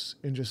purse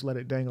and just let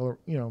it dangle,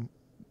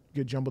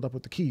 get jumbled up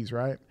with the keys,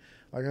 right?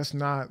 Like that's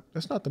not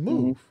the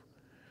Hmm. move.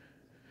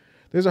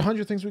 There's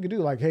 100 things we could do.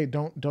 Like, hey,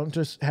 don't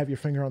just have your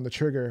finger on the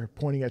trigger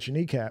pointing at your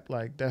kneecap.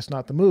 Like that's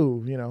not the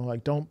move.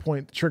 Like don't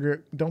point the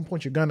trigger, don't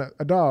point your gun at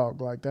a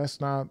dog. Like that's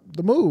not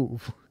the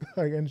move.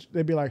 Like, and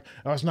they'd be like,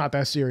 oh, it's not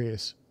that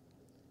serious.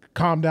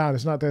 Calm down.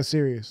 It's not that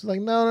serious. It's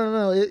like, no, no,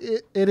 no.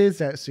 It is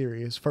that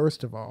serious.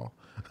 First of all,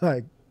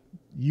 like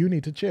you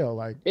need to chill.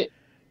 Like, It,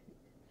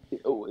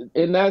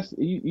 and that's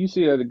you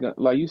see that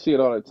like you see it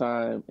all the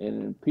time,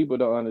 and people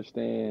don't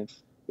understand.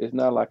 It's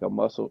not like a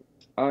muscle.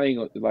 I ain't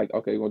gonna like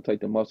okay, gonna take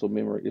the muscle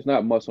memory. It's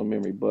not muscle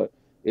memory, but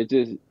it's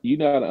just you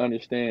gotta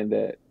understand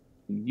that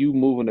you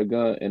moving a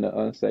gun in an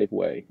unsafe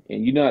way,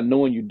 and you're not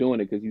knowing you're doing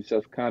it because you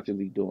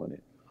subconsciously doing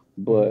it.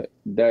 Hmm. But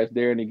that's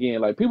there and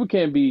again, like people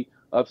can't be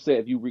upset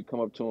if you come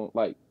up to them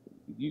like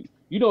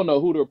you don't know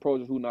who to approach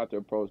and who not to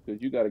approach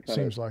because you got to kind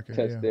of Seems like it.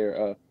 test Yeah.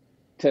 their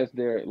test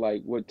their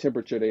like what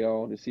temperature they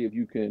on to see if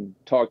you can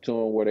talk to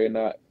them where they're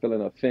not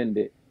feeling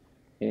offended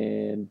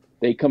and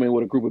they come in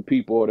with a group of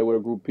people or they're with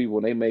a group of people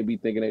and they may be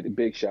thinking they the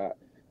big shot,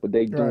 but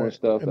they doing Right.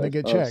 stuff And they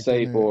that's get checked, and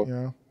unsafe then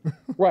or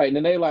right, and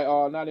then they like,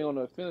 oh, now they on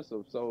the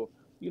offensive. So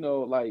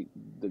like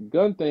the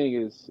gun thing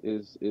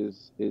is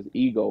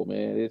ego,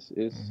 man.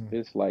 hmm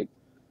It's like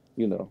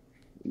you know,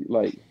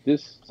 like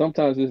this.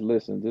 Sometimes just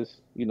listen.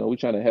 Just we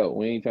trying to help.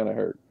 We ain't trying to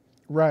hurt.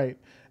 right.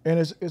 And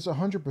it's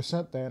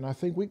 100% that. And I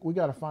think we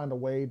got to find a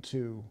way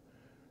to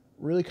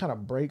really kind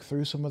of break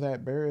through some of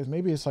that barriers.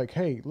 Maybe it's like,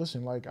 hey,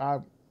 listen, like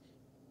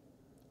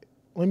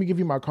let me give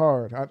you my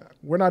card.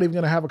 We're not even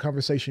going to have a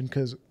conversation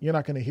because you're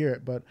not going to hear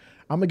it, but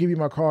I'm going to give you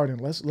my card and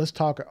let's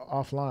talk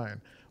offline.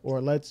 Or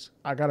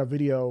I got a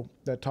video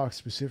that talks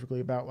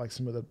specifically about like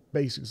some of the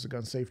basics of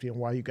gun safety and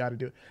why you got to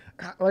do it.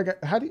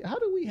 Like, how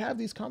do we have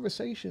these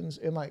conversations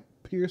and like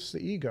pierce the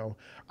ego?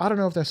 I don't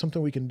know if that's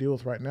something we can deal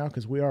with right now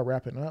because we are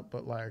wrapping up,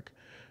 but like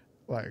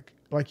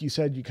you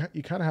said, you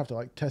kind of have to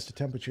like test the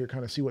temperature,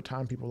 kind of see what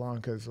time people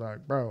on. Cause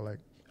like, bro, like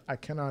I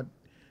cannot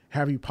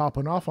have you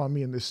popping off on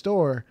me in this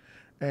store.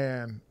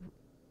 And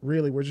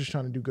really, we're just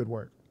trying to do good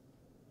work.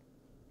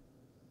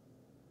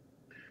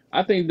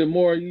 I think the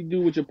more you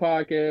do with your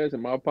podcast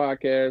and my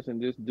podcast,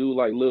 and just do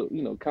like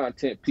little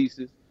content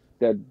pieces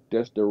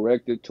that's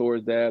directed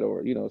towards that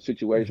or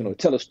situation Hmm. or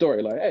tell a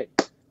story like, hey,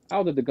 I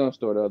was at the gun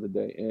store the other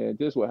day and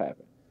this what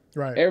happened.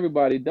 Right.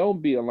 Everybody,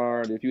 don't be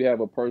alarmed if you have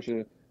a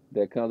person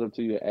that comes up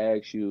to you and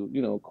asks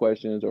you,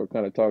 questions or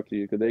kind of talk to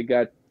you because they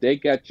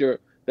got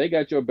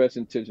your best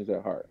intentions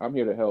at heart. I'm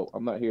here to help.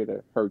 I'm not here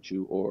to hurt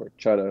you or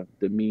try to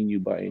demean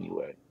you by any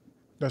way.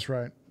 That's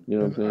right. You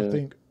know what And I'm I saying?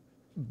 think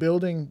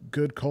building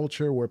good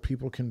culture where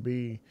people can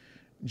be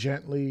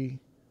gently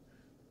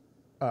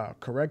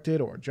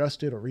corrected or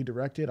adjusted or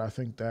redirected, I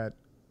think that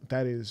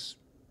is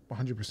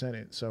 100%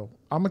 it. So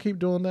I'm going to keep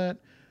doing that.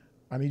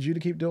 I need you to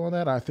keep doing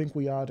that. I think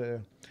we ought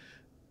to.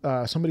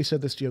 Somebody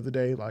said this the other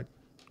day, like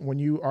when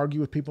you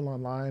argue with people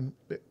online,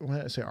 when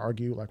I say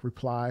argue, like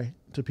reply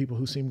to people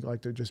who seem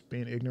like they're just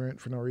being ignorant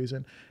for no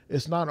reason,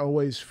 it's not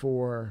always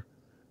for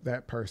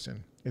that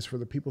person. It's for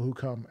the people who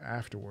come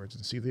afterwards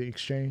and see the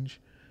exchange.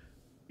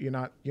 You're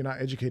not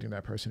educating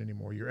that person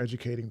anymore. You're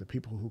educating the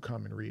people who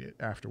come and read it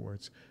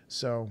afterwards.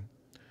 So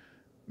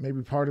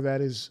maybe part of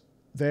that is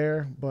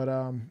there, but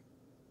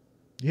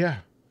yeah,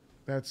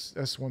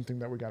 that's one thing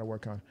that we got to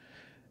work on.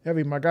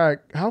 Heavy, my guy,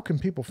 how can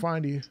people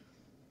find you?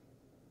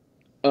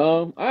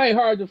 I ain't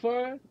hard to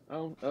find.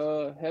 I'm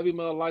Heavy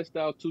Metal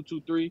Lifestyle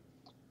 223.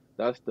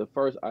 That's the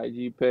first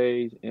IG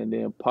page, and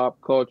then Pop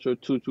Culture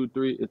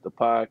 223 is the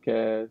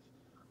podcast.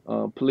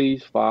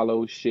 Please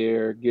follow,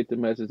 share, get the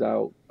message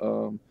out.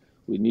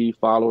 We need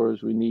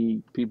followers. We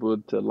need people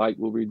to like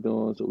what we're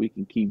doing so we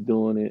can keep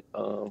doing it.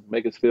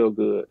 Make us feel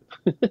good.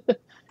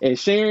 And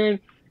sharing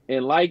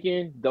and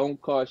liking don't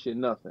cost you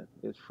nothing.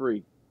 It's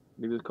free.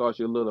 It just costs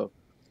you a little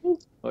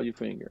whoop on your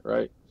finger,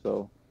 right?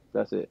 So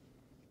that's it.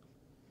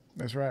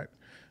 That's right.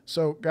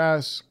 So,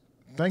 guys,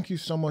 thank you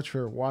so much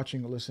for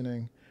watching and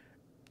listening.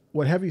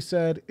 What Heavy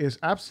said is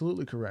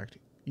absolutely correct.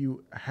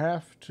 You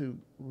have to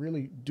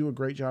really do a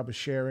great job of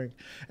sharing,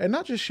 and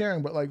not just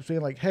sharing, but like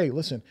saying, like, "Hey,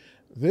 listen,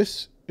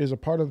 this is a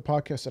part of the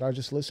podcast that I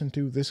just listened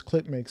to. This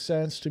clip makes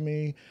sense to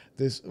me.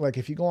 This, like,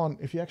 if you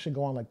actually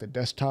go on like the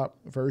desktop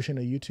version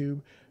of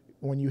YouTube,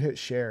 when you hit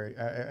share,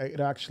 it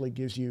actually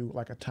gives you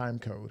like a time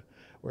code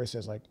where it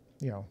says like,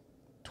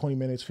 20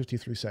 minutes,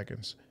 53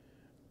 seconds.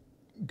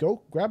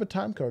 Go grab a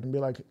time code and be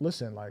like,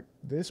 listen, like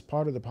this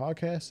part of the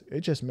podcast,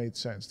 it just made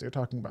sense. They're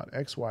talking about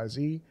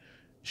XYZ.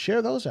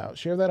 Share those out.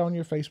 Share that on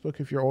your Facebook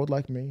if you're old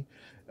like me.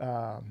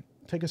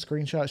 Take a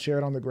screenshot, share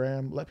it on the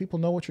gram. Let people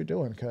know what you're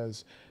doing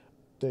because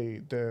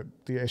the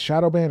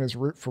shadow ban is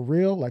for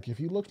real. Like if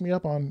you looked me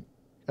up on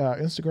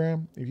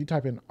Instagram, if you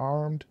type in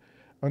armed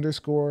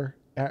underscore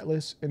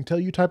Atlas, until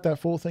you type that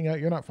full thing out,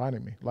 you're not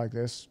finding me like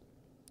this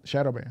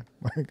shadow ban.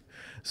 Like,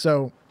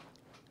 so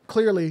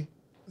clearly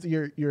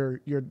your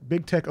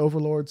big tech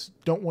overlords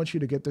don't want you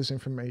to get this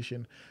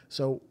information.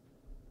 So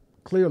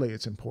clearly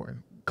it's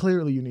important.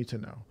 Clearly you need to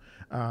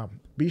know.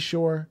 Be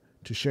sure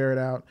to share it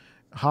out.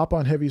 Hop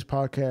on Heavy's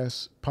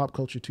podcast, Pop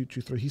Culture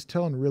 223. He's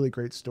telling really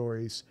great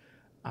stories.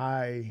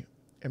 I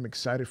am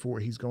excited for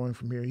where he's going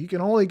from here. He can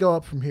only go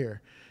up from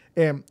here.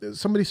 And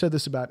somebody said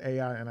this about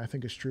AI, and I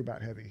think it's true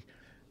about Heavy.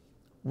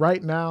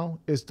 Right now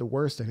is the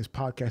worst that his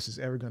podcast is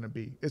ever going to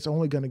be. It's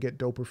only going to get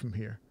doper from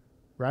here,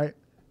 right?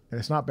 And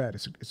it's not bad.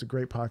 It's a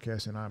great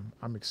podcast, and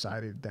I'm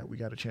excited that we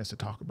got a chance to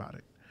talk about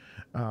it.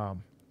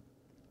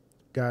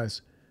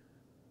 Guys,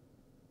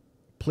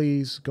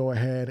 please go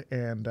ahead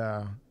and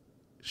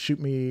shoot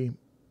me.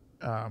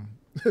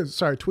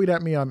 Tweet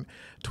at me on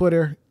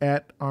Twitter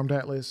at Armed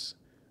Atlas.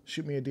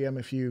 Shoot me a DM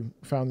if you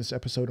found this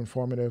episode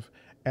informative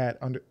at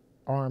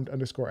armed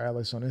underscore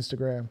Atlas on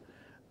Instagram.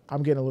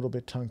 I'm getting a little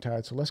bit tongue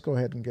tied, so let's go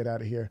ahead and get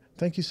out of here.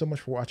 Thank you so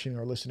much for watching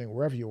or listening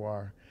wherever you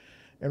are.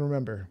 And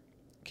remember,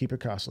 keep it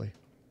costly.